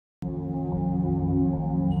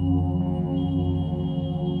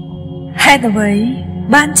ตุអ្វី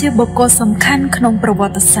បានជាបុគ្គលសំខាន់ក្នុងប្រវ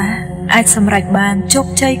ត្តិសាស្ត្រអាចសម្រេចបានជោគ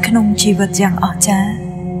ជ័យក្នុងជីវិតយ៉ាងអស្ចារ្យ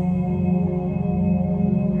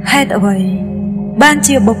ហេតុអ្វីបាន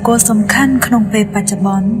ជាបុគ្គលសំខាន់ក្នុងពេលបច្ចុប្ប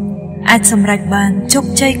ន្នអាចសម្រេចបានជោគ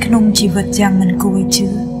ជ័យក្នុងជីវិតយ៉ាងមិនគួរជឿ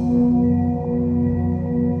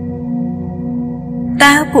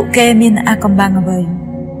តើពួកគេមានអាកំបាំងអ្វី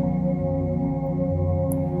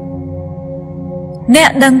អ្នក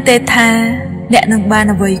ដឹងទេថាអ្នកនឹងបាន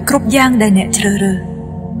អ្វីគ្រប់យ៉ាងដែលអ្នកជ្រើសរើស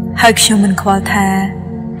ហើយខ្ញុំមិនខ្វល់ថា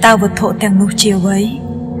តើវត្ថុទាំងនោះជាអ្វី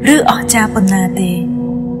ឬអស្ចារ្យប៉ុណ្ណាទេ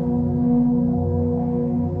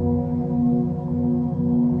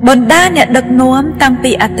បណ្ដាអ្នកដឹកនាំតាំង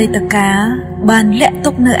ពីអតីតកាលបានលាក់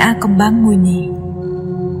ទុកនៅអាកំបាំងមួយនេះ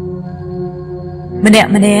ម្នាក់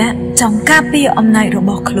ចង់ការពារអំណាចរប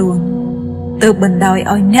ស់ខ្លួនទើបបណ្ដោយ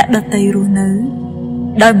ឲ្យអ្នកដទៃរស់នៅ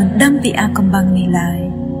ដោយមិនដឹងពីអាកំបាំងនេះឡើយ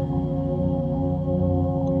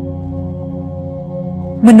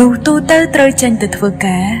មនុស្សទូទៅត្រូវចេញទៅធ្វើ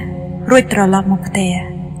ការរួចត្រឡប់មកផ្ទះ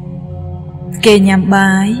គេញ៉ាំ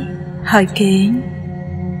បាយហើយគេង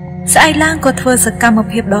ស្អែកឡើងក៏ធ្វើសកម្ម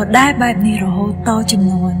ភាពដដែលបែបនេះរហូតតចំ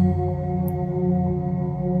នួន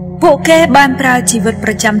ពួកគេបានប្រើជីវិតប្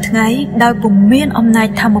រចាំថ្ងៃដោយពុំមានអំណាច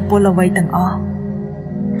ធម៌ពលអ្វីទាំងអស់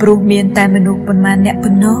ព្រោះមានតែមនុស្សប៉ុន្មានអ្នក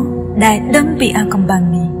ប៉ុណ្ណោះដែលដឹងពីអាកំបាំង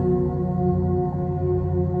នេះ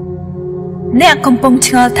អ្នកកំពុង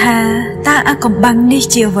ឆ្ងល់ថាតើអាកំបាំងនេះ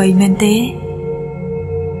ជាអ្វីមែនទេ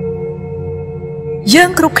យើង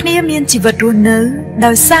គ្រប់គ្នាមានជីវិតរស់នៅ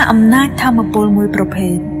ដោយសារអំណាចធម៌ពលមួយប្រភេ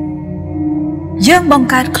ទយើងបង្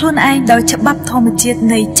កើតខ្លួនឯងដោយច្បាប់ធម្មជាតិ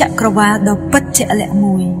នៃចក្រវាឡដ៏ពិតជាក់លាក់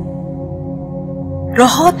មួយរ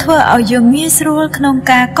ហូតធ្វើឲ្យយើងងាយស្រួលក្នុង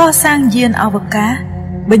ការកសាងយានអវកាស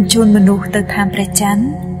បញ្ជូនមនុស្សទៅឋានព្រះច័ន្ទ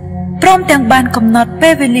ព្រមទាំងបានកំណត់ពេ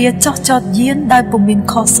លវេលាចុះចតយានដោយពុំមាន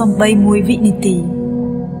ខុសសំបីមួយវិនាទី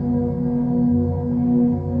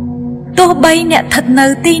ទោះបីអ្នកស្ថិតនៅ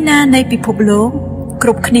ទីណានៃពិភពលោកគ្រ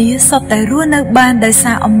ប់គ្នាសុទ្ធតែរស់នៅបានដោយ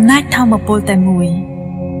សារអំណាចធម៌ពលតែមួយ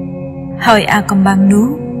ហើយអាកំបាំងនោះ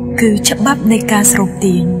គឺច្បាប់នៃការស្រូប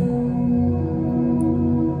ទាញ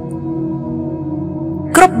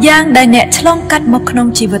គ្រប់យ៉ាងដែលអ្នកឆ្លងកាត់មកក្នុង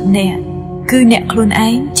ជីវិតអ្នកគឺអ្នកខ្លួនឯ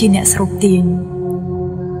ងជាអ្នកស្រូបទាញ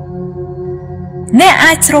អ្នក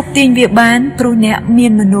អាចស្រូបទាញវាបានព្រោះអ្នកមា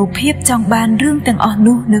នមនោភាពចង់បានរឿងទាំងអស់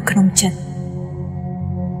នោះនៅក្នុងចិត្ត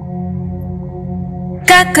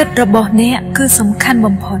ការគិតរបស់អ្នកគឺសំខាន់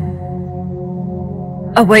បំផុត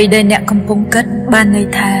អ្វីដែលអ្នកកំពុងគិតបានន័យ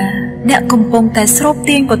ថាអ្នកកំពុងតែស្រូប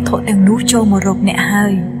ទាញវត្ថុទាំងនោះចូលមករកអ្នកហើ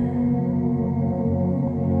យ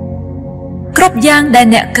គ្រប់យ៉ាងដែល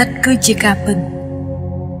អ្នកគិតគឺជាការពិត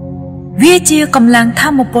វាជាកម្លាំងធ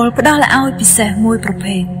ម៌ពលផ្ដល់ឲ្យពិសេសមួយប្រ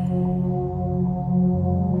ភេទ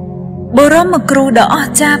បរមគ្រូដ៏អ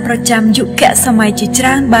ស្ចារ្យប្រចាំយុគសម័យជាច្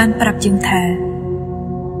រើនបានប្រាប់យើងថា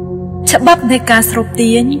ច្បាប់នៃការស្រូប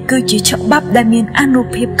ទាញគឺជាច្បាប់ដែលមានអានុ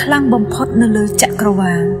ភាពខ្លាំងបំផុតនៅលើចក្រ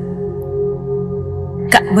វាឡ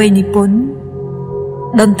កវីនិពន្ធ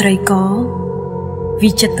តន្ត្រីករ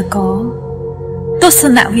វិចិត្រករទស្ស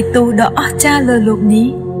នវិទូដ៏អស្ចារ្យលើលោកនេះ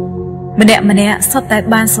ម្នាក់សុទ្ធតែ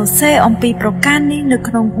បានសរសេរអំពីប្រការនេះនៅ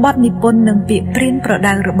ក្នុងបទនិពន្ធនិងពាក្យព្រានប្រ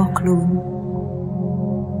ដៅរបស់ខ្លួន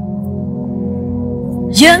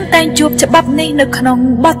យើងតែងជួបច្បាប់នេះនៅក្នុង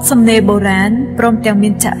បទសំណេរបុរាណព្រមទាំងមា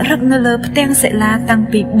នចាក់រឹកនៅលើផ្ទាំងសិលាតាំង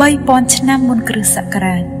ពី 3000 ឆ្នាំមុនគ្រិស្តសក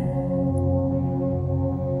រាជ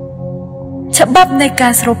ច្បាប់នៃកា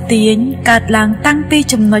រស្រូបទាញកើតឡើងតាំងពី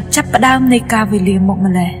ចំណុចចាប់ផ្ដើមនៃការវេលាមក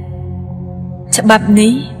ម្លេះច្បាប់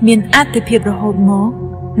នេះមានអត្ថិភាពរហូតមក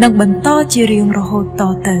និងបន្តជារៀងរហូតត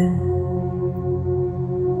ទៅ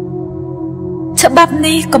ច្បាប់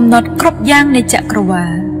នេះកំណត់គ្រប់យ៉ាងនៃចក្រវា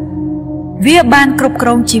ឡវាបានគ្រប់គ្រ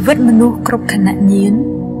ងជីវិតមនុស្សគ្រប់ខណៈញាណ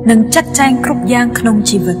និងចាត់ចែងគ្រប់យ៉ាងក្នុង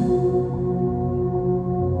ជីវិត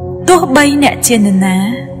ទោះបីអ្នកជានរណា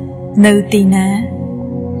នៅទីណា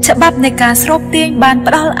ច្បាប់នៃការស្រូបទាញបាន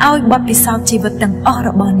ផ្ដល់ឲ្យបទពិសោធន៍ជីវិតទាំងអស់រ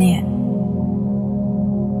បស់អ្នក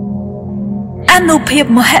អានុភាព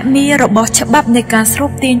មហិមារបស់ច្បាប់នៃការស្រូ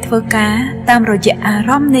បទាញធ្វើការតាមរយៈអា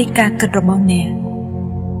រម្មណ៍នៃការគិតរបស់អ្នក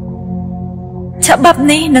ច្បាប់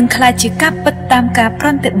នេះនឹងក្លាយជាការពិតតាមការប្រ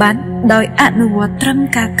តិបត្តិដោយអនុវត្តត្រឹម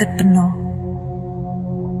ការគិតប៉ុណ្ណោះ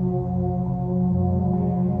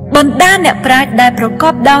បណ្ដាអ្នកប្រាជ្ញដែលប្រក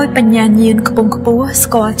បដោយបញ្ញាញាណខ្ពង់ខ្ពស់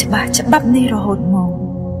ស្គាល់ច្បាស់ច្បាប់នេះរហូតមក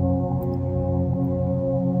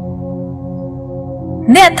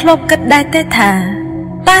អ្នកធ្លាប់គិតដែរទេថា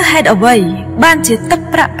តើហេតុអ្វីបានជាទឹក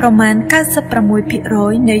ប្រាក់ប្រមាណ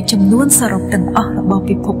 96% នៃចំនួនសរុបទាំងអស់របស់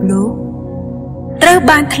ពិភពលោកត្រូវ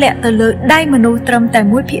បានធ្លាក់ទៅលើដៃមនុស្សត្រឹមតែ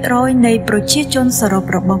 1% នៃប្រជាជនសរុប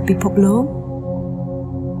របស់ពិភពលោក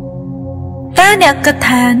តើ អ្នកគិត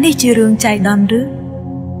ថានេះជារឿងចៃដន្យឬ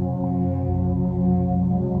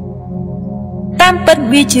តាមពិត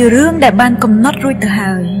វាជារឿងដែលបានកំណត់រួចទៅ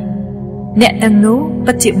ហើយអ្នកទាំងនោះ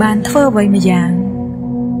ពិតជាបានធ្វើអ្វីម្យ៉ាង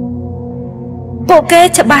ពួកគេ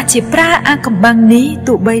ច្បាស់ជាប្រើអាកំបាំងនេះ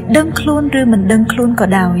ទោះបីដឹងខ្លួនឬមិនដឹងខ្លួនក៏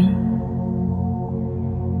ដោយ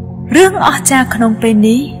រឿងអស្ចារ្យក្នុងពេល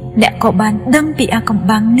នេះអ្នកក៏បានដឹងពីអាកំ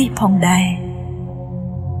បាំងនេះផងដែរ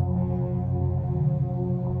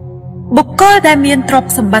បុគ្គលដែលមានទ្រព្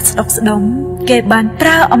យសម្បត្តិស្ដុកស្ដម្ភគេបានប្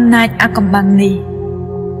រើអំណាចអាកំបាំងនេះ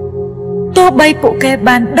ទោះបីពួកគេ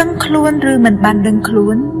បានដឹងខ្លួនឬមិនបានដឹងខ្លួ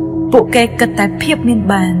នពួកគេគិតតែភាពមាន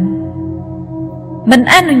បានមិន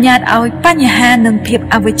អនុញ្ញាតឲ្យបញ្ហានិងភាព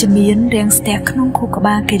អវិជ្ជមានរាំងស្ទះក្នុងខួរក្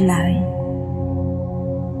បាលគេឡើយ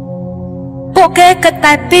ពួកគេគិត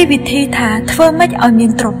តែពីវិធីថាធ្វើម៉េចឲ្យមា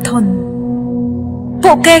នទ្រព្យធន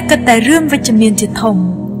ពួកគេគិតតែរឿងវិជ្ជមានជាធំ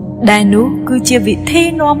ដែលនោះគឺជាវិធី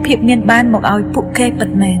នាំភាពមានបានមកឲ្យពួកគេពិ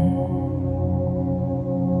តមែន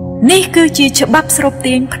នេះគឺជាច្បាប់ស្រូប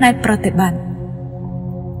ទាញផ្នែកប្រតិបត្តិ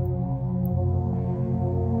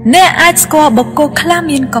អ្នកអាចស្គាល់បុគ្គលខ្លះ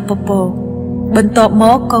មានកពពកបន្ទាប់ម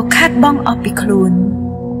កក៏ខាតបង់អស់ពីខ្លួន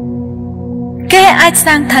គេអាច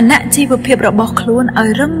សាងឋានៈជីវភាពរបស់ខ្លួនឲ្យ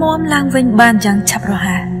រឹងមាំឡើងវិញបានយ៉ាងឆាប់រ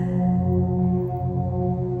ហ័ស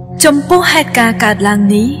ចំពោះហេតុការណ៍កើតឡើង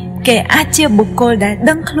នេះគេអាចជាបុគ្គលដែល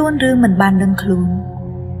ដឹងខ្លួនឬមិនបានដឹងខ្លួន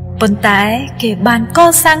ប៉ុន្តែគេបានក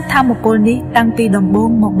សាងធម៌ពលនេះតាំងពីដំបូង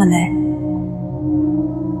មកម្ល៉េះ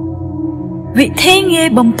វិធីងាយ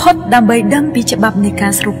បំផុតដើម្បីដឹងពីច្បាប់នៃកា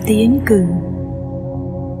រស្រូបទាញគឺ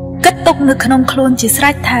គិតទុកនៅក្នុងខ្លួនជាស្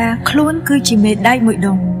រេចថាខ្លួនគឺជាមេដៃមួយ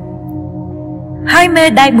ដុំហើយមេ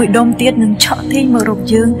ដៃមួយដុំទៀតនឹងឆក់ទាញមករក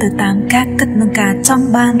យើងទៅតាមការគិតនិងការចង់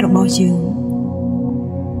បានរបស់យើង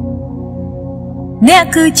អ្នក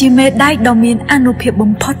គឺជាមេដៃដ៏មានអានុភាព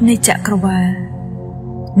បំផុតនៃចក្រវាឡ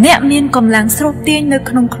អ្នកមានកម្លាំងស្រូបទាញនៅ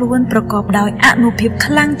ក្នុងខ្លួនប្រកបដោយអានុភាព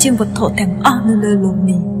ខ្លាំងជាងវត្ថុទាំងអស់នៅលើโลก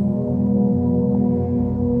នេះ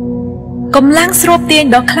កម្លាំងស្រូបទាញ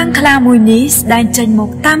ដ៏ខ្លាំងក្លាមួយនេះស្ដែងចេញមក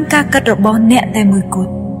តាមការគិតរបស់អ្នកតែមួយគ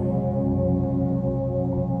ត់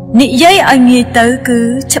និយាយឲ្យងាយទៅគឺ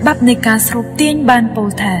ច្បាប់នៃការស្រូបទាញបានពោល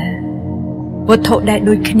ថាវត្ថុដែល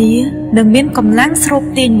ដូចគ្នានឹងមានកម្លាំងស្រូប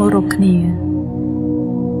ទាញមករកគ្នា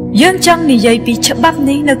យើងចង់និយាយពីច្បាប់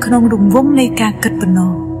នេះនៅក្នុងរង្វង់នៃការគិតប៉ុណ្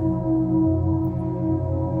ណោះ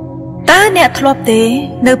តើអ្នកធ្លាប់ទេ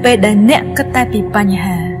នៅពេលដែលអ្នកគិតតែពីបញ្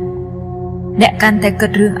ហាអ្នកកាន់តែគិត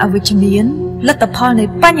រឿងអវិជ្ជមានលទ្ធផលនៃ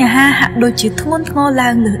បញ្ហាហាក់ដូចជាធ្ងន់ធ្ងរឡើ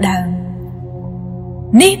ងលើសដើម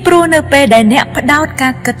នេះព្រោះនៅពេលដែលអ្នកផ្ដោតកា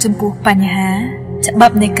រគិតចំពោះបញ្ហាច្បា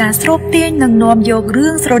ប់នៃការស្រូបទាញនឹងនាំយករឿ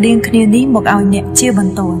ងស្រដៀងគ្នានេះមកឲ្យអ្នកជាប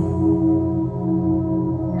ន្ត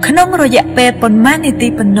ក្នុងរយៈពេលប៉ុន្មាននាទី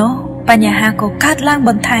ប៉ុណ្ណោះបញ្ហាក៏កើតឡើងប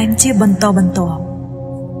ន្ថែមជាបន្តបន្ទាប់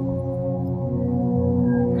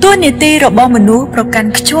តួនាទីរបស់មនុស្សប្រកាន់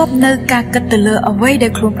ខ្ជាប់នៅការគិតទៅលើអ្វីដែ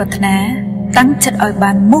លខ្លួនប្រាថ្នាតាំងចិត្តឲ្យ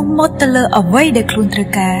បានមោះមុតទៅលើអ្វីដែលខ្លួនត្រូវ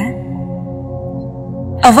ការ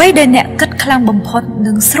អ្វីដែលអ្នកគិតខ្លាំងបំផុត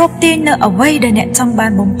នឹងស្រូបទាញនៅអ្វីដែលអ្នកចង់បា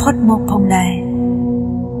នបំផុតមកផងដែរ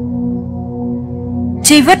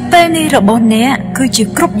ជីវិតពេលនេះរបស់អ្នកគឺជា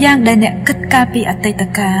គ្រប់យ៉ាងដែលអ្នកគិតកាលពីអតីត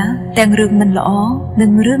កាលទាំងរឿងមិនល្អនិ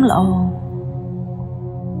ងរឿងល្អ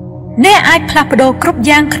អ្នកអាចផ្លាស់ប្ដូរគ្រប់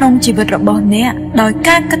យ៉ាងក្នុងជីវិតរបស់អ្នកដោយ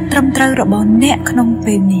ការគិតត្រឹមត្រូវរបស់អ្នកក្នុង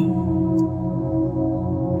ពេលនេះ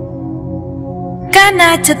កាលណា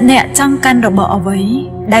ចិត្តអ្នកចង់កាន់របស់អ្វី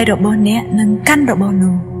ដៃរបស់អ្នកនឹងកាន់របស់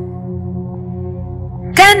នោះ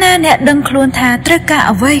កាលណាអ្នកដឹងខ្លួនថាត្រូវការ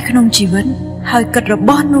អ្វីក្នុងជីវិតហើយគិតរប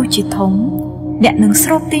ស់នោះជាធំអ្នកនឹងស្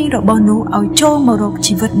រូបទាញរបស់នោះឲ្យចូលមករក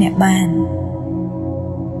ជីវិតអ្នកបាន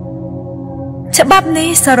ច្បាប់នេះ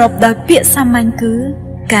សរុបដោយពាក្យសាមញ្ញគឺ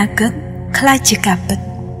ការគិតក្លាយជាការពិត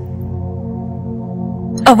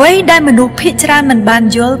អ្វីដែលមនុស្សភាគច្រើនមិនបាន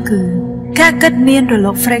យល់គឺការគិតមានរល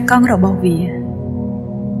កហ្វ្រេកង់របស់វា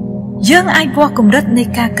យើងអាចវាស់កម្រិតនៃ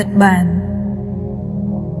ការគិតបាន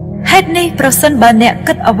ហេតុនេះប្រសិនបើអ្នក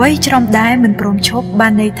គិតអ្វីច្រំដែរមិនព្រមឈប់បា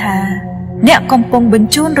នន័យថាអ្នកកំពុងបញ្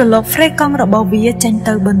ជូនរលកហ្វ្រេកង់របស់វាចេញ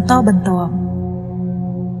ទៅបន្ត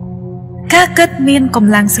ការគិតមានក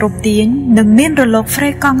ម្លាំងស្រូបទាញនិងមានរលកហ្វ្រេ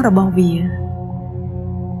កង់របស់វា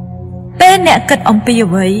ពេលអ្នកគិតអំពី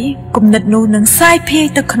អ្វីគំនិតនោះនឹងសាយភាយ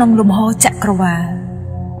ទៅក្នុងលំហចក្រវាឡ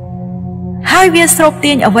ហើយវាស្រូប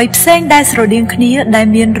ទាញអ្វីផ្សេងដែលស្រដៀងគ្នាដែល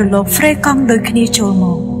មានរលកហ្វ្រេកង់ដូចគ្នាចូលម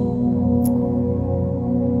ក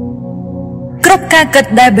គ្រប់ការគិត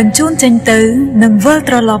ដែលបញ្ជូនចេញទៅនឹងវិល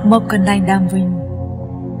ត្រឡប់មកកន្លែងដើមវិញ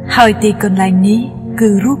ហើយទីកន្លែងនេះគឺ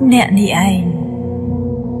រូបអ្នកនេះឯង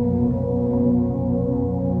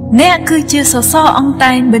អ្នកគឺជាសសរអង្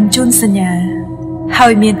តែងបញ្ជូនសញ្ញា ហើ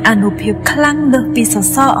យមានអានុភាពខ្លាំងលើសពីស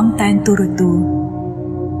សរអង្តែនទូរទស្សន៍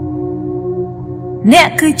អ្នក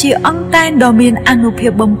គឺជាអង្តែនដ៏មានអានុភា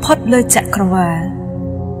ពបំផុតលើចក្រវាឡ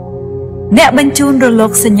អ្នកបញ្ជូនរល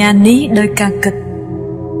កសញ្ញានេះដោយការគិត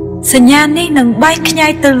សញ្ញានេះនឹងបែកខ្ញែ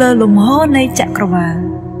កទៅលើលំហនៃចក្រវាឡ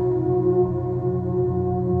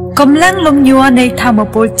កម្លាំងលំញ័រនៃធម្ម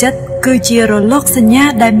ពលចិត្តគឺជារលកសញ្ញា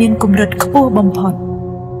ដែលមានកម្រិតខ្ពស់បំផុត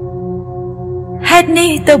ហេតុនេះ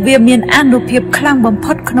ទើបវាមានអានុភាពខ្លាំងបំ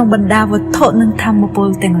ផុតក្នុងបណ្ដាវត្ថុនិងធម្មពល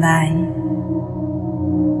ទាំងឡាយ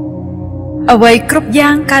អ្វីគ្រប់យ៉ា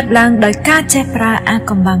ងកើតឡើងដោយការចេះប្រើអា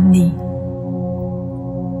កំបាំងនេះ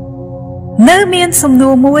នៅមានសំណួ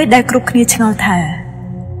រមួយដែលគ្រប់គ្នាឆ្ងល់ថា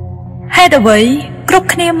ហេតុអ្វីគ្រប់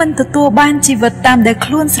គ្នាមិនទទួលបានជីវិតតាមដែល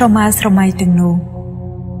ខ្លួនស្រមើស្រមៃទាំងនោះ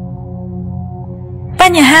ប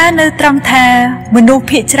ញ្ហានៅត្រង់ថាមនុស្ស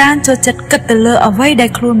ភាគច្រើនចូលចិត្តគិតទៅលើអ្វីដែល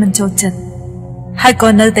ខ្លួនមិនចូលចិត្តហើយក៏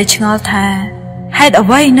នៅតែឆ្ងល់ថាហេតុអ្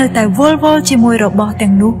វីនៅតែវល់ជាមួយរបស់ទាំ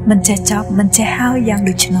ងនោះមិនចេះចប់មិនចេះហើយយ៉ាង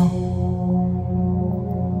ដូច្នោះ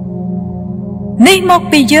នេះមក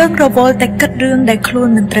ពីយើងរវល់តែគិតរឿងដែលខ្លួន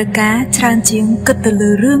មិនត្រូវការច្រើនជាងគិតទៅលើ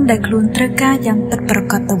រឿងដែលខ្លួនត្រូវការយ៉ាងពិតប្រា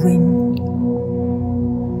កដទៅវិញ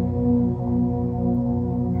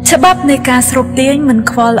ច្បាប់នៃការស្រូបទាញមិន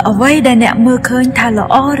ខ្វល់អ្វីដែលអ្នកមើលឃើញថាល្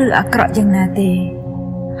អឬអាក្រក់យ៉ាងណាទេ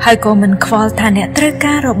ហើយក៏មិនខ្វល់ថាអ្នកត្រូវ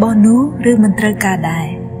ការរបស់នោះឬមិនត្រូវការដែរ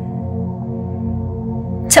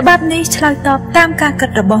ច្បាប់នេះឆ្លើយតបតាមការគិត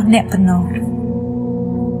របស់អ្នកប៉ុណ្ណោះ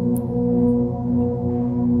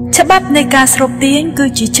ច្បាប់នៃការស្រូបទាញគឺ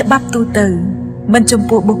ជាច្បាប់ទូទៅមិនចំ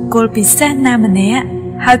ពោះបុគ្គលពិសេសណាម្នាក់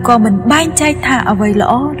ហើយក៏មិនបែងចែកថាអ្វីល្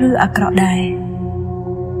អឬអាក្រក់ដែរ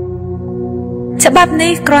ច្បាប់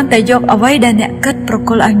នេះគ្រាន់តែយកអ្វីដែលអ្នកគិតប្រគ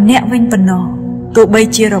ល់ឲ្យអ្នកវិញប៉ុណ្ណោះទោះបី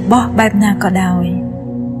ជារបស់បែបណាក៏ដោយ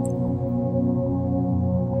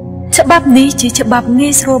ច្បាប់នេះជាច្បាប់ងា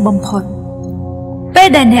យស្រួលបំផុតពេល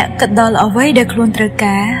ដែលអ្នកគិតដល់អ្វីដែលខ្លួនត្រូវ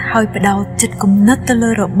ការហើយបដោតចិត្តគំនិតទៅលើ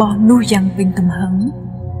របស់នោះយ៉ាងពេញទំហឹង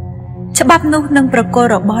ច្បាប់នោះនឹងប្រគល់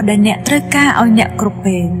របស់ដែលអ្នកត្រូវការឲ្យអ្នកគ្រប់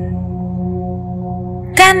ពេល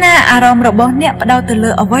កាលណាអារម្មណ៍របស់អ្នកផ្ដោតទៅ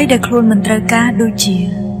លើអ្វីដែលខ្លួនមិនត្រូវការដូចជា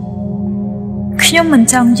ខ្ញុំមិន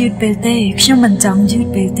ចង់យឺតពេលទេខ្ញុំមិនចង់យឺត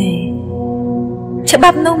ពេលទេច្បា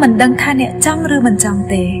ប់នោះមិនដឹងថាអ្នកចង់ឬមិនចង់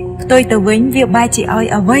ទេផ្ទុយទៅវិញវាបែរជាឲ្យ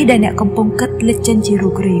អ្វីដែលអ្នកកំពុងគិតលេចចេញជារូ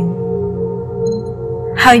បរាង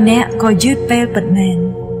ហើយអ្នកក៏យឺតពេលពិតមែន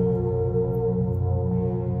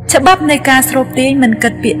ច្បាប់នៃការស្រូបទាញមិនគិ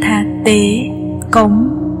តពាក្យថាទេកុំ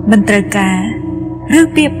មិនត្រូវការឬ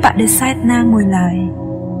ពាក្យបដិសេធណាមួយឡើយ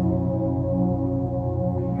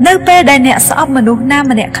នៅពេលដែលអ្នកស្អប់មនុស្សណា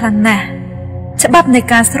ម្នាក់ខ្លាំងណាស់ច្បាប់នៃ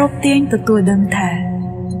ការស្រូបទាញទទួលដឹងថា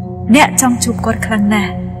អ្នកចង់ជួបគាត់ខ្លាំងណា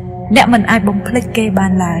ស់អ្នកមិនអាចបំភ្លេចគេបា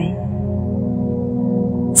នឡើយ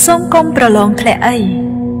សូមកុំប្រឡងធ្លាក់អី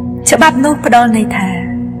ច្បាប់នោះផ្ដល់ន័យថា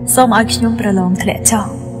សូមឲ្យខ្ញុំប្រឡងធ្លាក់ចុះ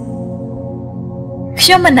ខ្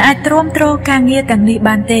ញុំមិនអាចទ្រាំទ្រការងារទាំងនេះ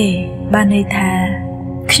បានទេបានន័យថា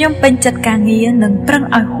ខ្ញុំពេញចិត្តការងារនិងប្រឹង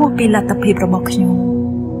ឲ្យហួសពីលទ្ធភាពរបស់ខ្ញុំ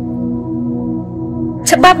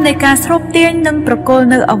ច្បាប់នៃការស្រូបទាញនឹងប្រគល់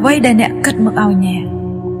នៅអ្វីដែលអ្នកគិតមកឲ្យអ្នក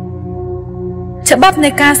ច្បាប់នៃ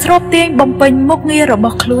ការស្រូបទាញបំពេញមុខងាររប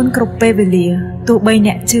ស់ខ្លួនគ្រប់ពេលវេលាទោះបី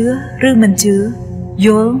អ្នកជឿឬមិនជឿយ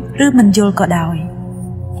ល់ឬមិនយល់ក៏ដោយ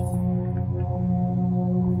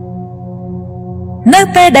នៅ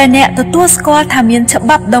ពេលដែលអ្នកទទួលស្គាល់ថាមានច្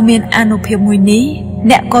បាប់ដ៏មានអានុភាពមួយនេះ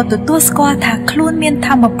អ្នកក៏ទទួលស្គាល់ថាខ្លួនមានធ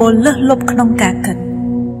ម៌ពលលើសលប់ក្នុងការគិត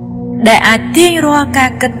ដែលអាចទាញរាល់ការ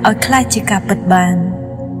គិតឲ្យក្លាយជាការពិតបាន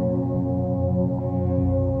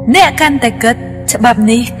អ្នកកាន់តែគិតច្បាប់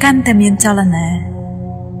នេះកាន់តែមានចលនា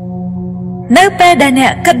នៅពេលដែលអ្ន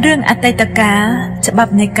កគិតរឿងអតីតកាលច្បា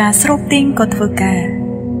ប់នៃការស្រូបទាញក៏ធ្វើការ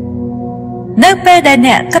នៅពេលដែល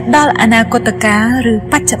អ្នកគិតដល់អនាគតកាលឬ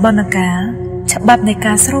បច្ចុប្បន្នកាលច្បាប់នៃ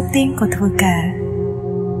ការស្រូបទាញក៏ធ្វើការ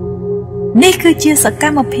នេះគឺជាសក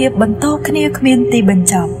ម្មភាពបន្តគ្នាគ្មានទីបញ្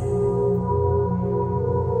ចប់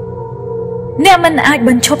អ្នកមិនអាចប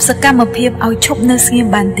ញ្ឈប់សកម្មភាពឲ្យឈប់នៅស្ងៀម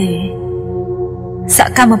បានទេស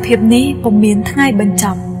កម្មភាពនេះពុំមានថ្ងៃបញ្ច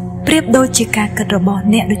ប់ប្រៀបដូចជាការគិតរបស់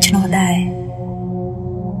អ្នកដូច្នោះដែរ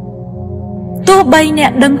ទោះបីអ្ន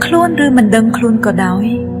កដឹងខ្លួនឬមិនដឹងខ្លួនក៏ដោយ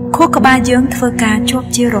ខួរក្បាលយើងធ្វើការជាប់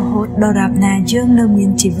ជារហូតដល់រាបណាយើងនៅមា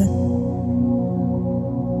នជីវិត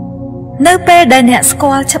នៅពេលដែលអ្នកស្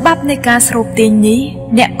គាល់ច្បាប់នៃការស្រូបទាញនេះ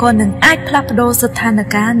អ្នកក៏នឹងអាចផ្លាស់ប្ដូរស្ថាន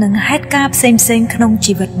ភាពនិងហេតុការណ៍ផ្សេងៗក្នុង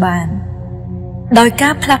ជីវិតបានដោយកា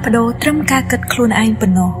រផ្លាស់ប្ដូរត្រឹមការគិតខ្លួនឯងប៉ុ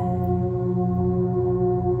ណ្ណោះ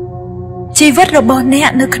ជីវិតរបស់អ្នក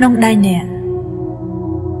នៅក្នុងដៃអ្នក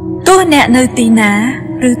ទោះអ្នកនៅទីណា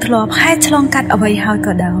ឬធ្លាប់ហែកឆ្លងកាត់អ្វីហើយ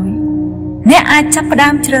ក៏ដោយ អ្នកអាចចាប់ផ្ដើ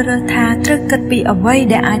មជ្រើសរើសថាត្រូវគិតពីអ្វី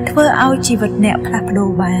ដែលអាចធ្វើឲ្យជីវិតអ្នកផ្លាស់ប្ដូរ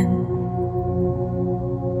បាន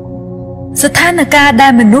ស្ថានភាពដែ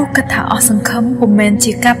លមនុស្សគិតថាអស់សង្ឃឹមពុំមែន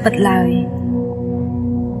ជាការពិតឡើយ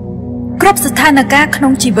គ្រប់ស្ថានភាពក្នុ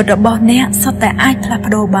ងជីវិតរបស់អ្នកសុទ្ធតែអាចផ្លាស់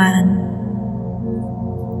ប្ដូរបាន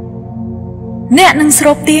អ្នកនឹងស្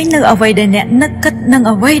រូបទាញនៅអ្វីដែលអ្នកនឹកគិតនិង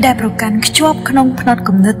អ្វីដែលប្រកាន់ខ្ជាប់ក្នុងផ្នត់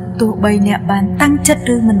គំនិតទោះបីអ្នកបានតាំងចិត្ត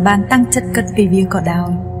ឬមិនបានតាំងចិត្តគិតពីវាក៏ដោ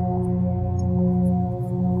យ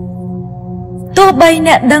ទោះបី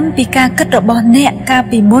អ្នកដឹងពីការគិតរបស់អ្នកកាល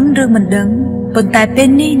ពីមុនឬមិនដឹងប៉ុន្តែពេល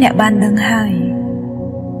នេះអ្នកបានដឹងហើយ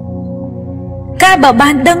ការបើបា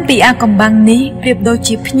នដឹងពីអាកំបាំងនេះប្រៀបដូច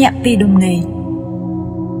ជាភ្ញាក់ពីដំណេក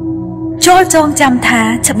ចូលចងចាំថា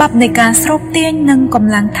ច្បាប់នៃការស្រូបទាញនិងក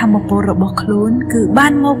ម្លាំងធម៌ពលរបស់ខ្លួនគឺបា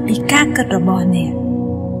នមកពីការគិតរបស់អ្នក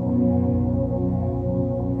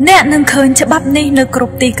នឹងឃើញច្បាប់នេះនៅគ្រ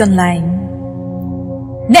ប់ទីកន្លែង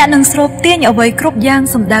អ្នកនឹងស្រូបទាញអ្វីគ្រប់យ៉ាង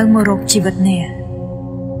សម្ដៅមករកជីវិតអ្នក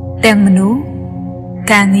ទាំងមនុស្ស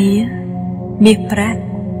ការងារមាសប្រាក់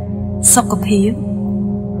សុខភាព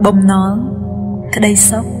បំណុលក្តី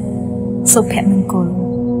សុខសុភមង្គល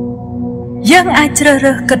យើងអាចជ្រើស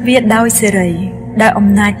រើសគិតវាដោយសេរីដោយអំ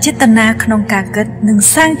ណាចចេតនាក្នុងការគិតនិង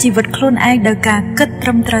សាងជីវិតខ្លួនឯងដោយការគិតត្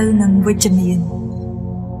រឹមត្រូវនិងវិជ្ជមាន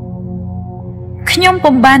ខ្ញុំ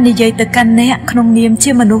ពុំបាននិយាយទៅកាន់អ្នកក្នុងនាម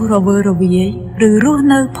ជាមនុស្សរវើរវាយឬរស់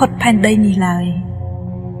នៅផុតផែនដីនេះឡើយ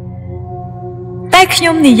តែខ្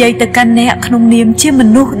ញុំនិយាយទៅកាន់អ្នកក្នុងនាមជាម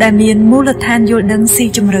នុស្សដែលមានមូលដ្ឋានយល់ដឹងស៊ី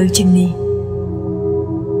ជម្រៅជាងនេះ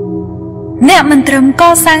អ្នកមិនត្រឹមក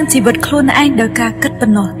សាងជីវិតខ្លួនឯងដោយការគិតប៉ុ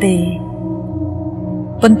ណ្ណោះទេ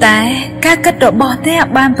ប៉ុន្តែការគិតរបស់អ្នក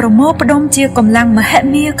បានប្រមូលផ្ដុំជាកម្លាំងមហិ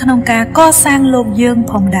មាក្នុងការកសាងលោកយើង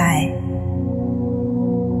ផងដែរ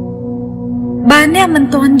បើអ្នកមិន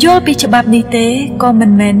ទាន់យល់ពីច្បាប់នេះទេក៏មិ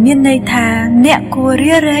នមែនមានន័យថាអ្នកគួរ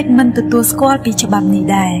រារែកមិនទទួលស្គាល់ពីច្បាប់នេះ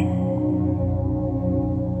ដែរ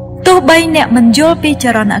ទោះបីអ្នកមិនយល់ពីច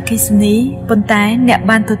រន្តអគ្គិសនីប៉ុន្តែអ្នក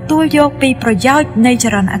បានទទួលយកពីប្រយោជន៍នៃច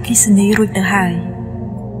រន្តអគ្គិសនីរួចទៅហើយ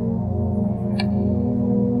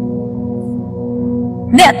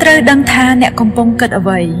អ្នកត្រូវដឹងថាអ្នកកំពុងគិតអ្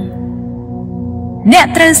វីអ្នក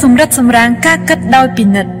ត្រូវសម្រិតសម្រាំងការគិតដោយពិ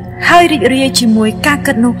និត្យហើយរីករាយជាមួយការ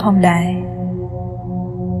គិតនោះផងដែរ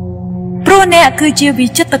ព្រោះអ្នកគឺជាវិ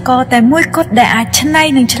ចិត្រករតែមួយគត់ដែលអាចច្នៃ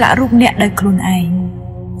និងឆ្លាក់រូបអ្នកដោយខ្លួនឯង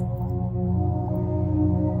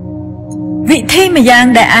វិធីម្យ៉ាង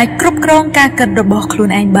ដែលអាចគ្រប់គ្រងការគិតរបស់ខ្លួន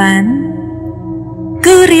ឯងបាន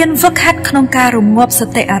គឺរៀនហ្វឹកហាត់ក្នុងការរងាប់ស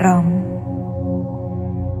តិអារម្មណ៍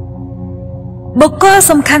បុគ្គល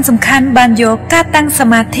សំខាន់បានយកការតាំងស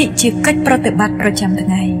មាធិជាកិច្ចប្រតិបត្តិប្រចាំថ្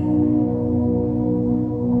ងៃ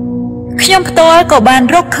ខ្ញុំផ្ទាល់ក៏បាន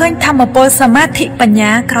រកឃើញធម៌ពលសមាធិបញ្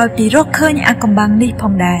ញាក្រោយពីរកឃើញអាកំបាំងនេះផ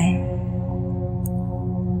ងដែរ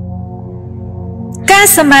ការ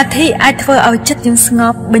សមាធិអាចធ្វើឲ្យចិត្តយើងស្ង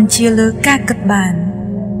ប់បញ្ជាលើការគិតបាន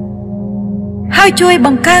ហើយជួយប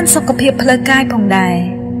ង្កើនសុខភាពផ្លូវកាយផងដែរ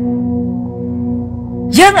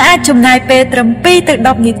យើងអាចចំណាយពេលត្រឹម2ទៅ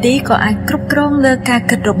10នាទីក៏អាចគ្រប់គ្រងលើការ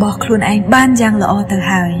គិតរបស់ខ្លួនឯងបានយ៉ាងល្អទៅ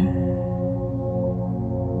ហើយ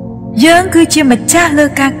យើងគឺជាម្ចាស់លើ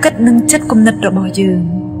ការគិតនិងចិត្តគំនិតរបស់យើង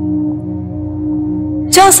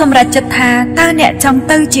ចូលសម្រេចចិត្តថាតើអ្នកចង់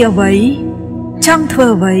ទៅជាអ្វីចង់ធ្វើ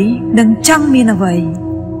អ្វីនិងចង់មានអ្វី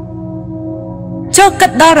ចូលគិ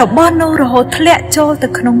តដល់របស់នោះរហូតធ្លាក់ចូលទៅ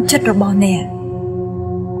ក្នុងចិត្តរបស់អ្នក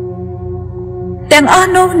ទាំងអស់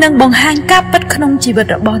នោះនឹងបង្ហាញការពិតក្នុងជីវិត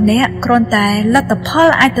របស់អ្នកគ្រាន់តែលទ្ធផល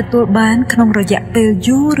អាចទទួលបានក្នុងរយៈពេល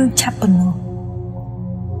យូរឬឆាប់ប៉ុណ្ណោះ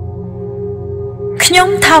ខ្ញុំ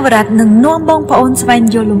ថាវរៈនឹងនាំបងប្អូនស្វែង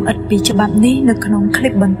យល់លម្អិតពីច្បាប់នេះនៅក្នុងคลิ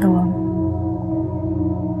ปបន្ទាប់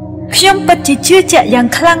ខ្ញុំពិតជាជឿជាក់យ៉ាង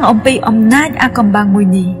ខ្លាំងអំពីអំណាចអាកំបាំងមួយ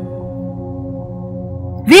នេះ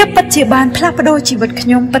វាពិតជាបានផ្លាស់ប្ដូរជីវិតខ្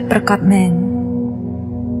ញុំពិតប្រាកដមែន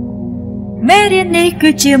មេរៀននេះគឺ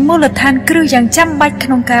ជាមូលដ្ឋានគ្រឹះយ៉ាងចាំបាច់ក្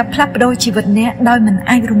នុងការផ្លាស់ប្ដូរជីវិតអ្នកដោយមិន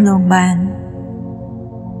អាចរំលងបាន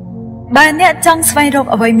បើអ្នកចង់ស្វែងរក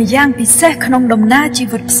អ្វីម្យ៉ាងពិសេសក្នុងដំណើរជី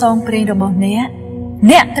វិតផ្សងព្រេងរបស់អ្ន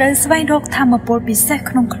កត្រូវស្វែងរកធម៌ពលពិសេស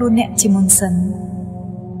ក្នុងខ្លួនអ្នកជាមុនសិន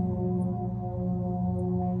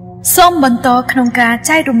សូមបន្តក្នុងការ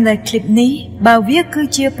ចែករំលែកคลิปនេះបើវាគឺ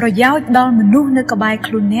ជាប្រយោជន៍ដល់មនុស្សនៅក្បែរ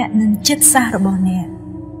ខ្លួនអ្នកនិងចិត្តសាស្ត្ររបស់អ្នក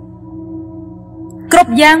គ្រ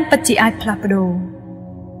ប់យ៉ាងពិតជាអាចផ្លាស់ប្ដូរ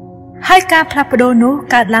ហើយការផ្លាស់ប្ដូរនោះ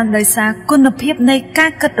កើតឡើងដោយសារគុណភាពនៃកា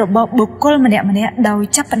រគិតរបស់បុគ្គលម្នាក់ៗដោយ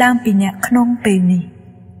ចាប់ផ្ដើមពីអ្នកក្នុងពេលនេះ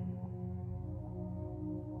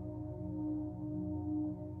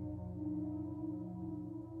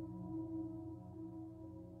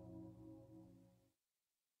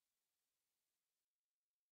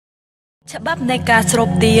ច្បាប់នៃការស្រូប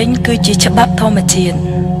ទាញគឺជាច្បាប់ធម្មជាតិ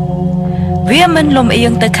វាមិនលំអៀ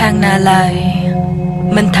ងទៅខាងណាឡើយ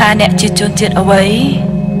មិនថាអ្នកជាជនជាតិអ្វី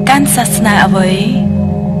កាន់សាសនាអ្វី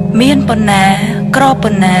មានប៉ុណ្ណាក្រ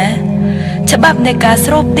ប៉ុណ្ណាច្បាប់នៃការ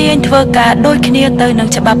ស្រូបទាញធ្វើការដូចគ្នាទៅនឹង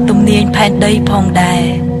ច្បាប់ទំនាញផែនដីផងដែរ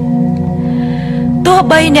ទោះ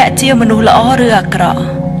បីអ្នកជាមនុស្សល្អឬអាក្រក់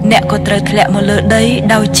អ្នកក៏ត្រូវធ្លាក់មកលើដី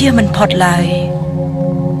ដោយជៀសមិនផុតឡើយ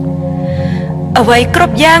អ្វីគ្រ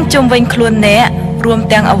ប់យ៉ាងជុំវិញខ្លួនអ្នករួម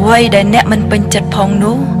ទាំងអ្វីដែលអ្នកមិនពេញចិត្តផង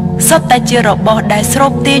នោះសុទ្ធតែជារបស់ដែលស្រូ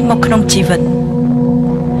បទាញមកក្នុងជីវិត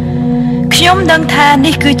ខ្ញុំដឹងថា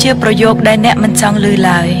នេះគឺជាប្រយោគដែលអ្នកមិនចង់ឮ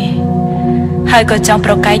ឡើយហើយក៏ចង់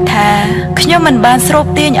ប្រកែកថាខ្ញុំមិនបានស្រូប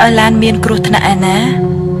ទាញឲ្យឡានមានគ្រោះថ្នាក់ឯណា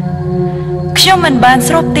ខ្ញុំមិនបាន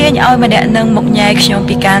ស្រូបទាញឲ្យម្នាក់នឹងមកញ៉ែខ្ញុំ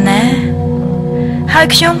ពីកាលណាហើយ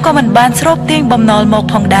ខ្ញុំក៏មិនបានស្រូបទាញបំណុលមក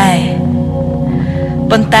ផងដែរ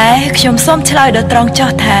ប៉ុន្តែខ្ញុំសូមឆ្លើយដល់ត្រង់ចោះ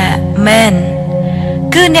ថាមែន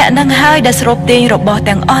គឺអ្នកនឹងហើយដែលស្រូបទាញរបស់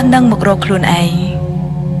ទាំងអស់នឹងមករកខ្លួនឯង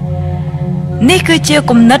នេះគឺជា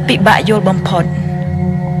គំនិតពិបាកយល់បំផុត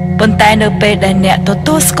ប៉ុន្តែនៅពេលដែលអ្នកទ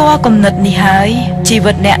ទួលស្គាល់គំនិតនេះហើយជី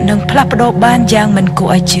វិតអ្នកនឹងផ្លាស់ប្ដូរបានយ៉ាងមិនគួរ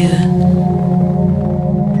ឲ្យជឿ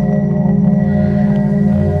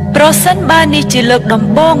ប្រសិនបើនេះជាលើកដំ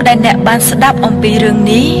បូងដែលអ្នកបានស្ដាប់អំពីរឿង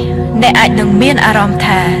នេះអ្នកអាចនឹងមានអារម្មណ៍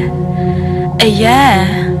ថាអាយ៉ា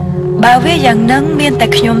បើវាយ៉ាងនឹងមានតែ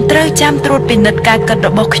ខ្ញុំត្រូវចាំត្រួតពិនិត្យការគិតរ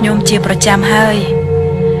បស់ខ្ញុំជាប្រចាំហើយ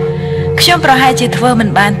ខ្ញុំប្រហែលជាធ្វើមិន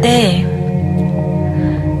បានទេ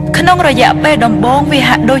ក្នុងរយៈពេលដំបូងវា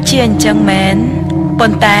ហាក់ដូចជាអញ្ចឹងមែនប៉ុ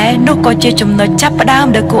ន្តែនោះក៏ជាចំណុចចាប់ផ្ដើម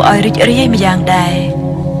ដែលគួរឲ្យរីករាយម្យ៉ាងដែរ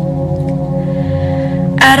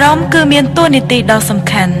អារម្មណ៍គឺមានតួនាទីដ៏សំ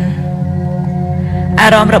ខាន់អា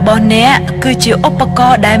រម្មណ៍របស់អ្នកគឺជាឧបក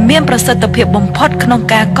រណ៍ដែលមានប្រសិទ្ធភាពបំផុតក្នុង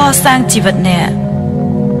ការកសាងជីវិតអ្នក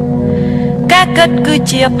ការគិតគឺ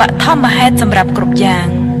ជាបឋមហេតុសម្រាប់គ្រប់យ៉ាង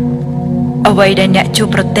អ្វីដែលអ្នកជួប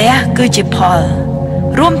ប្រទះគឺជាផល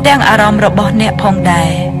រួមទាំងអារម្មណ៍របស់អ្នកផងដែ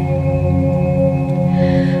រ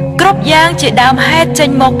គ្រប់យ៉ាងជាដើមហេតុចេញ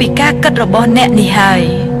មកពីការគិតរបស់អ្នកនេះហើយ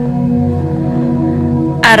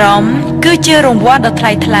អារម្មណ៍គឺជារង្វាន់ដ៏ថ្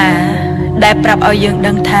លៃថ្លាដែលប្រាប់ឲ្យយើង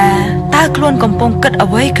ដឹងថាតើខ្លួនកំពុងគិតអ្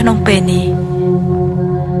វីក្នុងពេលនេះ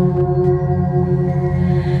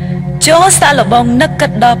ចូលសាកល្បងនឹកគិ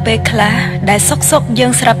តដល់ពេលខ្លះដែលសុកយើ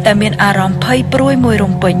ងស្រាប់តែមានអារម្មណ៍ភ័យព្រួយមួយ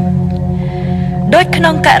រំពេញដូចក្នុ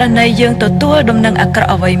ងករណីយើងទទួលដំណឹងអាក្រក់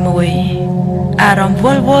អ្វីមួយអារម្ម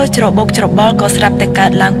ណ៍វល់ច្របូកច្របល់ក៏ស្រាប់តែកើ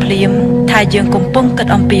តឡើងភ្លាមថាយើងកំពុងគិត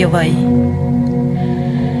អំពីអ្វី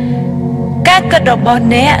ការគិតរបស់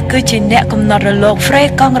អ្នកគឺជាអ្នកកំណត់រលកហ្វ្រេ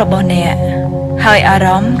កង់របស់អ្នកហើយអារ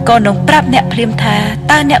ម្មណ៍ក៏នឹងប្រាប់អ្នកភ្លាមថា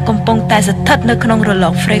តើអ្នកកំពុងតែស្ថិតនៅក្នុងរល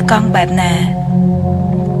កហ្វ្រេកង់បែបណា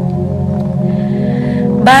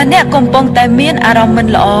បើអ្នកកំពុងតែមានអារម្មណ៍មិន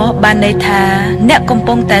ល្អបានន័យថាអ្នកកំ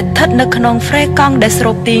ពុងតែស្ថិតនៅក្នុងហ្វ្រេកង់ដែលស្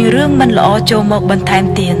រូបទាញរឿងមិនល្អចូលមកបន្ថែម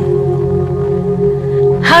ទៀត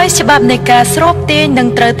ហើយច្បាប់នៃការស្រូបទាញនឹង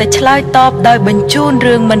ត្រូវតែឆ្លើយតបដោយបញ្ជូន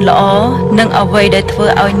រឿងមិនល្អនិងអ្វីដែលធ្វើ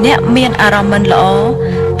ឲ្យអ្នកមានអារម្មណ៍មិនល្អ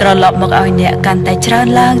ត្រឡប់មកឲ្យអ្នកកាន់តែច្រើន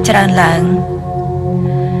ឡើង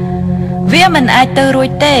វាមិនអាចទៅរួច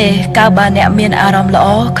ទេកាលបើអ្នកមានអារម្មណ៍ល្អ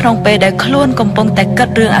ក្នុងពេលដែលខ្លួនកំពុងតែគិត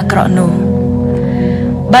រឿងអាក្រក់នោះ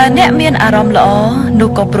បើអ្នកមានអារម្មណ៍ល្អនោះ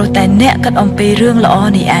ក៏ព្រោះតែអ្នកគិតអំពីរឿងល្អ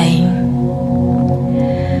នេះឯង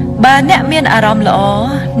បើអ្នកមានអារម្មណ៍ល្អ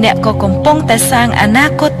អ្នកក៏កំពុងតែសាងអនា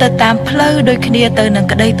គតទៅតាមផ្លូវដូចគ្នាទៅនឹង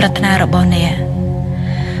ក្តីប្រាថ្នារបស់អ្នក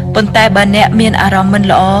ប៉ុន្តែបើអ្នកមានអារម្មណ៍មិន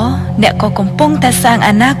ល្អអ្នកក៏កំពុងតែសាង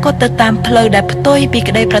អនាគតទៅតាមផ្លូវដែលផ្ទុយពី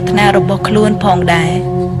ក្តីប្រាថ្នារបស់ខ្លួនផងដែរ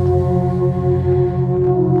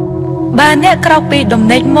បើអ្នកក្រោកពីដំ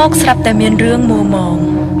ណេកមកស្រាប់តែមានរឿងមួម៉ង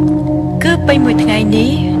គឺពេញមួយថ្ងៃនេះ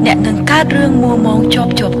អ្នកនឹងកើតរឿងមួម៉ងជា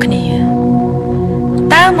ប់គ្នា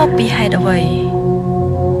តើមកពីហេតុអ្វី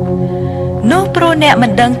នោះព្រោះអ្នកមិ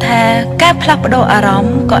នដឹងថាការផ្លាស់ប្ដូរអារម្ម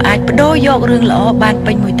ណ៍ក៏អាចប្ដូរយករឿងល្អបាន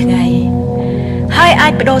ពេញមួយថ្ងៃហើយអា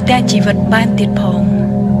ចប្ដូរទាំងជីវិតបានទៀតផង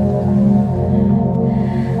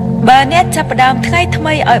បើអ្នកចាប់ផ្ដើមថ្ងៃថ្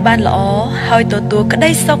មីឲ្យបានល្អហើយទទួលក្តី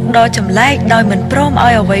សុខដ៏ចម្លែកដោយមិនព្រមឲ្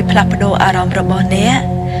យអ្វីផ្លាស់ប្ដូរអារម្មណ៍របស់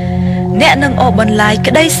អ្នកនឹងអូសបន្លាយ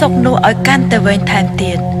ក្តីសុខនោះឲ្យកាន់តែវែងថែម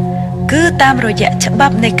ទៀតគឺតាមរយៈច្បា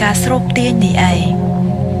ប់នៃការស្រូបទាញនេះឯង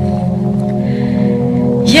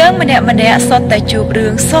យើងម្នាក់សុទ្ធតែជួបរឿ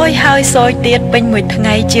ងសោយហើយសោយទៀតពេញមួយថ្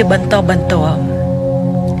ងៃជាបន្តបន្ទាប់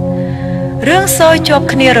រឿងសោយជាប់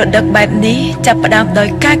គ្នារដឹកបែបនេះចាប់ផ្ដើមដោយ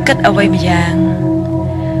ការគិតអ្វីម្យ៉ាង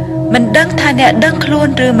មិនដឹងថាអ្នកដឹងខ្លួន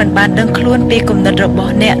ឬមិនបានដឹងខ្លួនពីគំនិតរប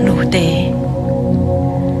ស់អ្នកនោះទេ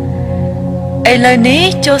ឥឡូវនេះ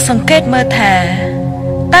ចូលសង្កេតមើលថា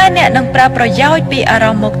តែអ្នកនឹងប្រើប្រយោជន៍ពីអារ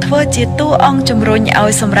ម្មណ៍មកធ្វើជាតួអង្គជំរុញឲ្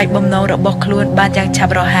យសម្រេចបំណងរបស់ខ្លួនបានយ៉ាងឆា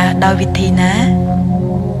ប់រហ័សដោយវិធីណា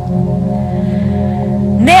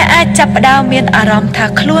អ្នកអាចចាប់ផ្ដើមមានអារម្មណ៍ថា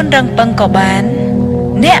ខ្លួនរឹងប៉ឹងក៏បាន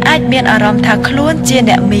អ្នកអាចមានអារម្មណ៍ថាខ្លួនជា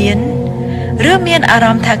អ្នកមានឬមានអារ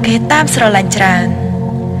ម្មណ៍ថាគេតាមស្រឡាញ់ច្រើន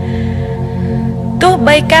ទោះ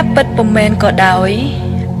បីការពិតពុំមែនក៏ដោយ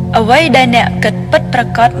អ្វីដែលអ្នកគិតពិតប្រា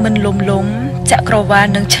កដមិនលំចក្រវាល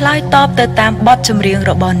នឹងឆ្លើយតបទៅតាមបទចម្រៀង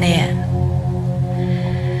របស់អ្នក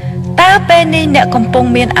តើពេលនេះអ្នកកំពុង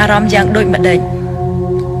មានអារម្មណ៍យ៉ាងដូចម្ដេច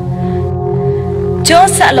ចូល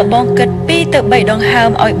សាក់លបងគិត2 ទៅ 3 ដងហើម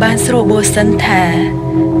ឲ្យបានស្រួលបួសិនថា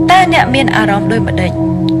តើអ្នកមានអារម្មណ៍ដូចម្ដេច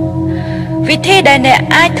វិធីដែលអ្នក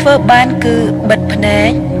អាចធ្វើបានគឺបិទភ្នែក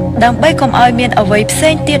ដើម្បីកុំឲ្យមានអ្វីផ្សេ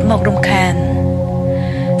ងទៀតមករំខាន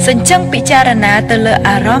សញ្ជឹងពិចារណាទៅលើ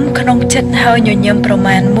អារម្មណ៍ក្នុងចិត្តហើយញញឹមប្រ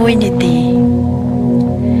មាណ1 នាទី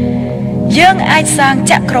យើងអាចសាង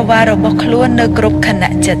ចក្រវាលរបស់ខ្លួននៅគ្រប់ខ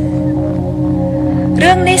ណៈចិត្ត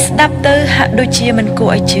រឿងនេះស្ដាប់ទៅហាក់ដូចជាមិនគួ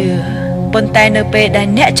រឲ្យជឿប៉ុន្តែនៅពេលដែល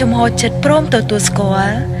អ្នកជំហរចិត្តព្រមទទួលស្គា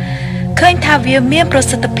ល់ឃើញថាវាមានប្រ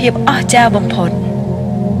សិទ្ធភាពអស្ចារ្យបំផុត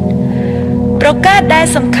ប្រការដែល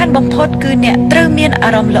សំខាន់បំផុតគឺអ្នកត្រូវមានអា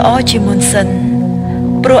រម្មណ៍ល្អជាមុនសិន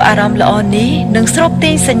ព្រោះអារម្មណ៍ល្អនេះនឹងស្រូប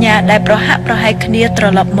ទាញសញ្ញាដែលប្រហាក់ប្រហែលគ្នាត្រ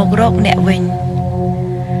ឡប់មករកអ្នកវិញ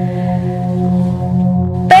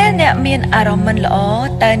ពេលអ្នកមានអារម្មណ៍មិនល្អ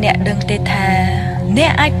តើអ្នកដឹងទេថាអ្ន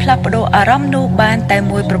កអាចផ្លាស់ប្ដូរអារម្មណ៍នោះបានតែ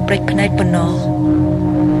មួយប្រព្រឹត្តភ្នែកប៉ុណ្ណោះ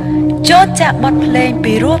ចូលចាក់បទភ្លេង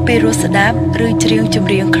ពីរោះស្ដាប់ឬច្រៀងចម្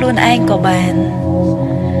រៀងខ្លួនឯងក៏បាន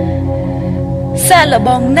សាកល្ប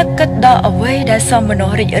ងនឹកគិតដល់អ្វីដែលសមមនោ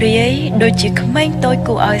រីករាយដូចជាក្មេងតូច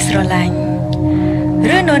គួរឲ្យស្រឡាញ់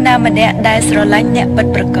ឬនរណាម្នាក់ដែលស្រឡាញ់អ្នកពិត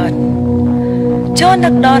ប្រាកដចូលនឹ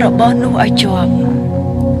កដល់របស់នោះឲ្យជាប់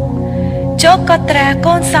ចូលកត់ត្រា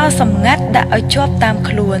កូនសោសម្ងាត់ដាក់ឲ្យជាប់តាម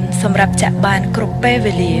ខ្លួនសម្រាប់ចាក់បានគ្រប់ពេល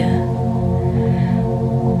វេលា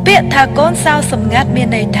ពាក្យថាកូនសោសម្ងាត់មាន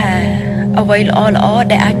ន័យថាអ្វីល្អ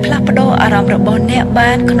ដែលអាចផ្លាស់ប្ដូរអារម្មណ៍របស់អ្នក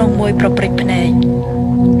បានក្នុងមួយប្រព្រឹត្តភ្នែក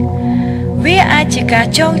វាអាចជាការ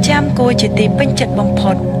ចងចាំគួរជាទីពេញចិត្តបំ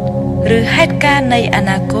ផុតឬហេតុការណ៍នៃអ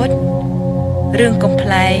នាគតរឿងកំប្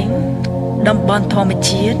លែងតំបន់ធម្ម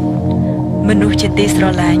ជាតិមនុស្សជាទីស្រ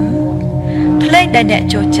ឡាញ់ភ្លេងដែលអ្នក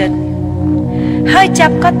ចូលចិត្តហើយចា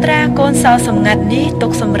ប់កត់ត្រាកូនសោសម្ងាត់នេះទុ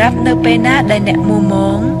កសម្រាប់នៅពេលណាដែលអ្នកមួ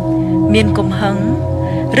ម៉ងមានកំហឹង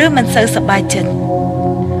ឬមិនសូវសប្បាយចិត្ត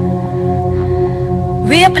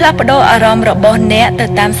វាផ្លាស់ប្ដូរអារម្មណ៍របស់អ្នកទៅ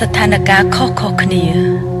តាមស្ថានភាពខុសៗគ្នា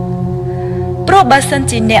ព្រោះបើសិន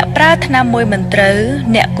ជាអ្នកប្រើថ្នាំមួយមិនត្រូវ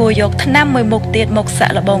អ្នកគួរយកថ្នាំមួយមុខទៀតមកសា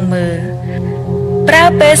ក់លបងមើលប្រើ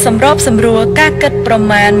ពេលសម្របសម្រួលការគិតប្រ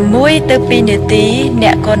មាណ1 ទៅ 2 នាទីអ្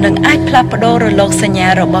នកក៏នឹងអាចផ្លាស់ប្ដូររលកសញ្ញា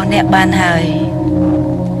របស់អ្នកបានហើយ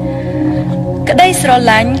ក្តីស្រ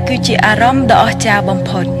ឡាញ់គឺជាអារម្មណ៍ដ៏អស្ចារ្យបំ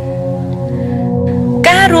ផុត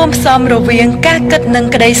ការរួមផ្សំរវាងការគិតនិង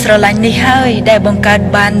ក្តីស្រឡាញ់នេះហើយដែលបង្កើត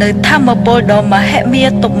បាននូវថាមពលដ៏មហិមា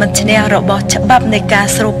ទប់មិនឈ្នះរបស់ច្បាប់នៃការ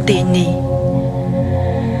ស្រូបទាញនេះ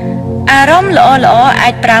អារម្មណ៍ល្អអា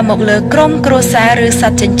ចប្រើមកលើក្រុមគ្រួសារឬស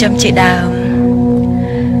ត្វចិញ្ចឹមជាដើម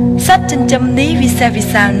សត្វចិញ្ចឹមនេះវិសេសវិ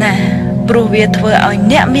សាលណាស់ព្រោះវាធ្វើឲ្យ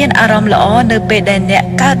អ្នកមានអារម្មណ៍ល្អនៅពេលដែលអ្នក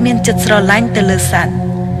កើតមានចិត្តស្រឡាញ់ទៅលើសត្វ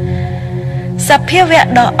សភាវៈ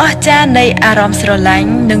ដ៏អស្ចារ្យនៃអារម្មណ៍ស្រឡាញ់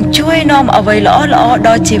នឹងជួយនាំអ្វីល្អដ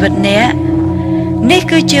ល់ជីវិតអ្នកនេះ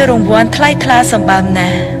គឺជារង្វាន់ថ្លៃថ្លាសម្បើមណា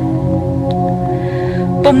ស់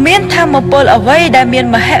ពុំមានថាមពលអ្វីដែលមាន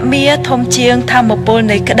មហិមាធំជាងថាមពល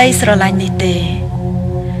នៃក្តីស្រឡាញ់នេះទេ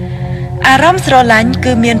អារម្មណ៍ស្រឡាញ់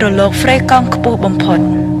គឺមានរលកហ្វ្រេកង់ខ្ពស់បំផុត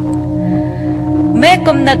មេ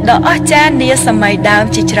គំនិតដ៏អស្ចារ្យនាសម័យដើម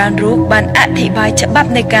ជាច្រើនរូបបានអធិប្បាយច្បាប់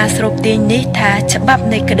នៃការស្រូបទាញនេះថាច្បាប់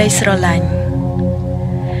នៃក្តីស្រឡាញ់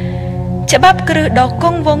ច្បាប់គ្រឹះដ៏គ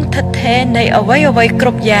ង់វង្សឋិតថេរនៃអ្វីគ្រ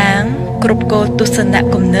ប់យ៉ាងគ្រប់គោលទស្សនៈ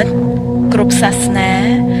គំនិតគ្រប់សាសនា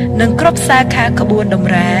និងគ្រប់សាខាក្បួនត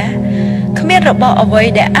ម្រាគ្មានរបស់អ្វី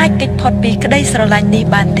ដែលអាចគេចផុតពីក្តីស្រឡាញ់នេះ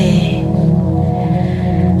បានទេ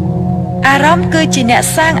អារម្មណ៍គឺជាអ្នក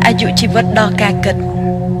សាងអាយុជីវិតដល់ការគិត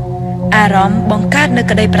អារម្មណ៍បង្កើតនូវ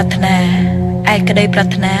ក្តីប្រាថ្នាឯក្តីប្រា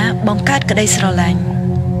ថ្នាបង្កើតក្តីស្រឡាញ់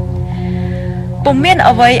ពុំមាន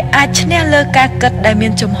អ្វីអាចឈ្នះលើការគិតដែលមា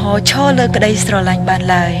នជំហរឈរលើក្តីស្រឡាញ់បាន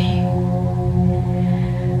ឡើយ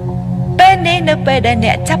ពេលនេះនៅពេលដែល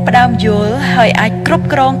អ្នកចាប់ផ្ដើមយល់ហើយអាចគ្រប់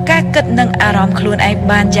គ្រងការគិតនិងអារម្មណ៍ខ្លួនឯង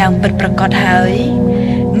បានយ៉ាងពិតប្រាកដហើយ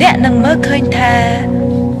អ្នកនឹងមើលឃើញថា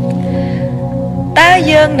តើ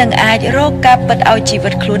យើងនឹងអាចរកការពិតឲ្យជីវិ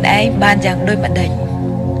តខ្លួនឯងបានយ៉ាងដូចម្តេច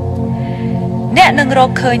អ្នកនឹងរក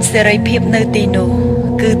ឃើញសេរីភាពនៅទីនោះ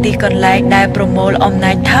គឺទីកន្លែងដែលប្រមូលអំ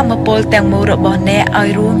ណាចធម៌ពលទាំងមូលរបស់អ្នកឲ្យ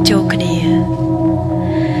រួមចូលគ្នា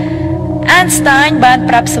Einstein បាន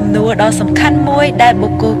ប្រាប់សំណួរដ៏សំខាន់មួយដែលបុ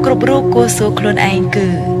គ្គលគ្រប់រូបគួរសួរខ្លួនឯងគឺ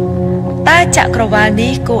តើចក្រវាឡ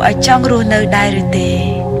នេះគួរឲ្យចង់រស់នៅដែរឬទេ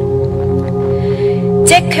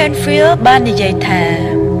Jack Canfield បាននិយាយថា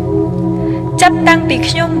ចាប់តាំងពី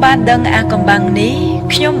ខ្ញុំបានដឹងអាកំបាំងនេះ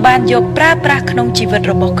ខ្ញុំបានយកប្រើប្រាស់ក្នុងជីវិត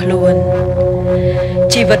របស់ខ្លួន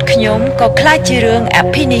ជីវិតខ្ញុំក៏ខ្លាចជារឿងអ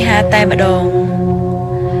ភិនិហាតែម្ដង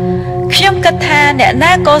ខ្ញុំគិតថាអ្នក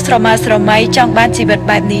ណាក៏ស្រមើស្រមៃចង់បានជីវិត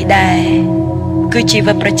បែបនេះដែរគឺជី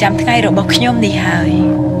វិតប្រចាំថ្ងៃរបស់ខ្ញុំនេះហើយ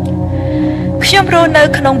ខ្ញុំរស់នៅ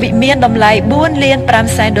ក្នុងវិមានតម្លៃ4លាន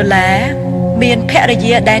5សែនដុល្លារមានភរិ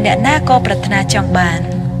យាដែលអ្នកណាក៏ប្រាថ្នាចង់បាន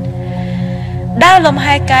ដើរលំ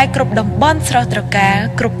ហែកាយគ្រប់តំបន់ស្រស់ត្រកាល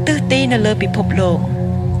គ្រប់ទិសទីនៅលើពិភពលោក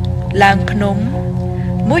ឡើងភ្នំ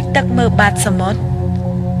មុជទឹកមើលបាតសមុទ្រ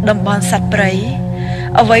តំបន់សត្វព្រៃ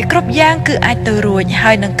អ្វីគ្រប់យ៉ាងគឺអាចទៅរួច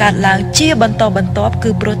ហើយនឹងកើតឡើងជាបន្តបន្ទាប់គឺ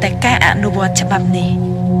ព្រោះតែការអនុវត្តច្បាប់នេះ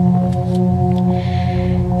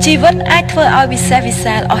ជីវិតអាចធ្វើឲ្យវិសេសវិ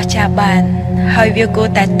សាលអស្ចារ្យបានហើយវាគួរ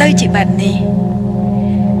តែទៅជាបែបនេះ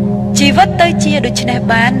ជីវិតទៅជាដូច្នេះ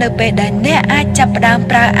បាននៅពេលដែលអ្នកអាចចាប់ផ្ដើម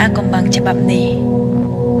ប្រើអាកំបាំងច្បាប់នេះ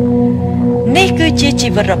នេះគឺជាជី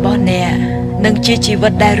វិតរបស់អ្នកនិងជាជីវិ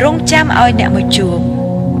តដែលរងចាំឲ្យអ្នកមកជួប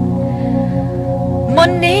មុន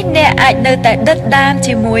នេះអ្នកអាចនៅតែដិតដាម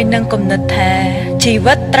ជាមួយនឹងគំនិតថាជី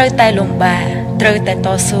វិតត្រូវតែលំបាកត្រូវតែត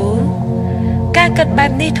ស៊ូការគិតបែ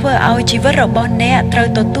បនេះធ្វើឲ្យជីវិតរបស់អ្នកត្រូវ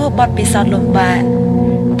ទទួលបទពិសោធន៍លំបាក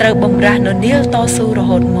ត្រូវបំរាស់ននៀលតស៊ូរ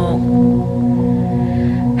ហូតមក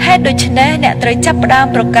ហេតុដូច្នេះអ្នកត្រូវចាប់ផ្ដើម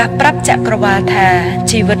ប្រកាសប្រាប់ចក្រវាឡថា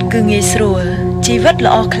ជីវិតគឺងាយស្រួលជីវិត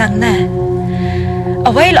ល្អខ្លាំងណាស់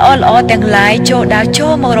អ្វីល្អល្អទាំងឡាយចូ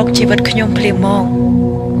លមករកជីវិតខ្ញុំភ្លាមមក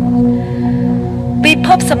ពិភ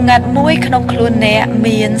ពសម្ងាត់មួយក្នុងខ្លួនអ្នក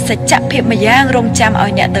មានសច្ចភាពម្យ៉ាងរងចាំឲ្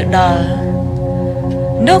យអ្នកទៅដល់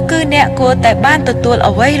នោះគឺអ្នកគួរតែបានទទួល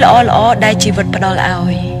អ្វីល្អល្អដែលជីវិតផ្ដល់ឲ្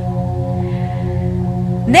យ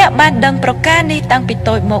អ្នកបានដឹងប្រការនេះតាំងពី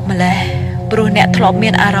តូចមកម្ល៉េះព្រោះអ្នកធ្លាប់មា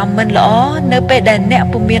នអារម្មណ៍មិនល្អនៅពេលដែលអ្នក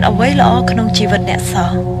ពុំមានអ្វីល្អក្នុងជីវិតអ្នក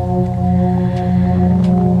សោះ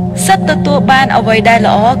សិទ្ធិទទួលបានអ្វីដែល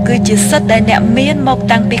ល្អគឺជាសិទ្ធិដែលអ្នកមានមក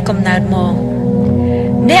តាំងពីកំណើតមក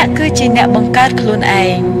អ្នកគឺជាអ្នកបង្កើតខ្លួនឯ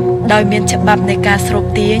ងដោយមានច្បាប់នៃការស្រូប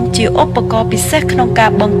ទាញជាឧបករណ៍ពិសេសក្នុងការ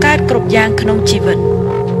បង្កើតគ្រប់យ៉ាងក្នុងជីវិត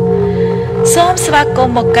សូមស្វាគម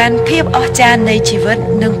ន៍មកកាន់ភាពអស្ចារ្យនៃជីវិត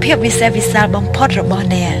និងភាពវិសេសវិសាលបំផុតរបស់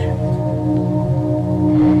អ្នក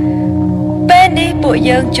ពេលនេះពួក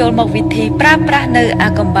យើងចូលមកវិធីប្រើប្រាស់នៅអា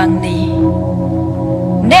កំបាំងនេះ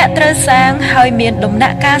អ្នកត្រូវសាងហើយមានដំណា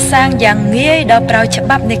ក់កាលសាងយ៉ាងងាយដល់ប្រើច្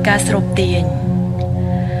បាប់នៃការស្រូបទាញ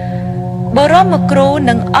បរមគ្រូ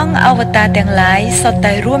និងអង្គអវតារទាំងឡាយសុទ្ធ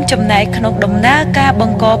តែរួមចំណែកក្នុងដំណើរការប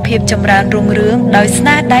ង្កភាពចម្រើនរុងរឿងដោយស្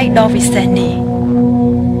នាដៃដ៏វិសេសនេះ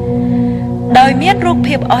ដោយមានរូប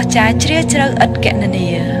ភាពអស្ចារ្យជ្រាលជ្រៅឥតគណនា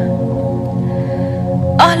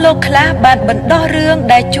អស់លោកខ្លះបានបណ្ដោះរឿង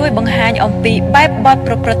ដែលជួយបង្ហាញអំពីបែបបទ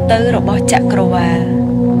ប្រព្រឹត្តទៅរបស់ចក្រវាឡ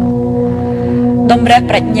តម្រេះ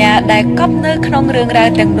ប្រាជ្ញាដែលកប់នៅក្នុងរឿងរ៉ាវ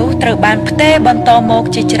ទាំងនោះត្រូវបានផ្ទេរបន្តមក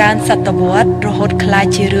ជាច្រើនសតវត្សរហូតក្លាយ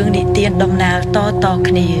ជារឿងនិទានដំណាលត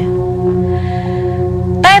គ្នា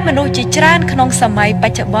តែមនុស្សជាច្រើនក្នុងសម័យប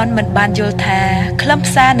ច្ចុប្បន្នមិនបានយល់ថាខ្លឹម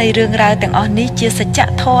សារនៃរឿងរ៉ាវទាំងអស់នេះជាសច្ច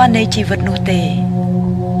ធម៌នៃជីវិតនោះទេ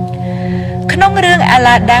ក្នុងរឿងអា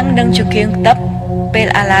ឡាដាំងនិងចង្កៀងទឹកពេល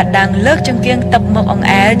អាឡាដាំងលើកចង្កៀងទឹកមកអង្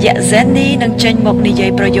អែលយៈហ្សេនីនឹងចេញមកនិយា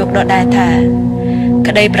យប្រយោគដដែលថា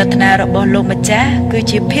ក្តីប្រាថ្នារបស់លោកម្ចាស់គឺ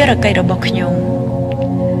ជាភារកិច្ចរបស់ខ្ញុំ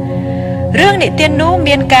រឿងនិទាននោះ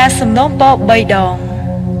មានការសំណូមពរ3ដង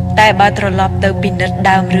តែបើត្រឡប់ទៅពិនិត្យ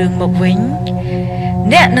ដើមរឿងមកវិញ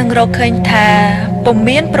អ្នកនឹងរកឃើញថាពុំ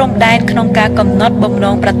មានព្រំដែនក្នុងការកំណត់បំណ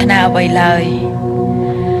ងប្រាថ្នាអ្វីឡើយ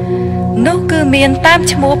នោះគឺមានតាម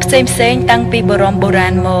ឈ្មោះផ្សេងតាំងពីបរមបុរា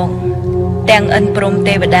ណមកទាំងឥន្ទព្រំ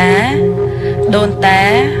ទេវតាដូនតា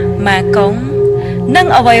ម៉ាកុងនិង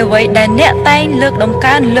អ្វីដែលអ្នកតែងលើកដំ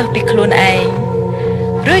កើងលើសពីខ្លួនឯង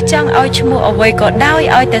ឬចង់ឲ្យឈ្មោះអ្វីក៏ដោយ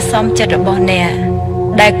ឲ្យតែសមចិត្តរបស់អ្នក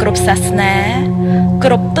ដែលគ្រប់សាសនាគ្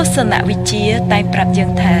រប់ទស្សនវិជ្ជាតែងប្រាប់យើ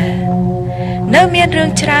ងថានៅមានរឿង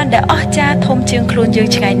ច្រើនដែលអស្ចារ្យធំជាងខ្លួនយើង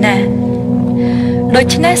ឆ្ងាយណាស់ដូ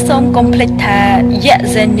ច្នេះសូមកុំភ្លេចថាយៈ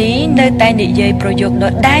ហ្សេនីនៅតែនិយាយប្រយោគដ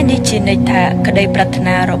ដែលនេះជានិច្ចថាក្តីប្រាថ្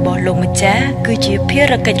នារបស់លោកម្ចាស់គឺជាភា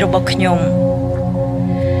រកិច្ចរបស់ខ្ញុំ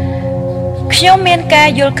មានការ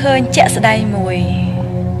យល់ឃើញជាក់ស្ដែងមួយ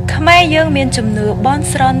ខ្មែរយើងមានជំនឿបន់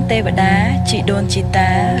ស្រន់ទេវតាជីដូនជីតា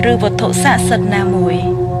ឬវត្ថុស័ក្តិសិទ្ធិណាមួយ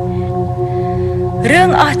រឿង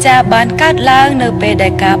អស្ចារ្យបានកើតឡើងនៅពេលដែ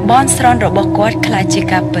លការបន់ស្រន់របស់គាត់ក្លាយជា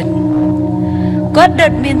ការពិតគាត់ដិ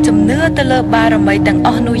តមានជំនឿទៅលើបារមីទាំងអ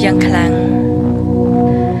ស់នោះយ៉ាងខ្លាំង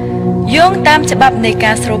យ យោងតាមច្បាប់នៃ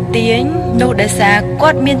ការស្រូបទាញនោះដោយសារគា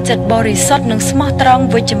ត់មានចិត្តបរិសុទ្ធនិងស្មោះត្រង់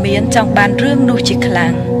វិជ្ជមានចង់បានរឿងនោះជាខ្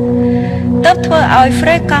លាំងទើបធ្វើឲ្យហ្វ្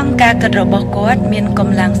រេកង់ការគិតរបស់គាត់មានក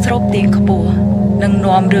ម្លាំងស្រូបទាញខ្ពស់និង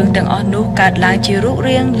នាំរឿងទាំងអស់នោះកើតឡើងជារូប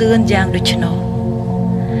រាងលឿនយ៉ាងដូច្នោះ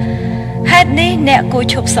ហេតុនេះអ្នកគួរ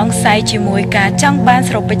ឈប់សង្ស័យជាមួយការចង់បាន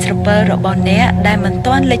ស្រពេចស្រពិលរបស់អ្នកដែលមិន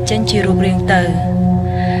ទាន់លេចចេញជារូបរាងទៅ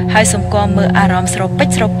ហើយសម្គាល់មើលអារម្មណ៍ស្រពេច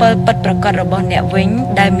ស្រពិលពិតប្រាកដរបស់អ្នកវិញ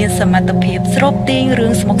ដែលមានសមត្ថភាពស្រូបទាញរឿ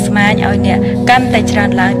ងស្មុគស្មាញឲ្យអ្នកកាន់តែច្រើន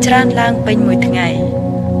ឡើងពេញមួយថ្ងៃ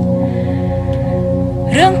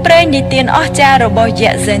រឿងព្រេងនិទានអស្ចារ្យរបស់យ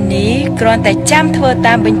ក្សសេនីគ្រាន់តែចាំធ្វើ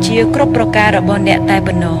តាមបញ្ជាគ្រប់ប្រការរបស់អ្នកតែ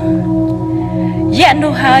ប៉ុណ្ណោះយក្ស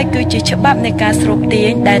នោះហើយគឺជាច្បាប់នៃការស្រូបទា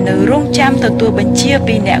ញដែលនៅរងចាំទទួលបញ្ជា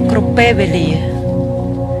ពីអ្នកគ្រប់ពេលវេលា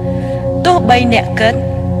ទោះបីអ្នកគិត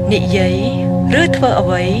និយាយឬធ្វើអ្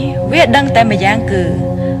វីវាដឹងតែម្យ៉ាងគឺ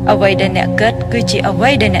អ្វីដែលអ្នកគិតគឺជាអ្វី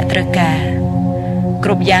ដែលអ្នកត្រូវការគ្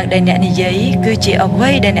រប់យ៉ាងដែលអ្នកនិយាយគឺជាអ្វី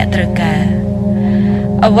ដែលអ្នកត្រូវការ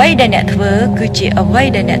អ្វីដែលអ្នកធ្វើគឺជាអ្វី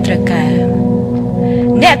ដែលអ្នកត្រូវការ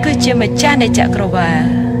អ្នកគឺជាម្ចាស់នៃចក្រវាល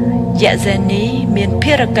យក្សសេនីមាន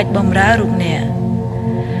ភារកិច្ចបម្រើរូបអ្នក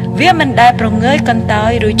វាមិនដែលប្រងើយកន្តើ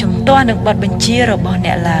យឬជំទាស់នឹងបទបញ្ជារបស់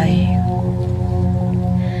អ្នកឡើយ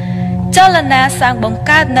ចលនាសាងបង្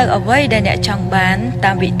កើតនៅអ្វីដែលអ្នកចង់បាន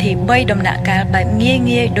តាមវិធី3ដំណាក់កាលបែប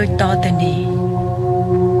ងាយដូចតទៅនេះ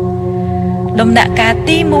ដំណាក់កាល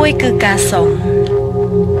ទី1គឺការសុំ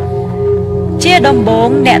ជាដំបូង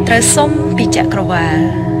អ្នកត្រូវសុំពីចក្រវាល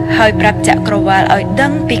ហើយប្រាប់ចក្រវាលឲ្យដឹ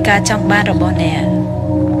ងពីការចង់បានរបស់អ្នក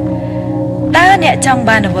តើអ្នកចង់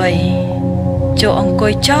បានអ្វីចូលអង្គុ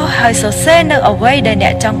យចុះហើយសរសេរនៅអ្វីដែលអ្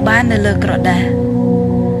នកចង់បាននៅលើក្រដាស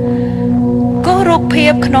គូសរូបភា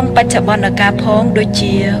ពក្នុងបច្ចុប្បន្នកាលផងដូច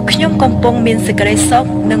ជាខ្ញុំកំពុងមានសេចក្តីសុខ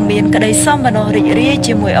និងមានក្តីសោមនស្សរីករាយ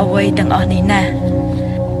ជាមួយអ្វីទាំងអស់នេះណាស់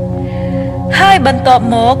ហើយបន្ទាប់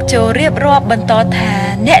មកចូលរៀបរាប់បន្តថា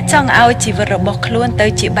អ្នកចង់ឲ្យជីវិតរបស់ខ្លួនទៅ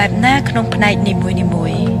ជាបែបណាក្នុងផ្នែកនីមួ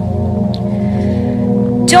យៗ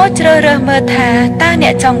ចូលជ្រើសរើសមើលថាតើអ្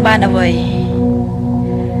នកចង់បានអ្វី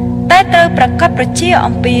តែត្រូវប្រកាសប្រជា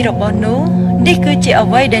អំពីរបស់នោះនេះគឺជាអ្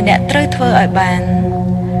វីដែលអ្នកត្រូវធ្វើឲ្យបាន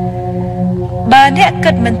បើអ្នក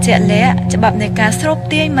គិតមិនជាក់លាក់ច្បាប់នៃការស្រូប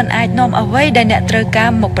ទាញមិនអាចនាំអ្វីដែលអ្នកត្រូវការ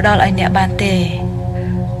មកផ្ដល់ឲ្យអ្នកបានទេ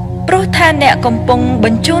ព្រោះថាអ្នកកំពុងប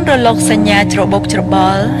ញ្ជូនរលកសញ្ញាច្របូកច្រប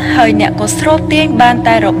ល់ហើយអ្នកក៏ស្រូបទាញបាន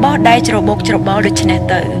តែរបស់ដែលច្របូកច្របល់ដូច្នេះ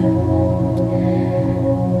ទៅ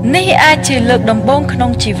នេះអាចជាលើកដំបូងក្នុ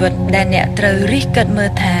ងជីវិតដែលអ្នកត្រូវរិះគិតមើ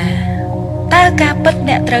លថាតើការពិត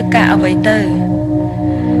អ្នកត្រូវការអ្វីទៅ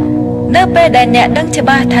នៅពេលដែលអ្នកដឹងច្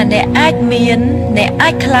បាស់ថាអ្នកអាចមានអ្នកអា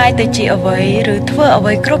ចក្លាយទៅជាអ្វីឬធ្វើអ្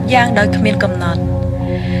វីគ្រប់យ៉ាងដោយគ្មានកំណត់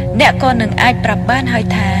អ្នកក៏នឹងអាចប្រាប់បានហើយ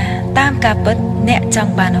ថាតាមការពិតអ្នកច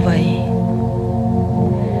ង់បានអ្វី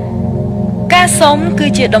ការសុំគឺ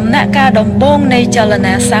ជាដំណាក់កាលដំបូងនៃចល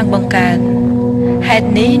នាសាងបង្កើតហេតុ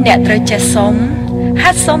នេះអ្នកត្រូវចេះសុំ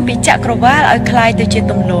ហាត់សុំពីចក្រវាលឲ្យคล้ายទៅជា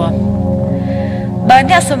ទម្លាប់បើ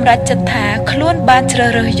អ្នកសម្រេចចិត្តថាខ្លួនបានជ្រើស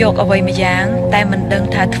រើសយកអ្វីម្យ៉ាងតែមិនដឹង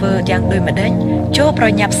ថាធ្វើយ៉ាងដូចម្ដេចចូលប្រ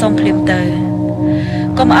ញាប់សុំភ្លាមទៅ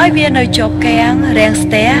កុំឲ្យវានៅជាប់គាំងរាំងស្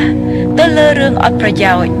ទះទៅលើរឿងអត់ប្រ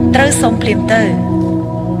យោជន៍ត្រូវសុំភ្លាមទៅ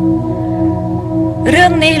រឿ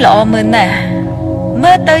ងនេះល្អមើលណាស់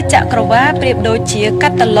មើលទៅចក្រវាលប្រៀបដូចជាកា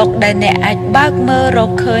តាឡុកដែលអ្នកអាចបើកមើលរ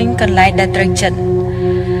កឃើញកន្លែងដែលត្រូវចិត្ត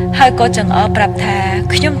ហើយក៏ចង្អុលប្រាប់ថា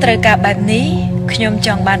ខ្ញុំត្រូវការបែបនេះខ្ញុំច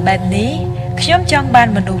ង់បានបែបនេះខ្ញុំចង់បាន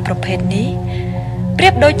មនុស្សប្រភេទនេះប្រៀ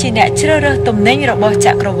បដូចជាអ្នកជ្រើសរើសទំនិញរបស់ច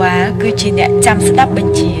ក្រវាលគឺជាអ្នកចាំស្ដាប់ប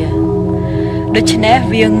ញ្ជាដូច្នេះ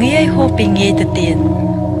វាងាយហួសពីងាយទៅទៀត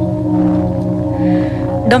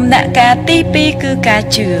ដំណាក់កាលទី2គឺការ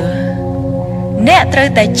ជឿអ្នកត្រូវ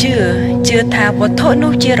តែជឿថាវត្ថុ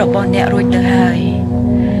នោះជារបស់អ្នករួចទៅហើយ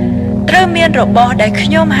ត្រូវមានរបស់ដែលខ្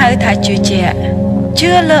ញុំហៅថាជឿជាក់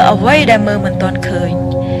ជឿលើអ្វីដែលមើលមិនទាន់ឃើញ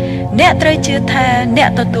អ្នកត្រូវជឿថាអ្នក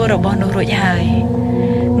ទទួលរបស់នោះរួចហើយ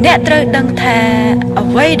អ្នកត្រូវដឹងថាអ្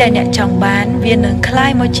វីដែលអ្នកចង់បានវានឹងคล้า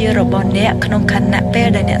ยមកជារបស់អ្នកក្នុងខណៈពេល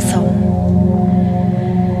ដែលអ្នកសុំ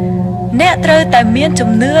អ្នកត្រូវតែមានជំ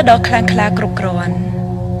នឿដ៏ខ្លាំងក្លាគ្រប់គ្រាន់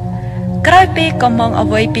ក្រោយពីកំងអ្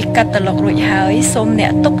វីពីកាតាឡុករួចហើយសូមអ្ន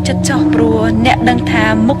កទុកចិត្តចោះព្រោះអ្នកដឹងថា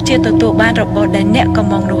មុខជាទទួលបានរបស់ដែលអ្នកកំ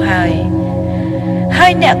ងនោះហើយ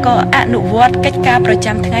អ្នកក៏អនុវត្តកិច្ចការប្រ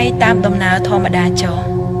ចាំថ្ងៃតាមដំណើរធម្មតាចុះ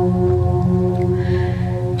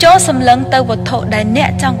ចូលសម្លឹងទៅវត្ថុដែលអ្នក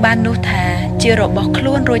ចង់បាននោះថាជារបស់ខ្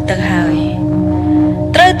លួនរួចទៅហើយ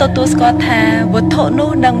ត្រូវទទួលស្គាល់ថាវត្ថុនោះ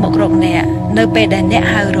នឹងមករកអ្នកនៅពេលដែលអ្នក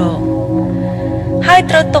ហៅរកហើយ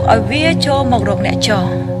ត្រូវទុកឲ្យវាចូលមករកអ្នកចុះ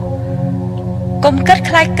កុំគិត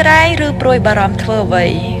ខ្លាចក្រែងឬព្រួយបារម្ភធ្វើអ្វី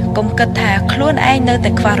កុំគិតថាខ្លួនឯងនៅតែ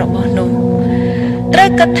ខ្វះរបស់នោះត្រូវ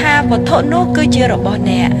គិតថាវត្ថុនោះគឺជារបស់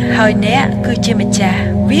អ្នកហើយអ្នកគឺជាម្ចាស់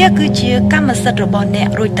វាគឺជាកម្មសិទ្ធិរបស់អ្នក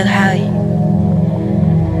រួចទៅហើយ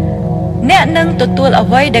អ្នកនឹងទទួលអ្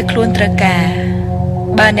វីដែលខ្លួនត្រូវការ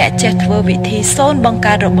បើអ្នកចេះធ្វើវិធីសូនបង្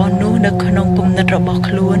កើតរបស់នោះនៅក្នុងគំនិតរបស់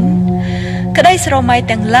ខ្លួនក្តីស្រមៃ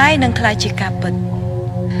ទាំងឡាយនឹងក្លាយជាការពិត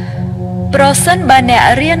ប្រសិនបើអ្នក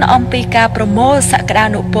រៀនអំពីការប្រមូលសក្តា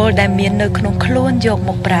នុពលដែលមាននៅក្នុងខ្លួនយកម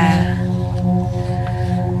កប្រើ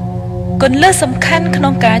គន្លឹះសំខាន់ក្នុ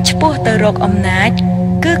ងការឆ្ពោះទៅរកអំណាច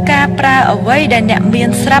គឺការប្រើអ្វីដែលអ្នកមាន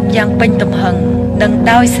ស្រាប់យ៉ាងពេញទំហឹងនិង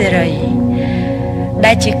ដោយសេរី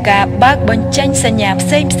ដែលជាការបើកបញ្ចេញសញ្ញាផ្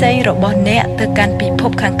សេងៗរបស់អ្នកទៅកាន់ពិភ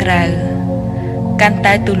ពខាងក្រៅកាន់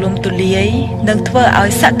តែទូលំទូលាយនិងធ្វើឲ្យ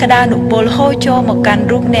សក្តានុពលហូរចូលមកកាន់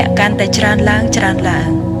រូបអ្នកកាន់តែច្រើនឡើង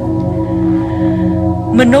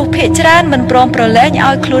មនុស្សភាគច្រើនមិនព្រមប្រឡែង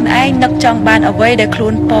ឲ្យខ្លួនឯងនឹកចង់បានអ្វីដែលខ្លួ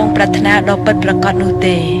នពងប្រាថ្នាដ៏ពិតប្រាកដនោះ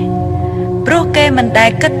ទេព្រោះគេមិនដែល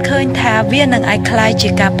គិតឃើញថាវានឹងអាចក្លាយជា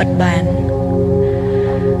ការពិតបាន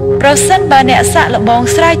ប្រសិនបើអ្នកសាក់លបង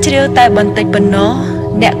ស្រាវជ្រាវតែបន្តិចប៉ុណ្ណោះ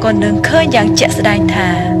អ្នកក៏នឹងឃើញយ៉ាងជាក់ស្ដែងថា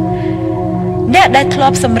អ្នកដែលធ្លា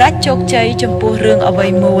ប់សម្រេចជោគជ័យចំពោះរឿងអ្វី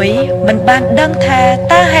មួយមិនបានដឹងថា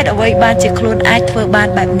តើហេតុអ្វីបានជាខ្លួនអាចធ្វើបាន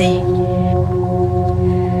បែបនេះ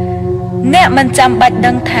អ្នកមិនចាំបាច់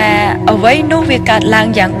ដឹងថាអ្វីនោះវាកើតឡើង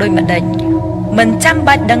យ៉ាងដូចម្ដេចមិនចាំ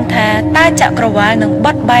បាច់ដឹងថាតើចក្រវាឡនឹងប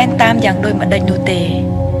ត់បែនតាមយ៉ាងដូចម្ដេចនោះទេ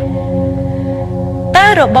តើ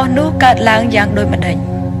របស់នោះកើតឡើងយ៉ាងដូចម្ដេច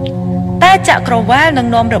តើចក្រវាឡនឹង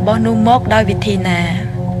នាំរបស់នោះមកដោយវិធីណា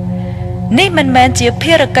នេះមិនមែនជា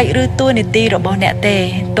ភារកិច្ចឬតួនាទីរបស់អ្នកទេ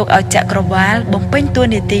ទុកឲ្យចក្រវាឡបំពេញតួ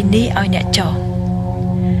នាទីនេះឲ្យអ្នកចោះ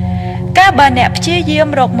កាលបើអ្នកព្យាយាម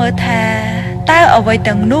រកមើលថាតើអ្វី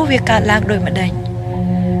ទាំងនោះវាកើតឡើងដូចម្ដេច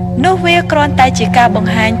នោះវាគ្រាន់តែជាការប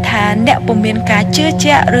ង្ហាញថាអ្នកពុំមានការជឿ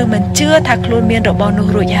ជាក់ឬមិនជឿថាខ្លួនមានរបស់នោះ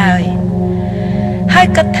រួចហើយ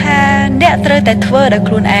គិតថាអ្នកត្រូវតែធ្វើដោយ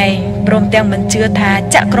ខ្លួនឯងព្រមទាំងមិនជឿថា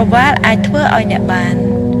ចក្រវាឡអាចធ្វើឲ្យអ្នកបាន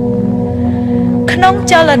ក្នុង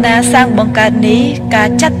ចលនាសាងបង្កើតនេះការ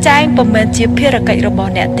ចាត់ចែងពុំមែនជាភារកិច្ចរប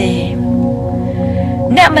ស់អ្នកទេ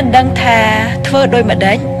អ្នកមិនដឹងថាធ្វើដូចម្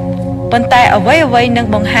ដេចប៉ុន្តែអ្វីនឹង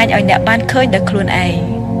បង្ហាញឲ្យអ្នកបានឃើញដោយខ្លួនឯង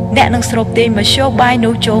អ្នកនឹងស្រូបទាញមធ្យោបាយ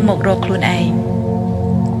នោះចូលមករកខ្លួនឯង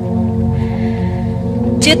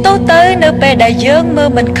ជាទូទៅនៅពេលដែលយើងមើល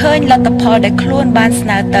មិនឃើញលទ្ធផលដែលខ្លួនបានស្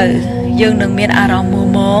នើទៅយើងនឹងមានអារម្មណ៍មួ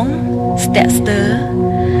ម៉ងស្ទាក់ស្ទើរ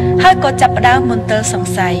ហើយក៏ចាប់ផ្ដើមមន្ទិលស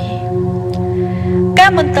ង្ស័យកា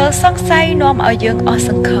រមន្ទិលសង្ស័យនាំឲ្យយើងអស់ស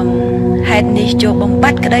ង្ឃឹមហេតុនេះចូលបំប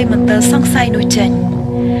ត្តិក្តីមន្ទិលសង្ស័យនោះចេញ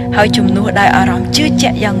ហើយជំនួសដោយអារម្មណ៍ជឿជា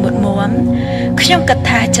ក់យ៉ាងមុតមាំខ្ញុំគិត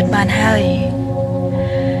ថាចិត្តបានហើយ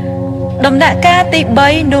ដំណាក់កាលទី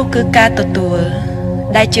3នោះគឺការទទួល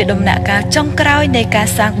ដែលជាដំណាក់កាលចុងក្រោយនៃការ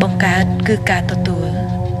សាងបង្កើតគឺការទទួល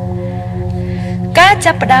ការ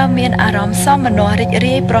ចាប់ផ្ដើមមានអារម្មណ៍សោមនស្សរីក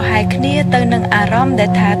រាយប្រហែលគ្នាទៅនឹងអារម្មណ៍ដែ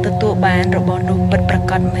លថាទទួលបានរបស់នោះពិតប្រា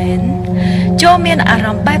កដមែនចូលមានអារ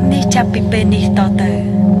ម្មណ៍បែបនេះចាប់ពីពេលនេះតទៅ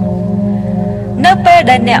នៅពេល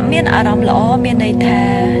ដែលអ្នកមានអារម្មណ៍ល្អមានន័យថា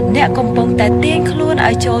អ្នកកំពុងតែទាញខ្លួន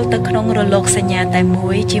ឲ្យចូលទៅក្នុងរលកសញ្ញាតែមួ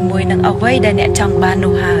យជាមួយនឹងអ្វីដែលអ្នកចង់បាន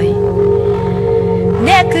នោះហើយ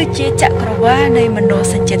អ្នកគឺជាចក្រវាឡនៃមនោ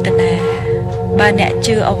សញ្ចេតនាបើអ្នក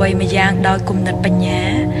ជឿអ្វីម្យ៉ាងដោយគំនិតបញ្ញា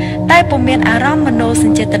តែពុំមានអារម្មណ៍មនោស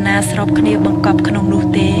ញ្ចេតនាស្របគ្នាបង្កប់ក្នុងនោះ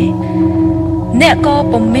ទេអ្នកក៏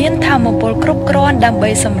ពុំមានថាមពលគ្រប់គ្រាន់ដើម្បី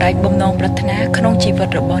សម្រេចបំណងប្រាថ្នាក្នុងជីវិត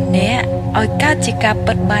របស់អ្នកឲ្យកើតជាការ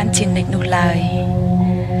ពិតបានជានិច្ចនោះឡើយ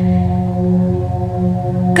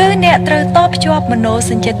គឺអ្នកត្រូវតភ្ជាប់មនោ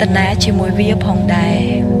សញ្ចេតនាជាមួយវាផងដែរ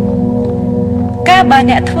ការបើ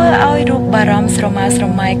អ្នកធ្វើឲ្យរូបបារម្ភស្រមើស្រ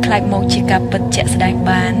មៃខ្លាចមកជាការពិតជាក់ស្ដែង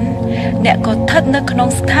បានអ្នកក៏ស្ថិតនៅក្នុង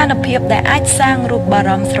ស្ថានភាពដែលអាចសាងរូបបា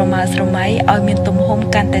រម្ភស្រមើស្រមៃឲ្យមានទំហំ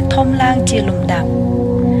កាន់តែធំឡើងជាលំដាប់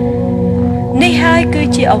នេះហើយគឺ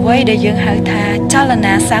ជាអ្វីដែលយើងហៅថាចល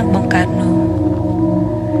នាសាងបង្កើតនោះ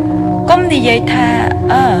កុំនិយាយថា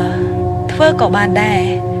ធ្វើក៏បានដែរ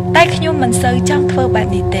តែខ្ញុំមិនសូវចង់ធ្វើបែប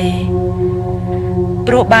នេះទេ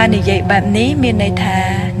ព្រោះបើនិយាយបែបនេះមានន័យថា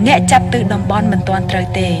អ្នកចាប់ទិសតំបន់មិនទាន់ត្រូវ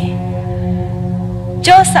ទេ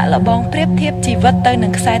ចូលសាក់លបងប្រៀបធៀបជីវិតទៅនឹ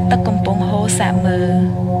ងខ្សែទឹកកំពុងហូរសាក់មើល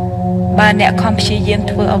បើអ្នកខំព្យាយាម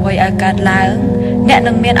ធ្វើអ្វីឲ្យកើតឡើងអ្នក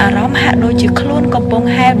នឹងមានអារម្មណ៍ហាក់ដូចជាខ្លួនកំពុង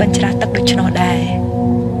ហែលបញ្ច្រាស់ទឹកដូច្នោះដែរ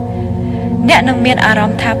អ្នកនឹងមានអារ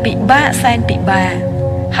ម្មណ៍ថាពិបាកសែនពិបាក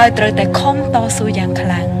ហើយត្រូវតែខំតស៊ូយ៉ាងខ្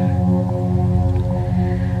លាំង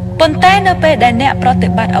ប៉ុន្តែនៅពេលដែលអ្នកប្រតិ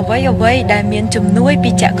បត្តិអ្វីដែលមានជំនួយ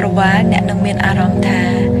ពីចក្រវាឡអ្នកនឹងមានអារម្មណ៍ថា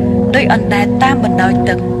ដូចអណ្ដែតតាមបណ្ដោយ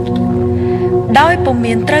ទឹកដោយពុំ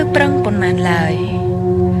មានត្រូវប្រឹងប៉ុន្មានឡើយ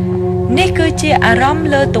នេះគឺជាអារម្មណ៍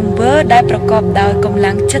លើទង្វើដែលប្រកបដោយកម្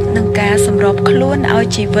លាំងចិត្តនិងការសម្របខ្លួនឲ្យ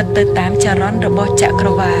ជីវិតទៅតាមចរន្តរបស់ចក្រ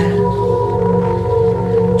វាឡ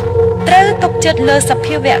ត្រូវទុកចិត្តលើស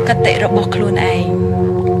ភាវគតិរបស់ខ្លួនឯង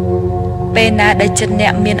ពេលណាដែលចិត្តអ្ន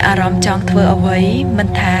កមានអារម្មណ៍ចង់ធ្វើអ្វីមិន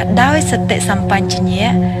ថាដោយសតិសម្បញ្ញៈ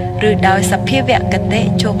ឬដោយសភាវគតិ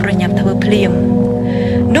ចូលប្រញាប់ធ្វើភ្លាម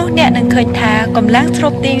នោះអ្នកនឹងឃើញថាកម្លាំងស្រូ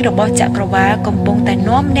បទាញរបស់ចក្រវាឡកំពុងតែ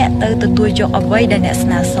នាំអ្នកទៅទទួលយកអ្វីដែលអ្នកស្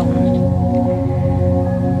នើសុំ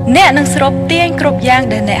អ្នកនឹងស្រូបទាញគ្រប់យ៉ាង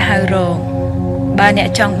ដែលអ្នកហៅរកបើអ្នក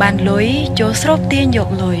ចង់បានលុយចូលស្រូបទាញយក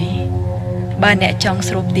លុយបើអ្នកចង់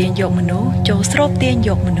ស្រូបទាញយកមនុស្សចូលស្រូបទាញយ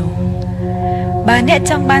កមនុស្សបើអ្នក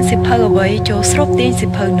ចង់បានសិភៅអ្វីចូលស្រូបទាញសិ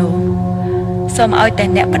ភៅនោះសូមឲ្យតែ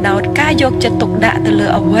អ្នកបដោតការយកចិត្តទុកដាក់ទៅលើ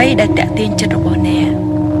អ្វីដែលតាក់ទាញចិត្តរបស់អ្នក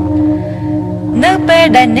នៅពេល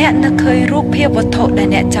ដែលអ្នកនឹកឃើញរូបភាពវត្ថុដែល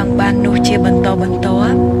អ្នកចង់បាននោះជាបន្តបន្ទា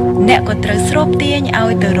ប់អ្នកក៏ត្រូវស្រូបទាញឲ្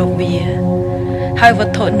យទៅរកវាហើយវ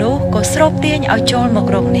ត្ថុនោះក៏ស្រូបទាញឲ្យចូលមក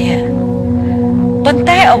រកអ្នកប៉ុន្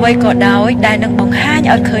តែអ្វីក៏ដោយដែលនឹងបង្ហាញ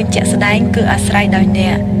ឲ្យឃើញជាក់ស្ដែងគឺអាស្រ័យដោយអ្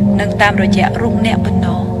នកនិងតាមរយៈរូបអ្នកប៉ុណ្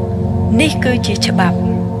ណោះនេះគឺជាច្បាប់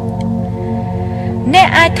អ្នក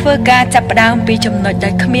អាចធ្វើការចាប់ផ្ដើមពីចំណុចដែ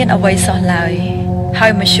លគ្មានអ្វីសោះឡើយហើ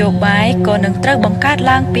យមធ្យោបាយក៏នឹងត្រូវបង្កើត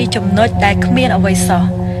ឡើងពីចំណុចដែលគ្មានអ្វីសោះ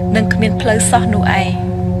និងគ្មានផ្លូវសោះនោះឯង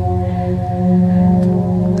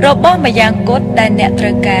របស់ម្យ៉ាងគត់ដែលអ្នកត្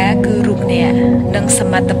រូវការគឺរូបអ្នកនិងស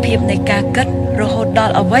មត្ថភាពនៃការគិតរហូតដ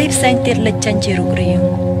ល់អ្វីផ្សេងទៀតលេចចេញជារូបរាង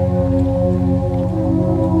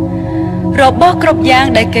របស់គ្រប់យ៉ាង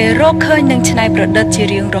ដែលគេរកឃើញនិងច្នៃប្រឌិតជា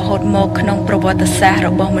រៀងរហូតមកក្នុងប្រវត្តិសាស្ត្ររ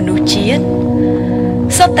បស់មនុស្សជាតិ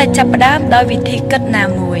សុទ្ធតែចាប់ផ្ដើមដោយវិធីគិតណា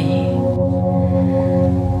មួយ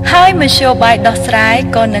ហើយមធ្យោបាយដោះស្រាយ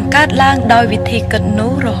ក៏នឹងកើតឡើងដោយវិធីគិត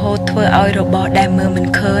នោះរហូតធ្វើឲ្យរបស់ដែលមើលមិន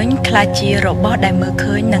ឃើញក្លាយជារបស់ដែលមើល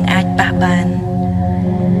ឃើញនិងអាចប៉ះបាន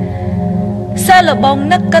សាឡបង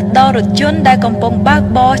នឹកគិតដល់រថយន្តដែលកំពុងបើក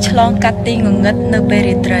បរឆ្លងកាត់ទីងងឹតនៅពេល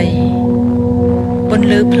រាត្រីពន្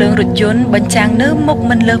លឺភ្លើងរថយន្តបញ្ចាំងនៅមុខ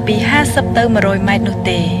មិនលើសពី50ទៅ100ម៉ែត្រនោះ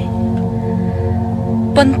ទេ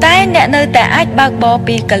ប៉ុន្តែអ្នកនៅតែអាចបើកបរ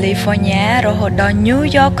ពីកាលីហ្វ័រញ៉ារហូតដល់ញូវ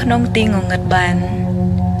យ៉កក្នុងទីងងឹតបាន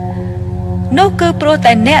នោះគឺព្រោះ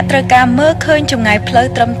តែអ្នកត្រូវការមើលឃើញចម្ងាយផ្លូវ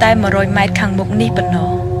ត្រឹមតែ100ម៉ែត្រខាងមុខនេះប៉ុណ្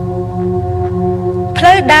ណោះផ្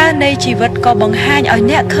លូវដើរនៃជីវិតក៏បង្ហាញឲ្យ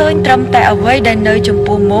អ្នកឃើញត្រឹមតែអ្វីដែលនៅចំ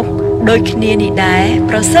ពោះមុខដូចគ្នានេះដែរ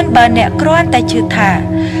ប្រសិនបើអ្នកគ្រាន់តែជឿថា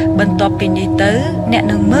បន្ទាប់ពីនេះទៅអ្នក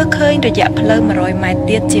នឹងមើលឃើញរយៈផ្លូវ100ម៉ែត្រ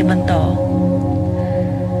ទៀតជាបន្ត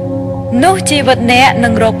នោះជីវិតអ្នកនឹ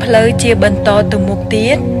ងរកផ្លូវជាបន្តទៅមុខទៀ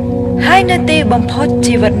តហើយនៅទីបំផុត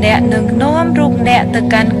ជីវិតអ្នកនឹងនាំរូបអ្នកទៅ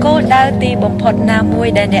កាន់គោលដៅទីបំផុតណាមួយ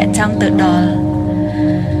ដែលអ្នកចង់ទៅដល់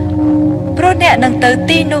ព្រោះអ្នកនឹងទៅ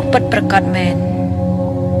ទីនោះពិតប្រាកដមែន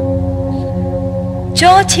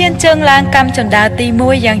ចូលឈានជើងឡើងកម្មចន្ទាទី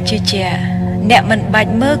1យ៉ាងជឿជាក់អ្នកមិនបា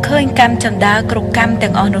ច់មើលឃើញកម្មចន្ទាគ្រប់កម្ម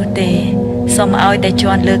ទាំងអស់នោះទេសូមឲ្យតែ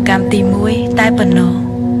ជាន់លើកម្មទី1តែប៉ុណ្ណោះ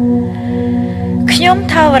ខ្ញុំ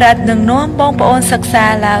ថាវរៈនឹងនាំបងប្អូនសិក្សា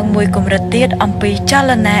ឡើងមួយកម្រិតទៀតអំពីច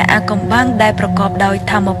លនាអាកំបាំងដែលប្រកបដោយ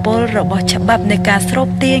ធម៌ពលរបស់ច្បាប់នៃការស្រូប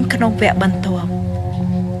ទាញក្នុងវគ្គបន្ទាប់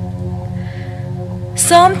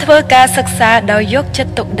សូមធ្វើការសិក្សាដោយយកចិត្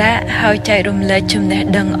តទុកដាក់ហើយចែករំលែកចំណេះ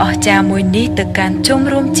ដឹងអស្ចារ្យមួយនេះទៅកាន់ជន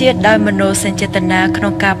រួមជាតិដោយមនោសញ្ចេតនាក្នុ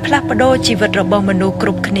ងការផ្លាស់ប្ដូរជីវិតរបស់មនុស្សគ្រ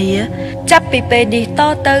ប់គ្នាចាប់ពីពេលនេះត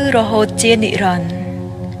ទៅរហូតជានិរន្តរ៍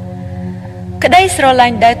ក្តីស្រឡា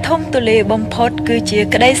ញ់ដែលធំទូលាយបំផុតគឺជា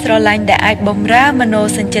ក្តីស្រឡាញ់ដែលអាចបម្រើមនោ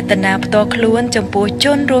សញ្ចេតនាផ្ទាល់ខ្លួនចំពោះជ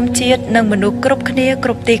នរួមជាតិនិងមនុស្សគ្រប់គ្នាគ្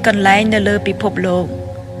រប់ទីកន្លែងនៅលើពិភពលោក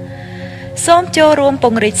សូមចូលរួមព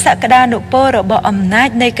ង្រីកសក្តានុពលរបស់អំណាច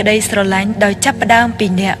នៃក្តីស្រឡាញ់ដោយចាប់ផ្ដើមពី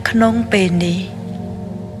អ្នកក្នុងពេលនេះ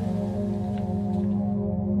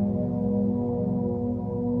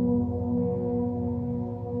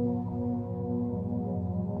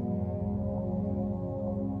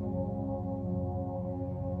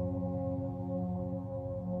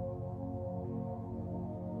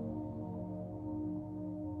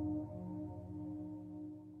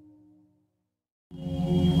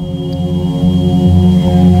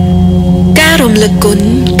រំលឹកគុណ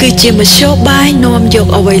គឺជាមធ្យោបាយនាំយក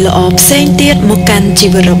អ្វីល្អផ្សេងទៀតមកកាន់ជី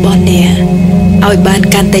វិតរបស់អ្នកឲ្យបាន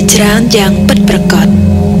កាន់តែច្រើនយ៉ាងពិតប្រាកដ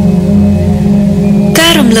កា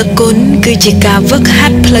ររំលឹកគុណគឺជាការហ្វឹកហា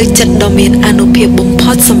ត់ផ្លូវចិត្តដ៏មានអានុភាពបំ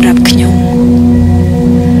ផុតសម្រាប់ខ្ញុំ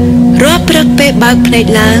រាល់ព្រឹកពេលបើកភ្នែក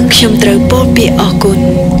ឡើងខ្ញុំត្រូវពោលពាក្យអរគុណ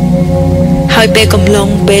ហើយពេលកំឡុង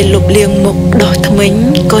ពេលលុបលាងមុខដោះធ្មេញ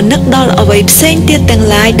ក៏នឹកដល់អ្វីផ្សេងទៀតទាំង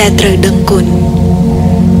ឡាយដែលត្រូវដឹងគុណ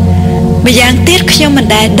ម្យ៉ាងទៀតខ្ញុំមិន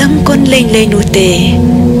ដែលដឹងគុណលេងៗនោះទេ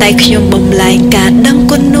តែខ្ញុំបំលែងការដឹង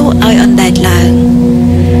គុណនោះឲ្យអណ្ដែតឡើង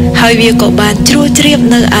ហ ហើយវាក៏បានជ្រួលជ្រាប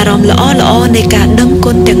នៅអារម្មណ៍ល្អៗនៃការដឹង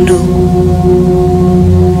គុណទាំងនោះ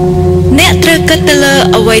អ្នកត្រូវគិតទៅលើ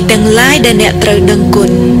អ្វីទាំងឡាយដែលអ្នកត្រូវដឹងគុ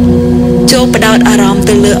ណចូលផ្ដោតអារម្មណ៍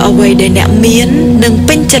ទៅលើអ្វីដែលអ្នកមាននិង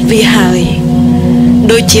ពេញចិត្តវាហើយ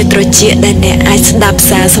ដូចជាត្រចៀកដែលអ្នកអាចស្ដាប់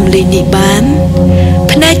សារសំឡេងនេះបាន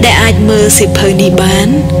ភ្នែកដែលអាចមើលសៀវភៅនេះបាន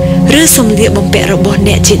ឬសម្លៀកបំពាក់របស់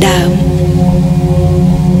អ្នកជាដើម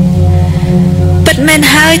ពិតមែន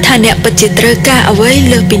ហើយថាអ្នកពិតជាត្រូវការអ្វី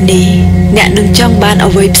លើសពីនេះអ្នកនឹងចង់បាន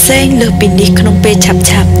អ្វីផ្សេងលើសពីនេះក្នុងពេលឆា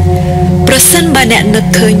ប់ៗប្រសិនបើអ្នកនឹក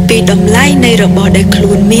ឃើញពីតម្លៃនៃរបស់ដែលខ្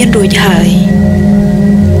លួនមានរួចហើយ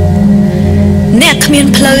អ្នកគ្មាន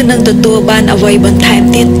ផ្លូវនឹងទទួលបានអ្វីបន្ថែម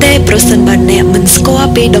ទៀតទេប្រសិនបើអ្នកមិនស្គាល់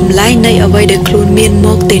ពីតម្លៃនៃអ្វីដែលខ្លួនមានម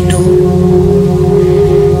កទេនោះ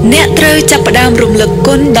អ្នកត្រូវចាប់ផ្ដើមរំលឹក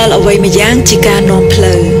គុណដល់អ្វីម្យ៉ាងជាការនាំផ្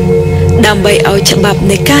លូវដើម្បីឲ្យច្បាប់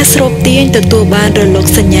នៃការស្រូបទាញទទួលបានរលក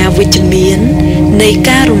សញ្ញាវិជ្ជមាននៃ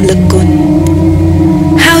ការរំលឹកគុណ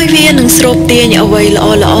ហើយវានឹងស្រូបទាញអ្វីល្អ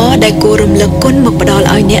ៗដែលគួររំលឹកគុណមកផ្ដល់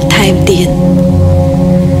ឲ្យអ្នកថែមទៀត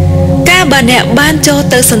បើអ្នកបានចូល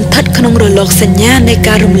ទៅសន្ធិដ្ឋក្នុងរលកសញ្ញានៃ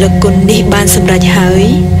ការរំលឹកគុណនេះបានសម្រេចហើយ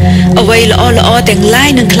អ្វីល្អៗទាំងឡាយ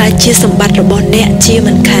នឹងក្លាយជាសម្បត្តិរបស់អ្នកជា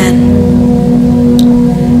មិនខាន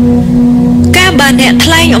ការបើអ្នក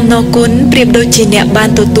ថ្លែងអំណរគុណប្រៀបដូចជាអ្នកបាន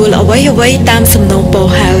ទទួលអ្វីៗតាមសំណូមពរ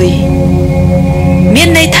ហើយមាន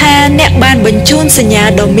ន័យថាអ្នកបានបញ្ជូនសញ្ញា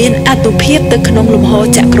ដ៏មានអានុភាពទៅក្នុងលំហ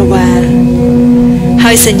ចក្រវាឡ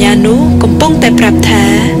ហើយសញ្ញានោះកំពុងតែប្រាប់ថា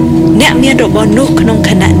អ្នកមានរបស់នោះក្នុង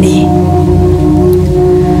ខណៈនេះ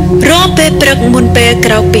រាល់ពេលព្រឹកមុនពេល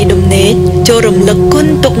ក្រោកពីដំណេកចូលរំលឹកគុណ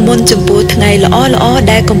ទុកមុនចំពោះថ្ងៃល្អៗ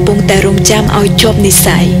ដែលកំពុងតែរងចាំឲ្យជាប់និស្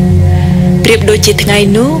ស័យប្រៀបដូចជាថ្ងៃ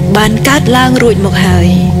នោះបានកើតឡើងរួចមកហើយ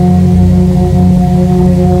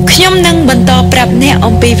ខ្ញុំនឹងបន្តប្រាប់អ្នក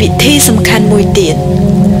អំពីវិធីសំខាន់មួយទៀត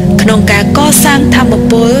ក្នុងការកសាងថាម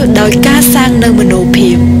ពលដោយការសាងនៅមនោ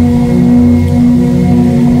ភាព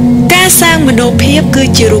ការសាងមនោភាពគឺ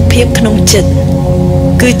ជារូបភាពក្នុងចិត្ត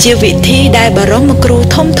គឺជាវិធីដែលបរមគ្រូ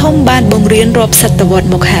ធំបានបង្រៀនរាប់សតវត្ស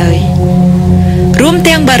មកហើយរួម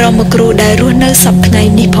ទាំងបរមគ្រូដែលរស់នៅសព្វថ្ងៃ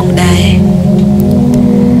នេះផងដែរ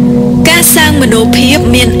ការសាងមនោភាព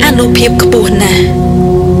មានអានុភាពខ្ពស់ណាស់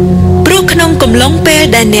ព្រោះក្នុងកំឡុងពេល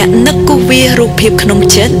ដែលអ្នកនឹកគូសវាសរូបភាពក្នុង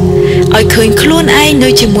ចិត្តឲ្យឃើញខ្លួនឯងនៅ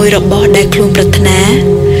ជាមួយរបស់ដែលខ្លួនប្រាថ្នា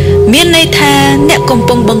មានន័យថាអ្នកកំ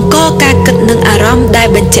ពុងបង្កការគិតនឹងអារម្មណ៍ដែល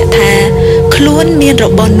បញ្ជាក់ថាខ្លួនមានរ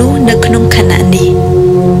បស់នោះនៅក្នុងខណៈនេះ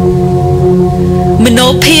មនោ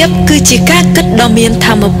ភាពគឺជាការគិតដ៏មាន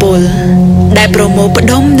ថាមពលដែលប្រមូលផ្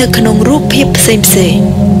ដុំនៅក្នុងរូបភាពផ្សេងៗ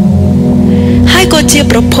ហើយក៏ជា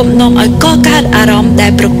ប្រភពនាំឲ្យកកើតអារម្មណ៍ដែ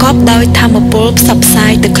លប្រកបដោយថាមពលផ្សព្វផ្សា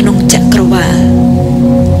យទៅក្នុងចក្រវាឡ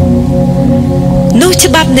នោះ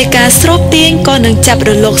ច្បាប់នៃការស្រូបទាញក៏នឹងចាប់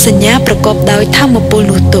រលកសញ្ញាប្រកបដោយថាមពល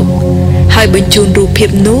នោះទុកហើយបញ្ជូនរូបភាព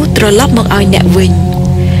នោះត្រឡប់មកឲ្យអ្នកវិញ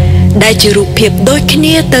ដែលជារូបភាពដូចគ្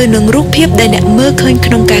នាទៅនឹងរូបភាពដែលអ្នកមើលឃើញ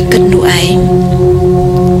ក្នុងការគិតនោះឯង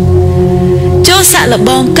ចូលសាក់លប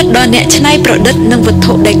ងគិតដល់អ្នកច្នៃប្រឌិតនឹងវត្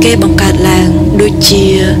ថុដែលគេបង្កើតឡើងដូចជា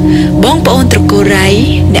បងប្អូនត្រកូលរ៉ៃ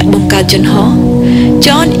អ្នកបង្កើតយន្តហោះ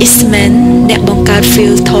John Eastman អ្នកបង្កើត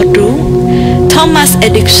Phil Thornton Thomas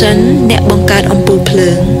Edison អ្នកបង្កើតអំពូលភ្លើ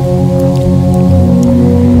ង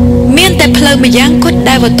មានតែផ្លូវម្យ៉ាងគត់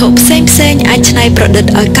ដែលវត្ថុផ្សេងអាចច្នៃប្រឌិត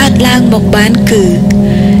ឲ្យកើតឡើងមកបានគឺ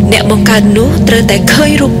អ្នកបង្កើតនោះត្រូវតែឃើញ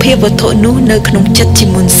រូបភាពវត្ថុនោះនៅក្នុងចិត្តជា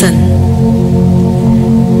មុនសិន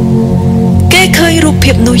គេឃើញរូប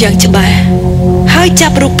ភាពនោះយ៉ាងច្បាស់ហើយចា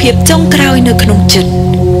ប់រូបភាពចុងក្រោយនៅក្នុងចិត្ត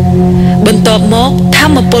បន្ទាប់មកថា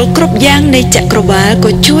មពលគ្រប់យ៉ាងនៃចក្រវាឡក៏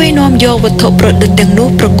ជួយនាំយកវត្ថុប្រឌិតទាំងនោះ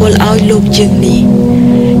ប្រគល់ឲ្យលោកយើងនេះ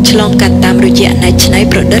ឆ្លងកាត់តាមរយៈអ្នកច្នៃ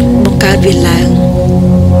ប្រឌិតបង្កើតវាឡើង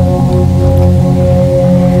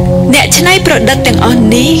អ្នកច្នៃប្រឌិតទាំងអស់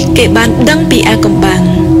នេះគេបានដឹងពីអាកំបាំង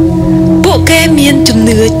ពួកគេមានជំ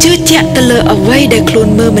នឿជឿជាក់ទៅលើអ្វីដែលខ្លួន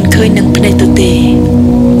មើលមិនឃើញនឹងភ្នែកទៅទេ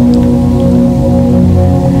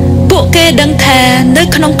ពួកគេដឹងថានៅ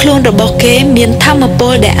ក្នុងខ្លួនរបស់គេមានថាមព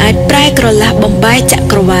លដែលអាចប្រែក្រឡាស់បំបែកច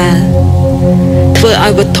ក្រវាឡធ្វើឲ្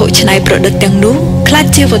យវត្ថុច្នៃប្រឌិតទាំងនោះក្លាយ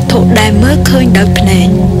ជាវត្ថុដែលមើលឃើញដោយភ្នែក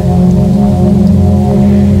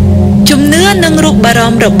ជំនឿនិងរូបបារ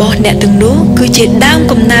ម្ភរបស់អ្នកទាំងនោះគឺជាដើម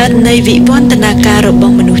កំណើតនៃវិវឌ្ឍនាការរប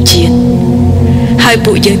ស់មនុស្សជាតិហើយ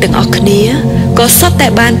ពួកយើងទាំងអស់គ្នាក៏សុទ្ធតែ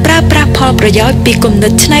បានប្រើប្រាស់ផលប្រយោជន៍ពីគំនិ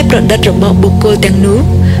តច្នៃប្រឌិតរបស់បុគ្គលទាំងនោះ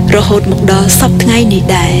រហូតមកដល់សព្វថ្ងៃនេះ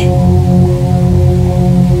ដែរ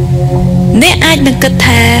អ្នកអាចនឹងគិត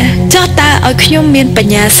ថាចោះតើឲ្យខ្ញុំមានប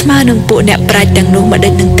ញ្ញាស្មើនឹងពួកអ្នកប្រាជ្ញទាំងនោះមកដូ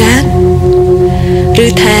ចនឹងកើតឬ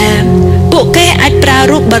ថាពួកគេអាចប្រើ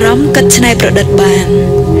រូបបារម្ភគិតច្នៃប្រឌិតបាន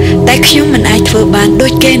តែខ្ញុំមិនអាចធ្វើបានដូ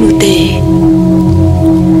ចគេនោះទេ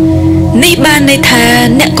នេះបានន័យថា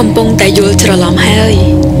អ្នកកំពុងតែយល់ច្រឡំហើយ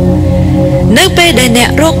នៅពេលដែលអ្នក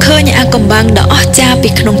រកឃើញអាកំបាំងដ៏អស្ចារ្យពី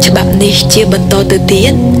ក្នុងច្បាប់នេះជាបន្តទៅទៀ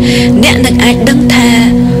តអ្នកនឹងអាចដឹងថា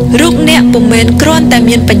រូបអ្នកពុំមែនគ្រាន់តែ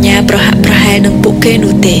មានបញ្ញាប្រហាក់ប្រហែលនឹងពួកគេ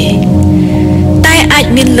នោះទេតែអាច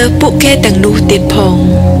មានលើសពួកគេទាំងនោះទៀតផង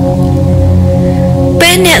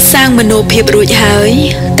ពេលអ្នកសាងមโนភាពរួចហើយ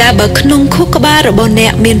តើបើក្នុងខួរក្បាលរបស់អ្ន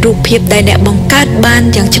កមានរូបភាពដែលអ្នកបង្កើតបាន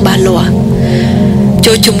យ៉ាងច្បាស់លាស់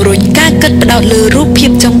ចូលជំរុញការគិតផ្ដោតលើរូបភា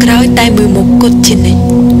ពចុងក្រោយតែមួយមុខគត់ជានិច្ច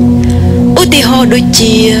ឧទាហរណ៍ដូច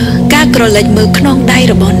ជាការក្រឡេកមើលខ្នងដៃ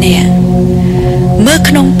របស់អ្នកមើល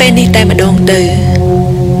ក្នុងពេលនេះតែម្ដងទៅ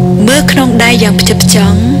មើលក្នុងដៃយ៉ាងផ្ចិតផ្ច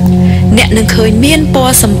ង់អ្នកនឹងឃើញមានព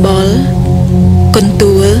ណ៌សម្បុរកន្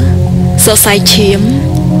ទួលសរសៃឈាម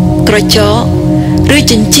ក្រចកឬ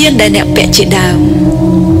ចិញ្ចៀនដែលអ្នកពាក់ជាដើម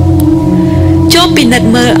ចូលពិនិត្យ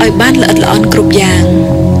មើលឲ្យបានល្អិតល្អន់គ្រប់យ៉ាង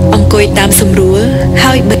អង្គុយតាមសម្រួល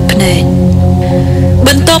ហើយបិទភ្នែកប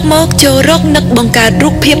ន្ទាប់មកចូលរកនឹកបង្កើតរូ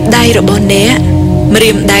បភាពដៃរបស់អ្នកម្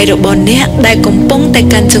រាមដៃរបស់អ្នកដែលកំពុងតែ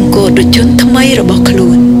កាន់ចង្កូតរថយន្តថ្មីរបស់ខ្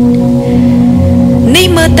លួននេះ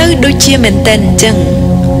មើលទៅដូចជាមែនទែនអញ្ចឹង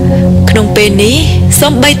ក្នុងពេលនេះសូ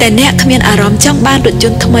ម្បីតែអ្នកគ្មានអារម្មណ៍ចង់បានរថយ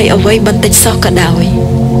ន្តថ្មីអ្វីបន្តិចសោះក៏ដោយ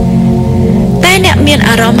តែអ្នកមាន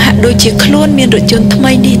អារម្មណ៍ហាក់ដូចជាខ្លួនមានរថយន្តថ្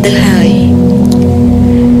មីនេះទៅហើយ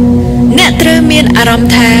អ្នកត្រូវមានអារម្ម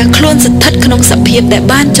ណ៍ថាខ្លួនស្ថិតក្នុងសភាពដែល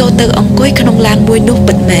បានចូលទៅអង្គុយក្នុងឡានមួយនោះ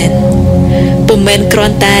ពិតមែនពុំមែនគ្រា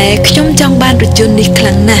ន់តែខ្ញុំចង់បានរថយន្តនេះខ្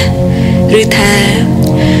លាំងណាស់ឬថា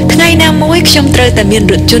ថ្ងៃណាមួយខ្ញុំត្រូវតែមាន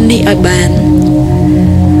រថយន្តនេះឲ្យបាន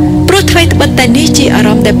ព្រោះអ្វីត្បិតតែនេះជាអារ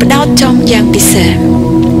ម្មណ៍ដែលផ្ដោតចំយ៉ាងពិសេស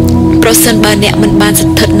ប្រសិនបើអ្នកមិនបានស្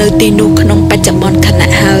ថិតនៅទីនោះក្នុងបច្ចុប្បន្នខ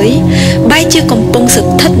ណៈហើយបែរជាកំពុងស្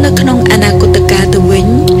ថិតនៅក្នុងអនាគតកាលទៅវិញ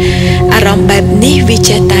អារម្មណ៍បែបនេះវា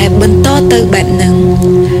ចេះតែបន្តទៅបែបហ្នឹង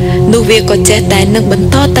នោះវាក៏ចេះតែនឹងបន្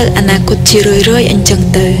តទៅអនាគតជារឿយៗអញ្ចឹង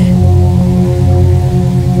ទៅ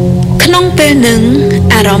ក្នុងពេលហ្នឹង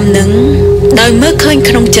អារម្មណ៍ហ្នឹងដោយមើលឃើញ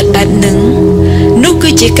ក្នុងចិត្តបែបហ្នឹងនោះគឺ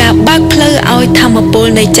ជាការបើកផ្លូវឲ្យធម្មពល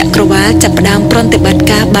នៃចក្រវាឡចាប់ផ្ដើមប្រតិបត្តិ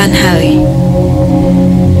ការបានហើយ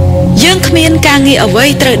យើងគ្មានការងារអ្វី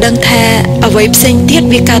ត្រូវដឹងថាអ្វីផ្សេងទៀត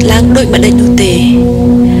វាកើតឡើងដូចម្ដេចនោះទេ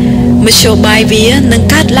មធ្យោបាយវានឹង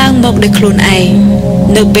កើតឡើងមកដោយខ្លួនឯង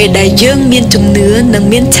នៅពេលដែលយើងមានជំនឿនិង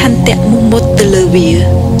មានឆន្ទៈមុះមុតទៅលើវា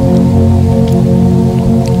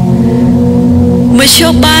មធ្យោ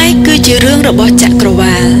បាយគឺជារឿងរបស់ចក្រ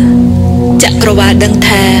វាឡដឹង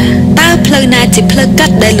ថាតើផ្លូវណាជាផ្លូវកា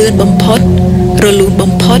ត់ដែលលឿនបំផុតរលូន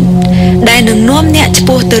បំផុតដែលនឹងនាំអ្នកឆ្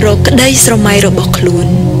ពោះទៅរកក្តីស្រមៃរបស់ខ្លួន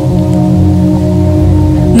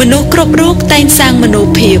មនុស្សគ្រប់រូបតែងសាងមโน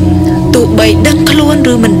ភាពទោះបីដឹងខ្លួន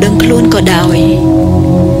ឬមិនដឹងខ្លួនក៏ដោយ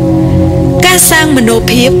ការសាងមโน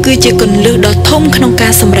ភាពគឺជាគន្លឹះដ៏ធំក្នុងកា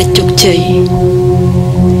រសម្រេចជោគជ័យ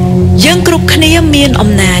យើងគ្រប់គ្នាមានអំ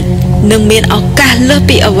ណាចនិងមានឱកាសលើស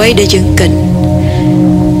ពីអ្វីដែលយើងគិត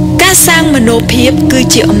ការសាងមโนភាពគឺ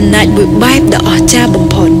ជាអំណាចមួយបែបដ៏អស្ចារ្យបំ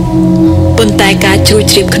ផុតប៉ុន្តែការជ្រួច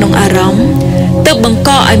ជ្រាបក្នុងអារម្មណ៍ទើបបង្ក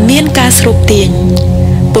ឲ្យមានការស្រូបទាញ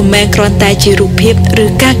ពុំមែនគ្រាន់តែជារូបភាពឬ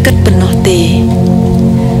ការគិតប៉ុណ្ណោះទេ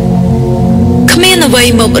គ្មានអ្វី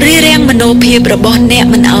មករារាំងមโนភាពរបស់អ្នក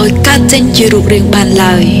មិនឲ្យកើតចេញជារូបរាងបាន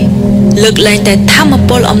ឡើយលើកលែងតែធម្ម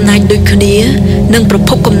ពលអំណាចដូចគ្នានិងប្រភ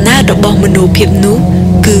ពកំណើតរបស់មโนភាពនោះ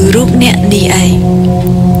គឺរូបអ្នកនេះឯង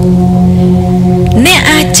អ្នក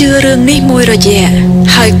អាចជឿរឿងនេះមួយរយៈ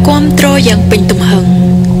ហើយគាំទ្រយ៉ាងពេញទំហឹង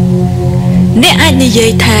អ្នកអាចនិយា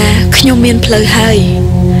យថាខ្ញុំមានផ្លូវហើយ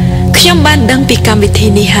ខ្ញុំបានដឹងពីកម្មវិធី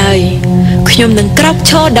នេះហើយខ្ញុំនឹងក្រោក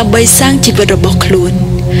ឈរដើម្បីសាងជីវិតរបស់ខ្លួន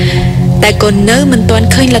តែក៏នៅមិនទាន់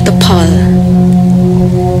ឃើញលទ្ធផល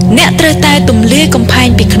អ្នកត្រូវតែទម្លាយកំផែង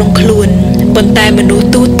ពីក្នុងខ្លួនប៉ុន្តែមនុស្ស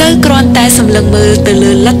ទូទៅគ្រាន់តែសម្លឹងមើលទៅ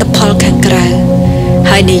លើលទ្ធផលខាងក្រៅ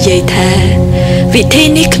ហើយនិយាយថាវិធី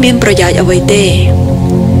នេះគ្មានប្រយោជន៍អ្វីទេ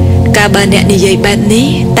កាលបើអ្នកនិយាយបែបនេះ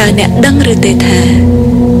តើអ្នកដឹងឬទេថា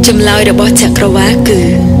ចម្លើយរបស់ចក្រវាឡគឺ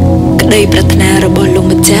ក្តីប្រាថ្នារបស់លោក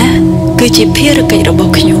ម្ចាស់គឺជាភារកិច្ចរប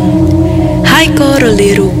ស់ខ្ញុំហើយក៏រលា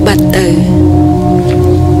យរូបបាត់ទៅ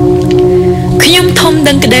ខ្ញុំធំ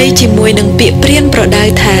ដឹងក្តីជាមួយនឹងពាក្យព្រានប្រដៅ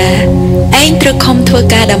ថាឯងត្រូវខំធ្វើ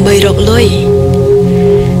ការដើម្បីរកលុយ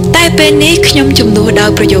តែពេលនេះខ្ញុំជំនួសដោ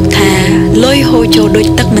យប្រយោគថាលុយហូរចូលដូច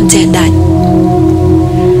ទឹកមិនចេះដាច់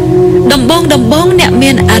ដំបងអ្នក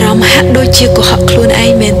មានអារម្មណ៍ហាក់ដូចជាកុហកខ្លួនឯ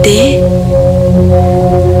ងមែនទេ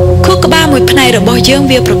ខួរក្បាលមួយផ្នែករបស់យើង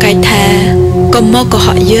វាប្រកែកថាកុំមកកុហ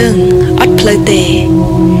កយើងអត់ផ្លូវទេ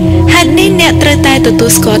ហេតុនេះអ្នកត្រូវតែទទួល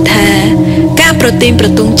ស្គាល់ថាការប្រទីមប្រ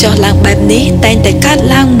ទង់ចោះឡើងបែបនេះតែងតែកើត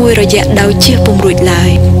ឡើងមួយរយៈដោយជៀសពុំរួចឡើ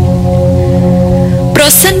យប្រ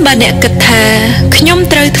ប្រសិនបើអ្នកគិតថាខ្ញុំ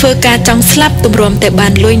ត្រូវធ្វើការចង់ស្លាប់ទម្រាំតែបា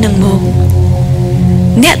នលុយនឹងមក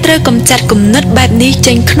អ្នកត្រូវកំចាត់គំនិតបែបនេះ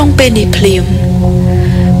ចេញក្នុងពេលនេះភ្លាម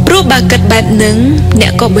ព្រោះបើគិតបែបនឹងអ្ន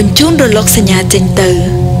កក៏បញ្ជូនរលកសញ្ញាចេញទៅ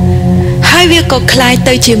ហើយវាក៏คล้าย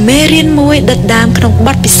ទៅជាមេរៀនមួយដិតដាមក្នុងប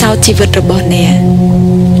ទពិសោធន៍ជីវិតរបស់អ្នក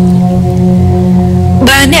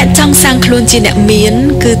បើអ្នកចង់សាងខ្លួនជាអ្នកមាន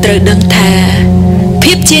គឺត្រូវដឹងថា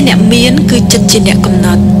ភាពជាអ្នកមានគឺចិត្តជាអ្នកកំណ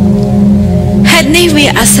ត់ហេតុនេះវា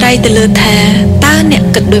អាស្រ័យទៅលើថាតើអ្នក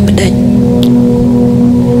គិតដូចម្តេច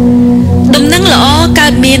ដំណឹងល្អកើ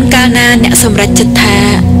តមានកាលណាអ្នកសម្រេចចិត្តថា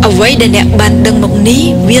អ្វីដែលអ្នកបានដឹងមកនេះ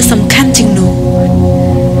វាសំខាន់ជាងនោះ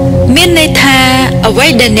មានន័យថាអ្វី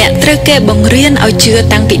ដែលអ្នកត្រូវគេបង្រៀនឲ្យជឿ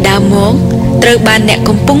តាំងពីដើមមកត្រូវបានអ្នក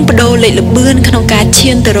កំពុងបដូរលេខល្បឿនក្នុងការ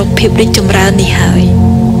ឈានទៅរកភាពរីកចម្រើននេះហើយ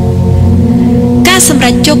ការសម្រេ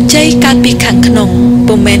ចជោគជ័យកើតពីខាងក្នុង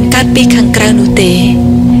ពុំមែនកើតពីខាងក្រៅនោះទេ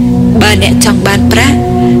បើអ្នកចង់បានប្រាក់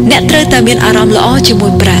អ្នកត្រូវតែមានអារម្មណ៍ល្អជាមួ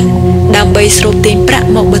យប្រាក់ដើម្បីស្រូបទាញប្រាក់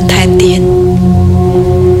មកបន្ថែមទៀត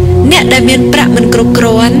អ្នកដែលមានប្រាក់មិនគ្រប់គ្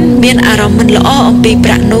រាន់មានអារម្មណ៍មិនល្អអំពីប្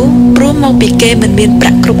រាក់នោះព្រោះមកពីគេមិនមានប្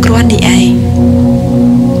រាក់គ្រប់គ្រាន់នេះឯង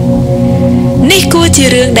នេះគួរជា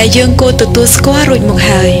រឿងដែលយើងគួរទទួលស្គាល់រួចមក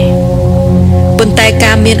ហើយប៉ុន្តែ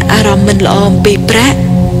ការមានអារម្មណ៍មិនល្អអំពីប្រាក់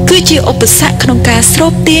គឺជាឧបសគ្គក្នុងការស្រូ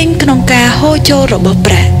បទាញក្នុងការហូរចូលរបស់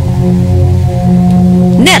ប្រាក់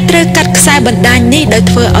អ្នកត្រូវកាត់ខ្សែបណ្ដាញនេះដោយ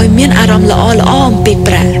ធ្វើឲ្យមានអារម្មណ៍ល្អអំពី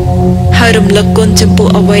ប្រាក់ហើយរំលឹកគុណចំពោះ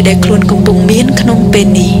អ្វីដែលខ្លួនកំពុងមានក្នុងពេល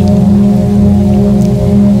នេះ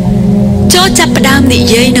ចូលចាប់ផ្ដើមនិ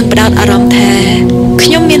យាយនិងផ្ដោតអារម្មណ៍ថាខ្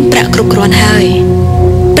ញុំមានប្រាក់គ្រប់គ្រាន់ហើយ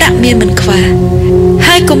ប្រាក់មានមិនខ្វះ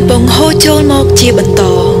ហើយកំពុងហូរចូលមកជាបន្ត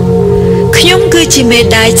ខ្ញុំគឺជាមេ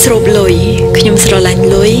ដាយស្រូបលុយខ្ញុំស្រឡាញ់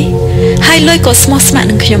លុយហើយលុយក៏ស្មោះស្ម័គ្រ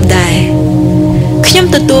នឹងខ្ញុំដែរខ្ញុំ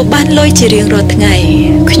ទទួលបានលុយជារៀងរាល់ថ្ងៃ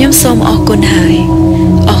ខ្ញុំសូមអរគុណហើយ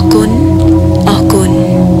អរគុណ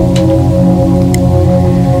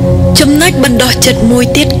ចំណុចបណ្ដោះចិត្តមួយ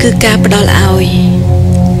ទៀតគឺការផ្ដល់ឲ្យ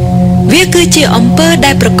វាគឺជាអំពើ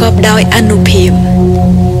ដែលប្រកបដោយអានុភាព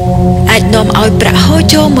អាចនាំឲ្យប្រាក់ហូរ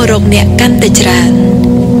ចូលមករកអ្នកកាន់តែច្រើន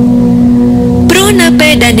ព្រោះនៅពេ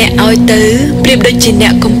លដែលអ្នកឲ្យទៅប្រៀបដូចជាអ្ន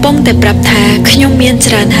កកំពុងតែប្រាប់ថាខ្ញុំមាន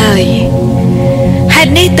ច្រើនហើយហេ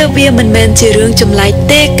តុនេះទៅវាមិនមែនជារឿងចម្លែក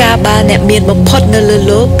ទេការបើអ្នកមានបំផុតនៅលើ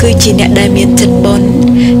លោកគឺជាអ្នកដែលមានចិត្តបុណ្យ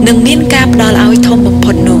និងមានការផ្ដល់ឲ្យធំបំ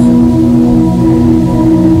ផុតនោះ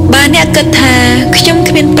បើអ្នកគិតថាខ្ញុំ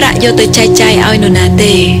គ្មានប្រាក់យកទៅចែកចាយឲ្យនរណា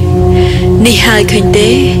ទេនេះហើយឃើញទេ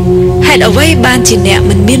ហេតុអ្វីបានជាអ្នក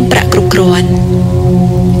មិនមានប្រាក់គ្រប់គ្រាន់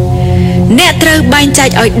អ្នកត្រូវបែងចែក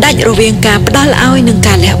ឲ្យដាច់រវាងការផ្ដល់ឲ្យនិង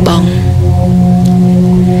ការលះបង់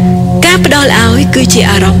ការផ្ដល់ឲ្យគឺជា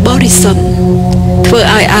អារម្មណ៍បរិសុទ្ធធ្វើ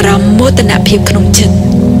ឲ្យអារម្មណ៍មោទនភាពក្នុងចិត្ត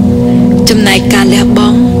ចំណែកការលះប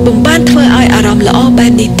ង់ពុំបានធ្វើឲ្យអារម្មណ៍ល្អបែ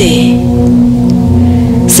បនេះទេ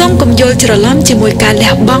សូមកុំយល់ច្រឡំជាមួយការ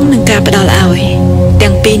លះបង់និងការផ្ដល់ឲ្យ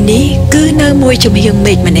ទាំងពីរនេះគឺនៅមួយជំហៀង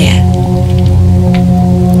មេឃម្នាក់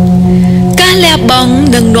ការលះបង់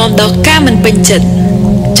នឹងនាំដល់ការមិនពេញចិត្ត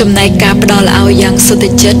ចំណែកការផ្ដល់ឲ្យយ៉ាងសុទ្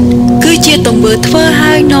ធចិត្តគឺជាទង្វើធ្វើ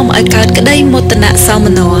ឲ្យនាំឲ្យកើតក្តីមោទនសោម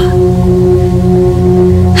នស្ស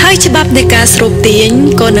ហើយច្បាប់នៃការស្រូបទាញ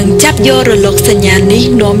ក៏នឹងចាប់យករលកសញ្ញានេះ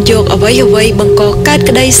នាំយកអ្វីបង្កកើត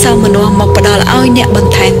ក្តីសោមនស្សមកផ្ដល់ឲ្យអ្នកប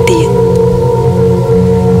ន្ថែមទៀត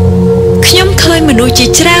ខ្ញុំឃើញមនុស្សជា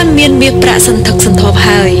ច្រើនមានមាសប្រាក់សន្ធឹកសន្ធាប់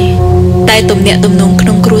ហើយតែទំនាក់ទំនងក្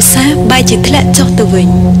នុងគ្រួសារបែរជាធ្លាក់ចុះទៅវិញ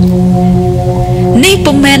នេះ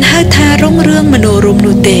ពុំមែនហៅថារុងរឿងមនោរម្យ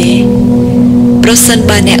នោះទេប្រសិន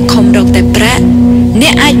បើអ្នកខំរកតែប្រាក់អ្ន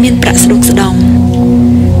កអាចមានប្រាក់ស្ដុកស្ដម្ភ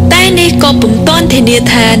តែនេះក៏ពុំទាន់ធានា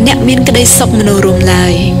ថាអ្នកមានក្តីសុខមនោរម្យឡើ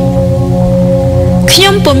យខ្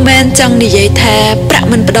ញុំពុំមែនចង់និយាយថាប្រាក់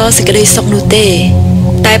មិនផ្ដល់សេចក្តីសុខនោះទេ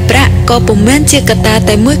តែប្រាក់ក៏ពុំមែនជាកត្តា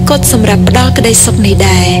តែមួយគត់សម្រាប់ផ្ដល់ក្តីសុខនេះ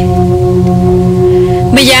ដែរ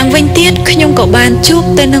ម្យ៉ាងវិញទៀតខ្ញុំក៏បានជួប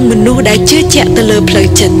ទៅនឹងមនុស្សដែលជឿជាក់ទៅលើផ្លូវ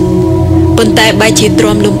ចិត្តប៉ុន្តែបែរជាទ្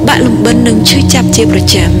រាំលំបាក់លំបិននឹងឈឺចាប់ជាប្រ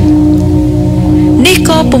ចាំនេះ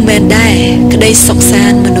ក៏ពុំមែនដែរក្តីសុខសា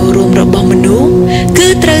ន្តមនោរម្យរបស់មនុស្សគឺ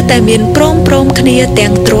ត្រូវតែមានព្រមគ្នាទាំ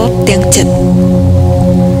ងទ្រព្យទាំងចិត្ត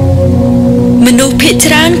មនុស្សភាគ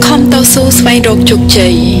ច្រើនខំតស៊ូស្វែងរកជោគជ័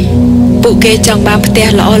យពួកគេចង់បានផ្ទះ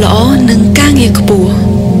ល្អនិងការងារខ្ពស់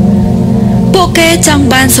ពួកគេចង់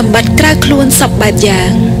បានសម្បត្តិក្រៅខ្លួនសពបែបយ៉ា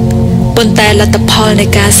ងប៉ុន្តែលទ្ធផលនៃ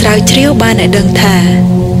ការស្រាវជ្រាវបានឲ្យដឹងថា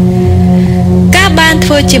ការបានធ្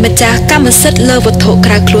វើជាម្ចាស់កម្មសិទ្ធិលើវត្ថុ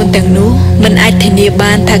ក្រៅខ្លួនទាំងនោះមិនអាចធានា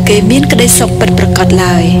បានថាគេមានក្តីសុខពិតប្រាកដ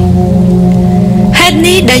ឡើយហេតុ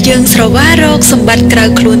នេះដែលយើងស្រវារកសម្បត្តិក្រៅ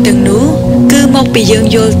ខ្លួនទាំងនោះគឺមកពីយើង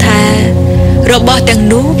យល់ថារបស់ទាំង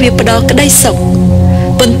នោះវាផ្ដល់ក្តីសុខ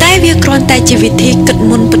ប៉ុន្តែវាគ្រាន់តែជាវិធីគិត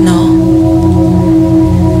មុនប៉ុណ្ណោះ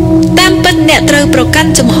តាមពិតអ្នកត្រូវប្រកា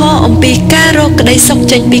ន់ចំហអំពីការរកក្តីសុខ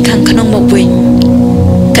ចេញពីខាងក្នុងមកវិញ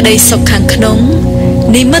ក្តីសុខខាងក្នុង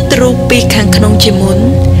និមិត្តរូបពីខាងក្នុងជាមុន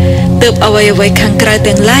ទើបអ្វីៗខាងក្រៅ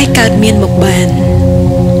ទាំងឡាយកើតមានមកបាន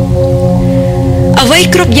អ្វី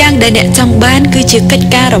គ្រប់យ៉ាងដែលអ្នកចង់បានគឺជាកិច្ច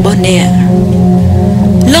ការរបស់អ្នក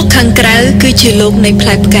លោកខាងក្រៅគឺជាលោកនៃផ្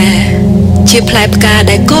លែផ្កាជាផ្លែផ្កា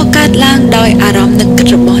ដែលកកើតឡើងដោយអារម្មណ៍នឹកគិត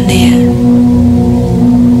របស់អ្នក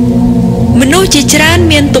មនុស្សជាច្រើន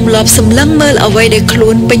មានទម្លាប់សម្លឹងមើលអ្វីដែលខ្លួ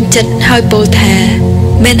នពេញចិត្តហើយពោលថា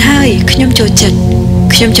មែនហើយខ្ញុំចូលចិត្ត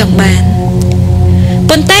ខ្ញុំចង់បាន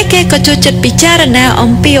ប៉ុន្តែគេក៏ចូលចិត្តពិចារណា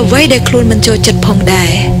អំពីអ្វីដែលខ្លួនមិនចូលចិត្តផងដែ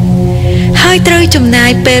រហើយត្រូវចំណាយ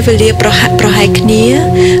ពេលវេលាប្រហាក់ប្រហែលគ្នា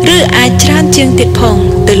ឬអាចច្រើនជាងទៀតផង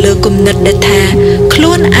ទៅលើគំនិតដែលថាខ្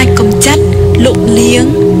លួនអាចកំចាត់លុបលាង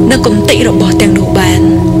នៅគំតិរបស់ទាំងនោះបាន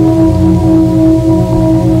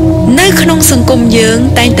នៅក្នុងសង្គមយើង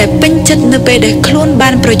តែងតែពេញចិត្តនៅពេលដែលខ្លួនបា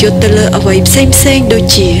នប្រយុទ្ធទៅលើអ្វីផ្សេងដូច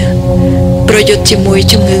ជាប្រយុទ្ធជាមួយ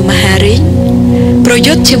ជំងឺមហារីកប្រ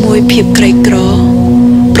យុទ្ធជាមួយភាពក្រីក្រ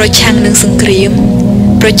ប្រឆាំងនឹងសង្គ្រាម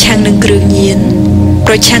ប្រឆាំងនឹងគ្រឿងញៀន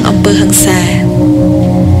ប្រឆាំងអំពើហិង្សា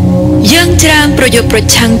យើងច្រើនប្រយុទ្ធប្រ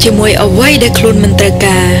ឆាំងជាមួយអ្វីដែលខ្លួនមិនត្រូវ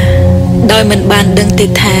ការដោយមិនបានដឹងទេ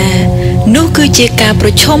ថានោះគឺជាការប្រ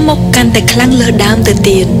ឈមមុខកាន់តែខ្លាំងលើសដើមទៅ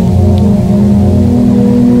ទៀត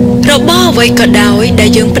របស់អ្វីក៏ដោយដែល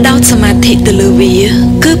យើងផ្ដោតសមាធិទៅលើវា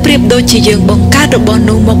គឺប្រៀបដូចជាយើងបង្កើតរបស់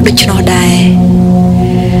នោះមកដូច្នោះដែរ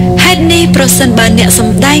ហេតុនេះប្រសិនបើអ្នកស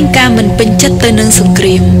ម្ដែងការមិនពេញចិត្តទៅនឹងសង្គ្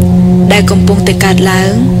រាមដែលកំពុងតែកើតឡើ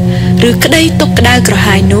ងឬក្តីទុក្ខក្តៅក្រ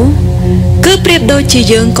ហាយនោះគឺប្រៀបដូចជា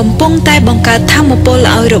យើងកំពុងតែបង្កើតថាមពល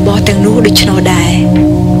ឲ្យរបស់ទាំងនោះដូច្នោះដែរ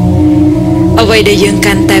អ្វីដែលយើង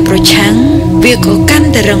កាន់តែប្រឆាំងវាក៏កាន់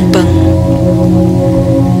តែរឹងប៉ឹង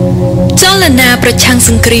ចលនាប្រឆាំងស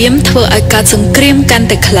ង្គ្រាមធ្វើឲ្យកើតសង្គ្រាមកាន់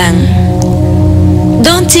តែខ្លាំង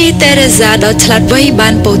ដូនជីតេរេសាដ៏ឆ្លាតវៃបា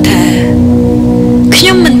នពោលថាខ្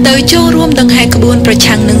ញុំមិនទៅចូលរួមដង្ហែក្បួនប្រ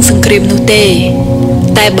ឆាំងនឹងសង្គ្រាមនោះទេ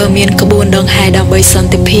តែបើមានក្បួនដង្ហែដើម្បីស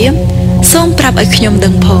ន្តិភាពសូមប្រាប់ឲ្យខ្ញុំដឹ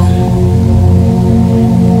ងផង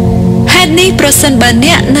ហេតុនេះប្រសិនបើ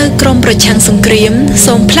អ្នកនៅក្រុមប្រឆាំងសង្គ្រាម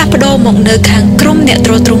សូមផ្លាស់ប្ដូរមកនៅខាងក្រុមអ្នក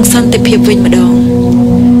ទ្រទ្រង់សន្តិភាពវិញម្ដង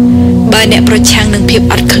បើអ្នកប្រឆាំងនឹងភាព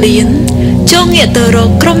អត់ឃ្លានចូលងាកទៅរក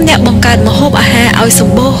ក្រុមអ្នកបង្កើតម្ហូបអាហារឲ្យស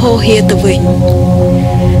ម្បូរហូរហៀទៅវិញ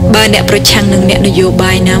បើអ្នកប្រឆាំងនឹងអ្នកនយោ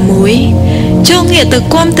បាយណាមួយចូលងាកទៅ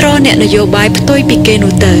គាំទ្រអ្នកនយោបាយផ្ទុយពីគេ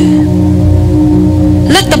នោះទៅ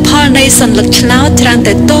លទ្ធផលនៃសន្លឹកឆ្នោតច្រើន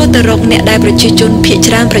តែតទៅរកអ្នកដែលប្រជាជនភាគ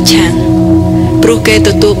ច្រើនប្រឆាំងព្រោះគេទ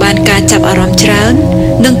ទួលបានការចាប់អារម្មណ៍ច្រើន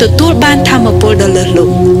និងទទួលបានថាមពលដ៏លើសល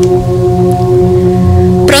ប់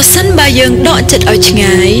ប្រសិនបើយើងដកចិត្តឲ្យឆ្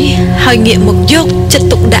ងាយហើយងាកមកយកចិត្ត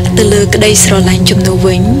ទុកដាក់ទៅលើក្តីស្រឡាញ់ជំនួស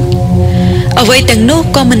វិញអ្វីទាំងនោះ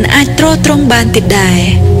ក៏មិនអាចទ្រទ្រង់បានទៀតដែរ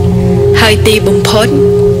ហើយទីបំផុត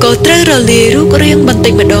ក៏ត្រូវរលាយរូបរាងបន្តិ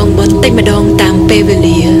ចម្ដងតាមពេលវេ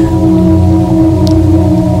លា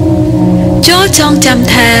ចូលចងចាំ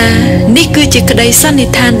ថានេះគឺជាក្តីសន្និ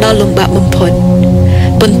ដ្ឋានដ៏លំបាកបំផុត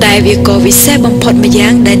ប៉ុន្តែវាក៏វិសេសបំផុតម្យ៉ា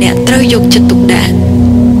ងដែលអ្នកត្រូវយកចិត្តទុកដាក់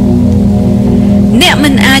អ្នកមិ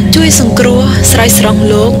នអាចជួយសង្គ្រោះស្រោចស្រង់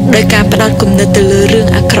លោកដោយការផ្ដោតគំនិតទៅលើរឿង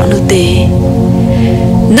អាក្រក់នោះទេ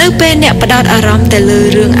នៅពេលអ្នកផ្ដោតអារម្មណ៍ទៅលើ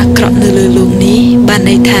រឿងអាក្រក់នៅលើលោកនេះបាន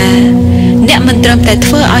ន័យថាអ្នកមិនត្រឹមតែ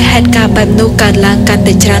ធ្វើឲ្យហេតុការណ៍បែបនោះកើតឡើងកាន់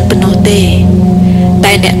តែច្រើនប៉ុណ្ណោះទេ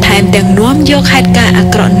តែអ្នកថែមទាំងនាំយកហេតុការណ៍អា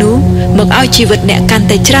ក្រក់នោះមកឲ្យជីវិតអ្នកកាន់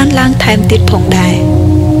តែច្រើនឡើងថែមទៀតផងដែរ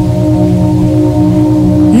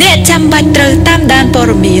អ្នកចាំបាច់ត្រូវតាមដានព័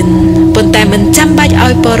ត៌មានប៉ុន្តែមិនចាំបាច់ឲ្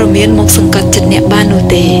យព័ត៌មានមកសង្កត់ចិត្តអ្នកបាននោះ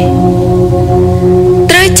ទេ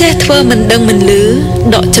ត្រូវចេះធ្វើមិនដឹងមិនឮ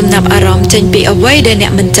ដកចំណាប់អារម្មណ៍ចេញពីអ្វីដែលអ្ន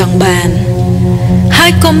កមិនចង់បានហើ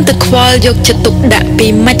យកុំទៅខ្វល់យកចិត្តទុកដាក់ពី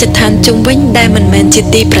មជ្ឈដ្ឋានជុំវិញដែលមិនមែនជា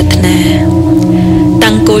ទីប្រាថ្នា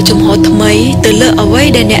តាំងគោលជំហរថ្មីទៅលើអ្វី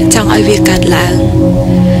ដែលអ្នកចង់ឲ្យវាកើតឡើង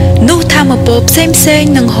នោះថាមពលផ្សេង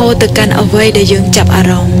នឹងហូរទៅកាន់អ្វីដែលយើងចាប់អា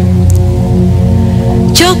រម្មណ៍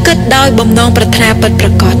ចូលគិតដោយបំណងប្រាថ្នាពិតប្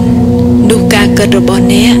រាកដនោះការគិតរបស់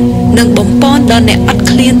អ្នកនឹងបំពន់ដល់អ្នកអត់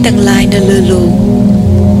ឃ្លានទាំងឡាយនៅលើលោក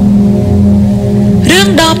រឿង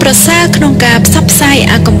ដ៏ប្រសើរក្នុងការផ្សព្វផ្សាយ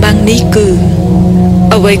អាកំបាំងនេះគឺ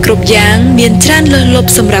អ្វីគ្រប់យ៉ាងមានច្រើនលើសល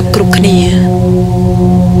ប់សម្រាប់គ្រប់គ្នា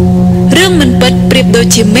រឿងមិនពិតប្រៀបដូច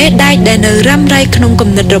ជាមេដែកដែលនៅរ៉ាំរ៉ៃក្នុងគំ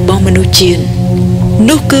និតរបស់មនុស្សជាតិ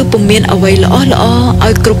នោះគឺពុំមានអ្វីល្អ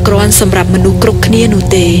ឲ្យគ្រប់គ្រាន់សម្រាប់មនុស្សគ្រប់គ្នានោះ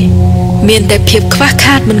ទេមានតែភាពខ្វះ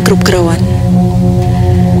ខាតមិនគ្រប់គ្រាន់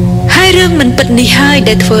ហើយរឿងមិនពិតនេះហើយ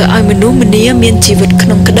ដែលធ្វើឲ្យមនុស្សម្នាមានជីវិតក្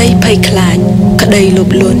នុងក្តីភ័យខ្លាចក្តីលោ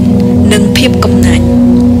ភលន់និងភាពកំណាញ់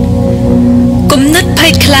គំនិតភ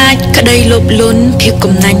ភ័យខ្លាចក្តីលោភលន់ភាព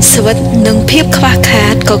កំណាញ់ស្វិតនិងភាពខ្វះខា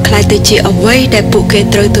តក៏ក្លាយទៅជាអ្វីដែលពួកគេ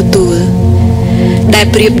ត្រូវទទួលដែល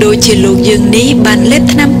ប្រៀបដូចជាលោកយើងនេះបានលេប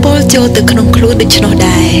ថ្នាំពុលចូលទៅក្នុងខ្លួនដូច្នោះ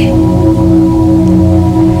ដែរ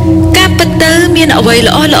ការពិតទៅមានអ្វី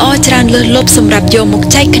ល្អៗច្រើនលើសលប់សម្រាប់យកមក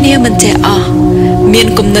ចែកគ្នាមិនចេះអស់មាន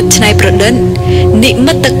គំនិតច្នៃប្រឌិតនិ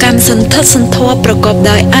មិត្តកម្មសន្ធឹកសន្ធាប់ប្រកប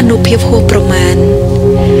ដោយអានុភាពហួសប្រមាណ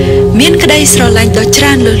មានក្តីស្រឡាញ់ដ៏ច្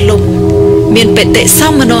រើនលើសលប់មានបេតិសោ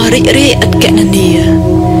មនស្សរីករាយឥតគណនា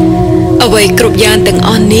អ្វីគ្រប់យ៉ាងទាំងអ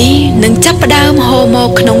ស់នេះនឹងចាប់ផ្ដើមហូរមក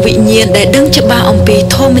ក្នុងវិញ្ញាណដែលដឹងច្បាស់អំពី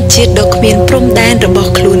ធម្មជាតិដ៏គ្មានព្រំដែនរបស់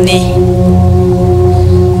ខ្លួននេះ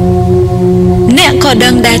អ្នកក៏ដឹ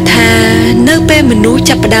ងដែរថានៅពេលមនុស្ស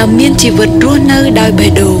ចាប់ផ្ដើមមានជីវិតរស់នៅដោយបេះ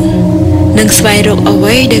ដូងនឹងស្វែងរកអ្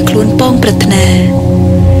វីដែលខ្លួនពងប្រាថ្នា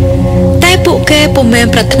តែពួកគេពុំមែន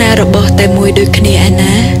ប្រាថ្នារបស់តែមួយដូចគ្នាឯ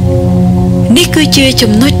ណានេះគឺជា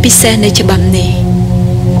ចំណុចពិសេសនៃច្បាប់នេះ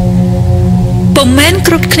ពុំមែន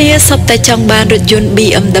គ្រប់គ្នាសុទ្ធតែចង់បានរថយន្ត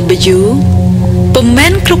BMW ពុំមែ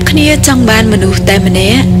នគ្រប់គ្នាចង់បានមនុស្សតែម្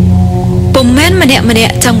នាក់ពុំមែនម្នា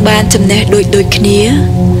ក់ចង់បានចំណេះដូចគ្នា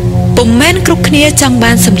ពុំមែនគ្រប់គ្នាចង់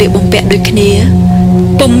បានសម្លៀកបំពាក់ដូចគ្នា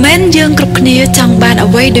ពុំមែនយើងគ្រប់គ្នាចង់បាន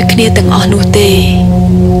អ្វីដូចគ្នាទាំងអស់នោះទេ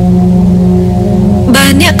បើ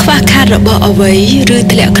អ្នកខ្វះខាតរបស់អ្វីឬ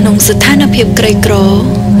ធ្លាក់ក្នុងស្ថានភាពក្រីក្រ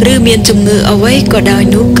ឬមានជំងឺអ្វីក៏ដោយ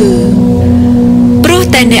នោះគឺព្រោះ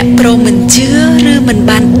តែអ្នកព្រមមិនជឿឬមិន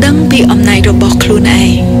បានដឹងពីអំណាចរបស់ខ្លួនឯ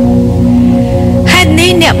ងហេតុនេះ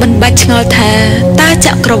អ្នកមិនបាច់ឆ្ងល់ថាតើច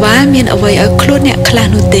ក្រវាលមានអ្វីឲ្យខ្លួនអ្នកខ្លះ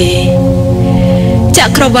នោះទេច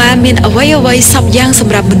ក្រវាលមានអ្វីសពយ៉ាងស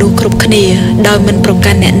ម្រាប់មនុស្សគ្រប់គ្នាដោយមិនប្រ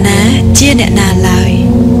កាន់អ្នកណាជាអ្នកណាឡើយ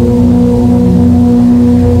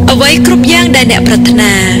អ្វីគ្រប់យ៉ាងដែលអ្នកប្រាថ្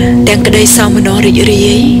នាទាំងក្តីសោមនស្សរីករា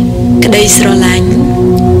យក្តីស្រឡាញ់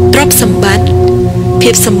ទ្រព្យសម្បត្តិភា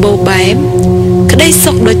ពសម្បូរបែបក្តី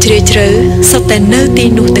សុខដ៏ជ្រាលជ្រៅសុទ្ធតែនៅទី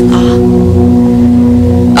នោះទាំងអស់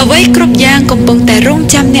អ្វីគ្រប់យ៉ាងកំពុងតែរង់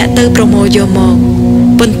ចាំអ្នកទៅប្រមូលយកមក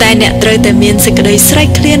ប៉ុន្តែអ្នកត្រូវតែមានសេចក្តីស្រេក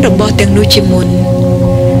ឃ្លានរបស់ទាំងនោះជាមុន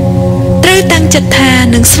ត្រូវតាំងចិត្តថា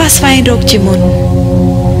នឹងស្វែងរកជាមុន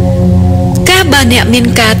បើអ្នកមាន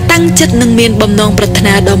ការតាំងចិត្តនិងមានបំណងប្រាថ្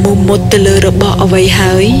នាដ៏មោះមុតទៅលើរបស់អ្វី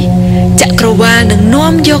ហើយចក្រវាលនឹង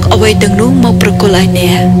នាំយកអ្វីទាំងនោះមកប្រគល់ឲ្យអ្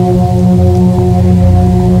នក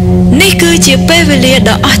នេះគឺជាពេលវេលា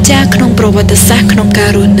ដ៏អស្ចារ្យក្នុងប្រវត្តិសាស្ត្រក្នុងការ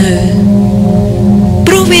រស់នៅ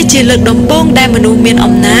ព្រោះវាជាលើកដំបូងដែលមនុស្សមាន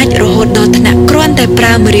អំណាចរហូតដល់ថ្នាក់គ្រាន់តែប្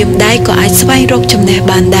រើម្រាមដៃក៏អាចស្វែងរកចំណេះ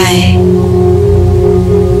បានដែរ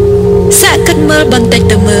សាកគិតមើលបន្តិច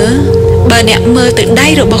ទៅមើលបើអ្នកមើលទៅដៃ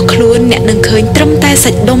របស់ខ្លួនអ្នកនឹងឃើញត្រឹមតែ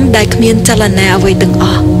សាច់ដុំដែលគ្មានចលនាអ្វីទាំងអ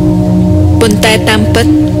ស់ប៉ុន្តែតាមពិត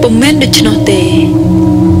ពុំមែនដូច្នោះទេ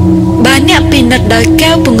បើអ្នកពិនិត្យដោយ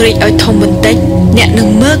កែវពង្រីកឲ្យធំបន្តិចអ្នកនឹង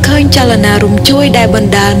មើលឃើញចលនារំជួយដែលប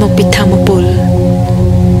ណ្ដាលមកពីធម្មពល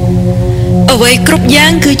អ្វីគ្រប់យ៉ា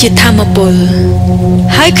ងគឺជាធម្មពល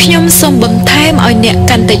ហើយខ្ញុំសូមបន្ថែមឲ្យអ្នក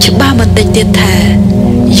កាន់តែច្បាស់បន្តិចទៀតថា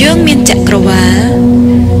យើងមានចក្រវាល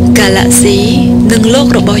កាឡាក់ស៊ីនិងលោក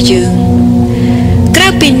របស់យើងក្រៅ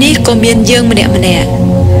ពីនេះក៏មានយើងម្នាក់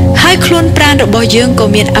ហើយខ្លួនប្រាណរបស់យើងក៏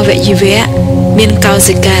មានអវយវៈមានកោ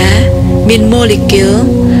សិកាមានម៉ូលេគុល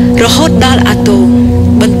រហូតដល់អាតូម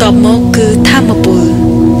បន្ទាប់មកគឺធម្មពល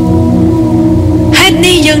ហេតុ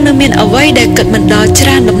នេះយើងនៅមានអ្វីដែលគិតមិនដល់ច្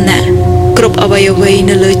រើនដំណាក់គ្រប់អ្វី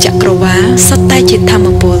នៅលើចក្រវាលសុទ្ធតែជាធម្ម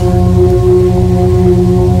ពល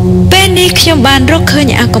ពេលនេះខ្ញុំបានរកឃើញ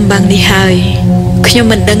អាកំបាំងនេះហើយខ្ញុំ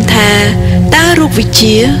មិនដឹងថាតើរូបវិទ្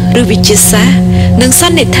យាឬវិទ្យាសាស្ត្រនឹងស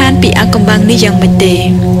ន្និដ្ឋានពីអាកំបាំងនេះយ៉ាងម៉េចទេ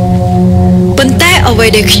ប៉ុន្តែអ្វី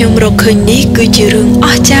ដែលខ្ញុំរកឃើញនេះគឺជារឿងអ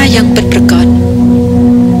ស្ចារ្យយ៉ាងពិតប្រាកដ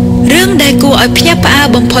រឿងដែលគួរឲ្យភ្ញាក់ផ្អើល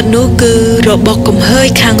បំផុតនោះគឺរបស់គំហើញ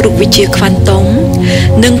ខាងរូបវិទ្យាខ្វាន់តុង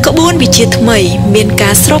និងក្បួនវិទ្យាថ្មីមានកា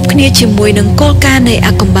រស្របគ្នាជាមួយនឹងគោលការណ៍នៃ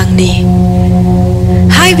អាកំបាំងនេះ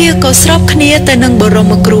ហើយវាក៏ស្របគ្នាទៅនឹងបរ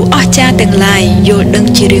មគ្រូអស្ចារ្យទាំងឡាយយល់ដឹង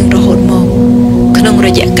ជារៀងរហូតមកក្នុងរ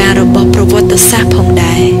យៈកាលរបស់ប្រវត្តិសាស្ត្រផង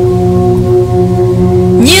ដែរ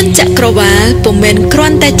ញាណចក្រវាលពុំមែនគ្រា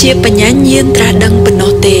ន់តែជាបញ្ញាញាណត្រាស់ដឹងប៉ុណ្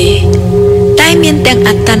ណោះទេតែមានទាំងអ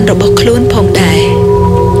ត្តនរបស់ខ្លួនផងដែរ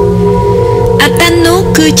អត្តននោះ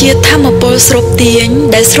គឺជាធម្មពលស្រូបទាញ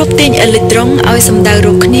ដែលស្រូបទាញអេឡិចត្រុងឲ្យសម្ដៅរ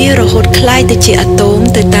កគ្នារហូតคล้ายទៅជាអាតូម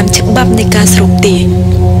ទៅតាមច្បាប់នៃការស្រូបទាញ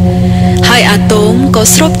ហើយអាតូមក៏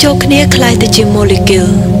ស្រូបចូលគ្នាคล้ายទៅជាម៉ូលេគុល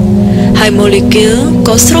ហើយម៉ូលេគុល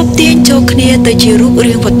ក៏ស្រូបទាញចូលគ្នាទៅជារូប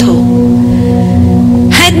រាងវត្ថុ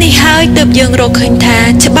ហេតុនេះហើយទើបយើងរកឃើញថា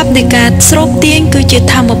ច្បាប់នៃការស្រូបទាញគឺជា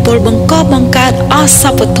ធម្មពលបង្កបង្កើតអស់ស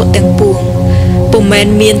ពវត្ថុទាំងពួងពុំមែន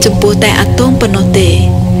មានចំពោះតែអាតូមប៉ុណ្ណោះទេ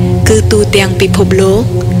គឺទូទាំងពិភពលោក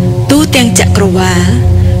ទូទាំងចក្រវាល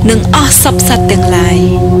និងអស់សពសត្វទាំងឡាយ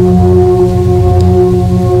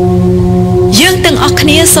យើងទាំងអស់គ្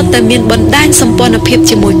នាសុទ្ធតែមានបណ្ដាញសម្ព័ន្ធភាព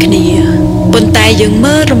ជាមួយគ្នាប៉ុន្តែយើង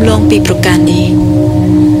មើលរំលងពីប្រការនេះ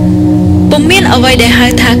ពុំមានអ្វីដែលហៅ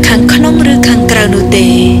ថាខាងក្នុងឬខាងក្រៅនោះទេ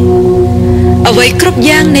អ្វីគ្រប់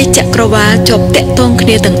យ៉ាងនៃចក្រវាលជាប់តាក់ទងគ្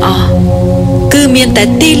នាទាំងអស់គឺមានតែ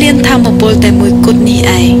ទីលានថាមពលតែមួយគត់នេះ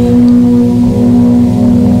ឯង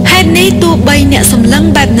ហេតុនេះទោះបីអ្នកសម្លឹង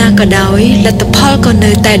បែបណាក៏ដោយលទ្ធផលក៏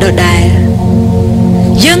នៅតែដដែល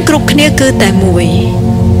យើងគ្រប់គ្នាគឺតែមួយ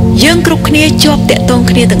យើងគ្រប់គ្នាជាប់តាក់ទង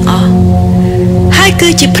គ្នាទាំងអស់ហើយគឺ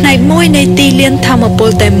ជាផ្នែកមួយនៃទីលានថាមពល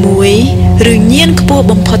តែមួយឬញាណខ្ពស់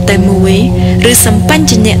បំផុតតែមួយឬសម្បញ្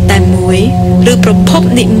ញៈតែមួយឬប្រភព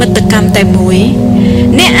និមិត្តកម្មតែមួយ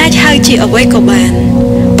អ្នកអាចហៅជាអ្វីក៏បាន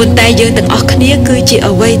ប៉ុន្តែយើងទាំងអស់គ្នាគឺជា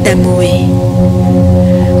អ្វីតែមួយ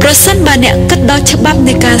ប្រសិនបើអ្នកគិតដល់ច្បាប់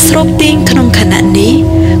នៃការស្រូបទាញក្នុងខណៈនេះ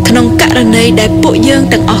ក្នុងករណីដែលពួកយើង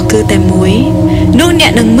ទាំងអស់គឺតែមួយនោះអ្ន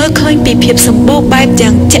កនឹងមើលឃើញពីភាពសម្បូរបែបយ៉ា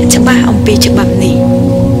ងជាក់ច្បាស់អំពីច្បាប់នេះ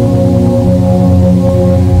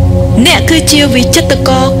អ្នកគឺជាវិចិត្រក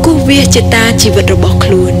រគូសវាសជាតាជីវិតរបស់ខ្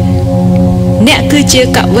លួនអ្នកគឺជា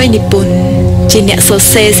កវីនិពន្ធជាអ្នកសរ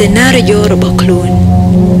សេរសេណារីយ៉ូរបស់ខ្លួន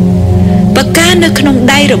បកានៅក្នុង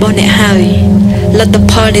ដៃរបស់អ្នកហើយលទ្ធ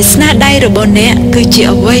ផលនៃស្នាដៃរបស់អ្នកគឺជា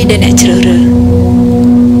អ្វីដែលអ្នកជ្រើសរើស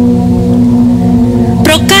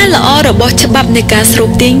ប្រការល្អរបស់ច្បាប់នៃការស្រូប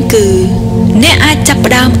ទាញគឺអ្នកអាចចាប់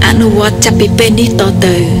ផ្ដើមអនុវត្តចាប់ពីពេលនេះត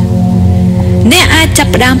ទៅអ្នកអាចចា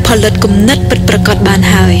ប់ផ្ដើមផលិតគំនិតពិតប្រាកដបាន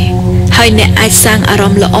ហើយអ្នកអាចសាងអារ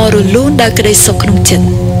ម្មណ៍ល្អរលូនដោយក្តីសុខក្នុងចិត្ត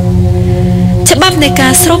ច្បាប់នៃកា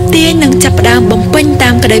រស្រូបទាញនឹងចាប់ផ្ដើមបំពេញតា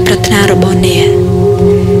មក្តីប្រាថ្នារបស់អ្នក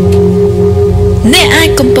អាច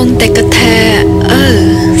កំពុងតែគិតថា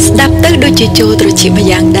ស្ដាប់ទៅដូចជាចូលត្រចៀកម្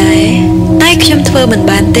យ៉ាងដែរតែខ្ញុំធ្វើមិន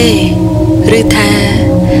បានទេឬថា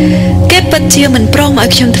គេពិតជាមិនព្រមឲ្យ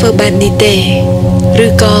ខ្ញុំធ្វើបែបនេះទេឬ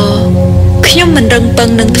ក៏ខ្ញុំមិនរឹងប៉ឹង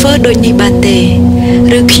នឹងធ្វើដូចនេះបានទេ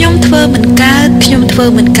ឬខ្ញុំធ្វើមិនកើតខ្ញុំធ្វើ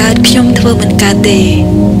មិនកើតទេ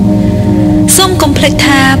សូមកុំភ្លេច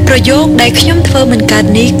ថាប្រយោគដែលខ្ញុំធ្វើមិនកើត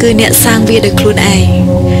នេះគឺអ្នកសាងវាដោយខ្លួនឯង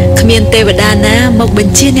គ្មានទេវតាណាមកប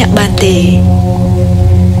ញ្ជាអ្នកបានទេ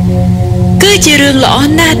គឺជារឿងល្អ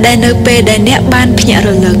ណាស់ដែលនៅពេលដែលអ្នកបានភ្ញាក់រ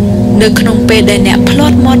លឹកនៅក្នុងពេលដែលអ្នកផ្លា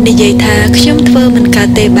ត់មាត់និយាយថាខ្ញុំធ្វើមិនកើត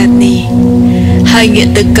ទេបែបនេះហើយងាក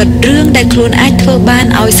ទៅគិតរឿងដែលខ្លួនអាចធ្វើបាន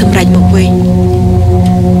ឲ្យសម្រេចមកវិញ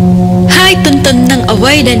ហើយទន្ទឹមនឹងអ្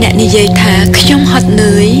វីដែលអ្នកនិយាយថាខ្ញុំហត់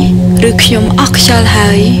នឿយឬខ្ញុំអស់ខ្យល់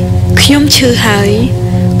ហើយខ្ញុំឈឺហើយ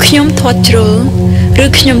ខ្ញុំធាត់ជ្រុលឬ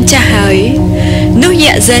ខ្ញុំចាស់ហើយនោះ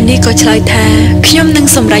យៈហ្សេនីក៏ឆ្លើយថាខ្ញុំនឹង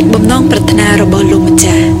សម្រេចបំណងប្រាថ្នារបស់លោកម្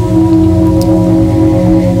ចាស់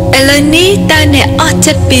ឥឡូវនេះតើអ្នកអស់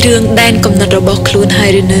ចិត្តពីរឿងដែនកំណត់របស់ខ្លួនហើយ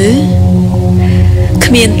ឬនៅ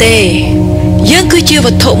គ្មានទេយើងគឺជាវ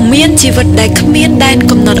ត្ថុមានជីវិតដែលគ្មានដែន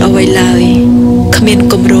កំណត់អ្វីឡើយគ្មាន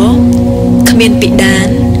គម្រោងគ្មានពិដាន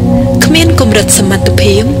គ្មានកម្រិតសមត្ថ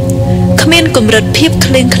ភាពគ្មានកម្រិតភាព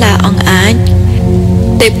ក្លែងក្លាអង្អាច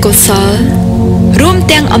ទេពកោសលរួម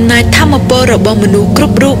ទាំងអំណាចធម៌ពលរបស់មនុស្សគ្រ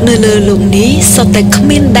ប់រូបនៅលើលោកនេះសុទ្ធតែគ្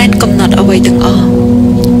មានដែនកំណត់អ្វីទាំងអស់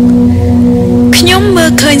ខ្ញុំមើ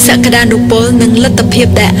លឃើញសក្តានុពលនិងលទ្ធភាព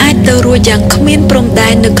ដែលអាចទៅរួចយ៉ាងគ្មានព្រំដែ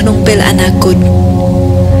ននៅក្នុងពេលអនាគត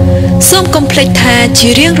សូមកុំភ្លេចថាជា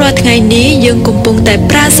រៀងរាល់ថ្ងៃនេះយើងកំពុងតែ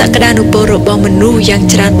ប្រើសក្តានុពលរបស់មនុស្សយ៉ាង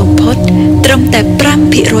ច្រើនបំផុតត្រឹមតែ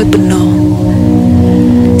 5% ប៉ុណ្ណោះ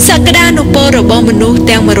សក្តានុពលរបស់មនុស្ស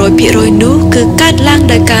ទាំង 100% នោះគឺកើតឡើង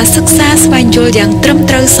ដោយការសិក្សាស្វែងយល់យ៉ាងត្រឹម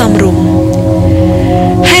ត្រូវសមរម្យ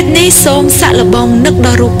ហេតុនេះសូមសាក់លបងនឹកដ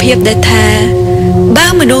ល់រូបភាពដែលថាបើ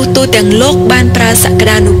មនុស្សទូទាំងលោកបានប្រើសក្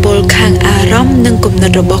តានុពលខាងអារម្មណ៍និងគំនិ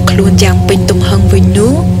តរបស់ខ្លួនយ៉ាងពេញទំហឹងវិញ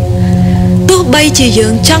នោះទោះបីជាយើ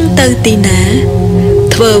ងចង់ទៅទីណា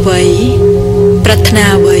ធ្វើអ្វីប្រាថ្នា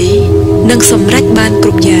អ្វីនិងសម្រេចបានគ្រ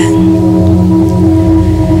ប់យ៉ាង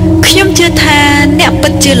ខ្ញុំជឿថាអ្នកពិ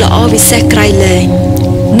តជាល្អវិសេសក្រៃលែង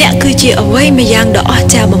អ្នកគឺជាអ្វីម្យ៉ាងដ៏អស្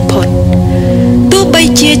ចារ្យបំផុតទោះបី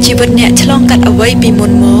ជាជីវិតអ្នកឆ្លងកាត់អ្វីពីមុ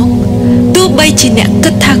នមកទោះបីជាអ្នក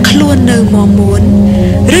គិតថាខ្លួននៅមាំមួន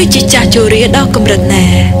ឬជាចាស់ជរាដល់កម្រិតណា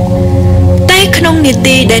តែក្នុងនា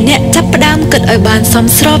ទីដែលអ្នកចាប់ផ្ដើមគិតឲ្យបានសម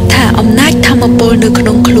ស្របថាអំណាចធម៌ពលនៅក្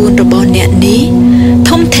នុងខ្លួនរបស់អ្នកនេះ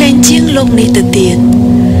ធំធេងជាងលោកនេះទៅទៀត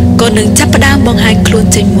ក៏នឹងចាប់ផ្ដើមបង្ហាញខ្លួន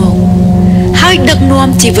ចេញមកហើយដឹកនាំ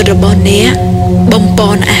ជីវិតរបស់អ្នកបំព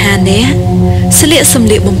ន់អាហារអ្នកស្លៀកសម្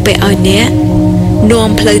លៀកបំពាក់ឲ្យអ្នកនាំ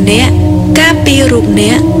ផ្លូវអ្នកការពាររូបអ្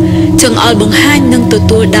នកចង្អុលបង្ហាញនិងទ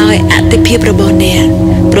ទួលដោយអតិភិបរបស់អ្នក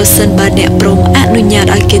ប្រសិនបើអ្នកព្រមអនុញ្ញាត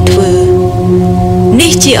ឲ្យគេធ្វើ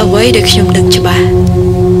នេះជាអ្វីដែលខ្ញុំដឹងច្បាស់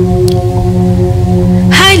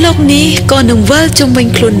ហើយលោកនេះក៏នឹងវិលជុំវិញ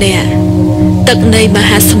ខ្លួនអ្នក ទឹកនៃម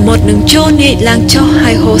ហាសមុទ្រនឹងចូលនាយឡើងចុះ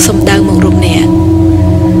ហើយហូរសម្ដៅមករកអ្នក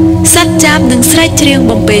សត្វចាបនឹងស្រែកច្រៀង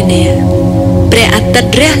បំពេអ្នកព្រះអាទិត្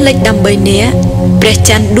យរះលេចដើម្បីអ្នកព្រះ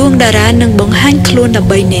ច័ន្ទដួងតារានឹងបង្ហាញខ្លួនដើម្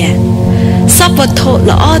បីអ្នកសពវត្ថុ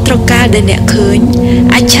ល្អត្រកាលដែលអ្នកឃើញ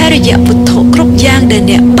អច្ឆរិយវត្ថុគ្រប់យ៉ាងដែល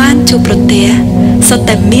អ្នកបានជួបប្រទះសុទ្ធ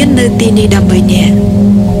តែមាននៅទីនេះដើម្បីអ្នក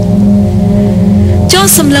ចូល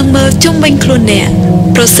សម្លឹងមើលជុំវិញខ្លួនអ្នក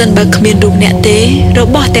ប្រសិនបើគ្មានរូបអ្នកទេរ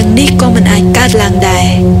បស់ទាំងនេះក៏មិនអាចកើតឡើងដែរ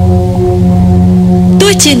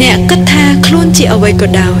ទោះជាអ្នកគិតថាខ្លួនជាអ្វីក៏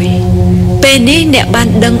ដោយពេលនេះអ្នកបាន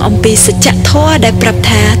ដឹងអំពីសច្ចធម៌ដែលប្រាប់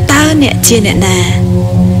ថាតើអ្នកជាអ្នកណា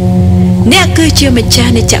អ្នកគឺជាម្ចា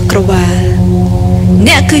ស់នៃចក្រវាល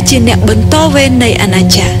អ្នកគឺជាអ្នកបន្តវេននៃអាណា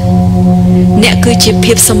ចក្រអ្នកគឺជា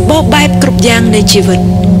ភាពសម្បូរបែបគ្រប់យ៉ាងនៃជីវិត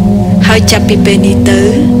ហើយចាប់ពីពេលនេះទៅ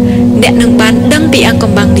អ្នកនឹងបានដឹងពីអា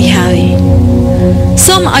កំបាំងនេះហើយ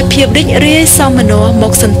សូមឲ្យភាពរីករាយសោមនស្សម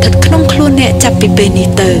កសន្ធិដ្ឋក្នុងខ្លួនអ្នកចាប់ពីពេលនេះ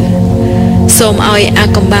ទៅសូមឲ្យអា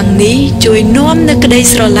កំបាំងនេះជួយនាំនូវក្តី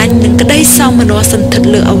ស្រឡាញ់និងក្តីសោមនស្សសន្ធិដ្ឋ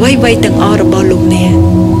លើអ្វីៗទាំងអស់របស់លោកអ្នក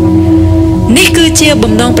នេះគឺជា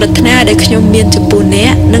បំណងប្រាថ្នាដែលខ្ញុំមានចំពោះអ្ន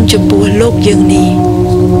កនិងចំពោះលោកយើងនេះ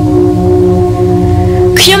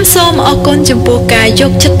ខ្ញុំសូមអរគុណចំពោះការយ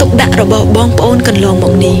កចិត្តទុកដាក់របស់បងប្អូនកន្លងម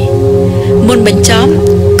កនេះមុនបញ្ចប់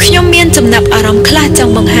ខ្ញុំមានចំណាប់អារម្មណ៍ខ្លះច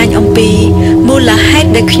ង់បង្ហាញអំពីមូលហេតុ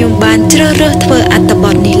ដែលខ្ញុំបានជ្រើសរើសធ្វើអត្ថប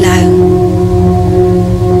ទនេះឡើង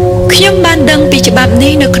ខ្ញុំបានដឹងពីច្បាប់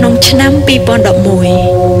នេះនៅក្នុងឆ្នាំ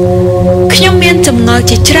2011ខ្ញុំមានចម្ងល់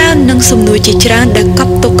ជាច្រើននិងសំណួរជាច្រើនដែលក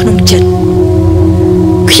ប់ទុកក្នុងចិត្ត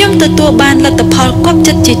ខ្ញុំទទួលបានលទ្ធផលកប់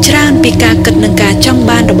ចិត្តជាច្រើនពីការគិតនិងការចង់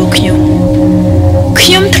បានរបស់ខ្ញុំ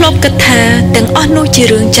ធ្លាប់គិតថាទាំងអស់នោះជា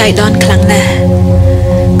រឿងចៃដន្យខ្លាំងណាស់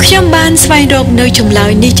ខ្ញុំបានស្វែងរកនៅចម្លើ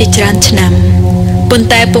យនេះជាច្រើនឆ្នាំប៉ុន្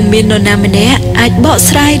តែពុំមាននរណាម្នាក់អាចបក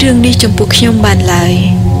ស្រាយរឿងនេះចំពោះខ្ញុំបានឡើយ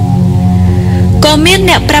ក៏មាន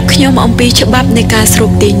អ្នកប្រាប់ខ្ញុំអំពីច្បាប់នៃការស្រូ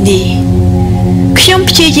បទាញនេះខ្ញុំ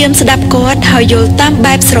ព្យាយាមស្ដាប់គាត់ហើយយល់តាម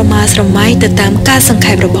បែបស្រមើស្រមៃទៅតាមការសង្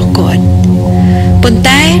ខេបរបស់គាត់ប៉ុន្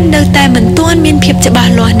តែនៅតែមិនទាន់មានភាពច្បា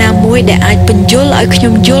ស់លាស់ណាមួយដែលអាចបញ្យល់ឲ្យខ្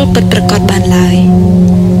ញុំយល់ពិតប្រាកដបានឡើយ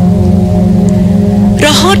រ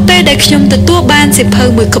ហូតពេលដែលខ្ញុំទទួលបានសៀវភៅ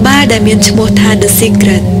មួយក្បាលដែលមានឈ្មោះថា The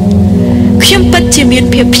Secret ខ្ញុំពិតជាមាន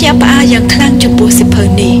ភាពភ្ញាក់ផ្អើលយ៉ាងខ្លាំងចំពោះសៀវភៅ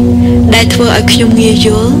នេះដែលធ្វើឲ្យខ្ញុំងាយយ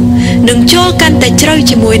ល់និងចូលកាន់តែជ្រៅ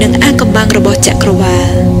ជាមួយនឹងអាកំបាំងរបស់ចក្រវា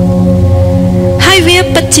លហើយវា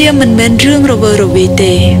ពិតជាមិនមែនរឿងរវើរវាយ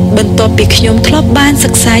ទេបន្ទាប់ពីខ្ញុំធ្លាប់បានសិ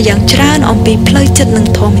ក្សាយ៉ាងច្រើនអំពីផ្លូវចិត្តនិង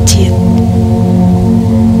ធម្មជាតិ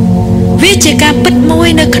វាជាការពិតមួយ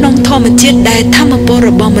នៅក្នុងធម្មជាតិដែលធម្មពល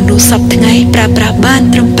របស់មនុស្សសពថ្ងៃប្រើប្រាស់បាន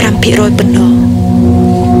ត្រឹម 5% ប៉ុណ្ណោះ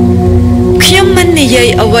ខ្ញុំមិននិយាយ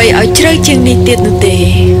អ្វីឲ្យជ្រៅជាងនេះទៀតនោះទេ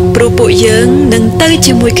ព្រោះពួកយើងនឹងទៅ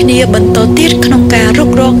ជាមួយគ្នាបន្តទៀតក្នុងការរុក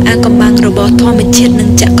រកអាកំបាំងរបស់ធម្មជាតិនិង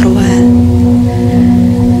ចក្រវាល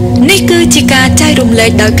នេះគឺជាការចែករំលែ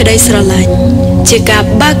កដោយក្តីស្រឡាញ់ជាការ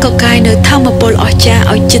បើកកកាយនៅធម្មពលអស្ចារ្យ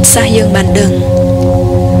ឲ្យចិត្តសាស្ត្រយើងបានដឹង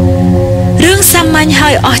រឿងសាមញ្ញហើ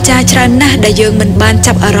យអស្ចារ្យច្រើនណាស់ដែលយើងមិនបាន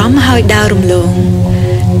ចាប់អារម្មណ៍ហើយដើររំលង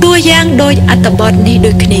តួយ៉ាងដូចអត្ថបទនេះ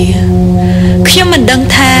ដូចគ្នាខ្ញុំមិនដឹង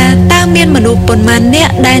ថាតើមានមនុស្សប៉ុន្មានអ្នក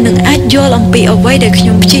ដែលនឹងអាចយល់អំពីអ្វីដែលខ្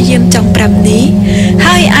ញុំព្យាយាមចង់ប្រាប់នេះ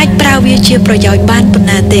ហើយអាចប្រើវាជាប្រយោជន៍បានប៉ុណ្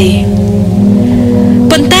ណាទេ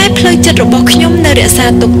ប៉ុន្តែផ្លូវចិត្តរបស់ខ្ញុំនៅរក្សា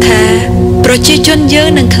ទុកថាប្រជាជនយើង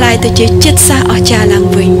នឹងក្លាយទៅជាជាតិសាសន៍អស្ចារ្យឡើង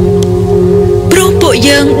វិញព្រោះពួក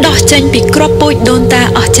យើងដោះចេញពីគ្រាប់ពូជដូនតា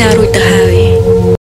អស្ចារ្យរួចទៅហើយ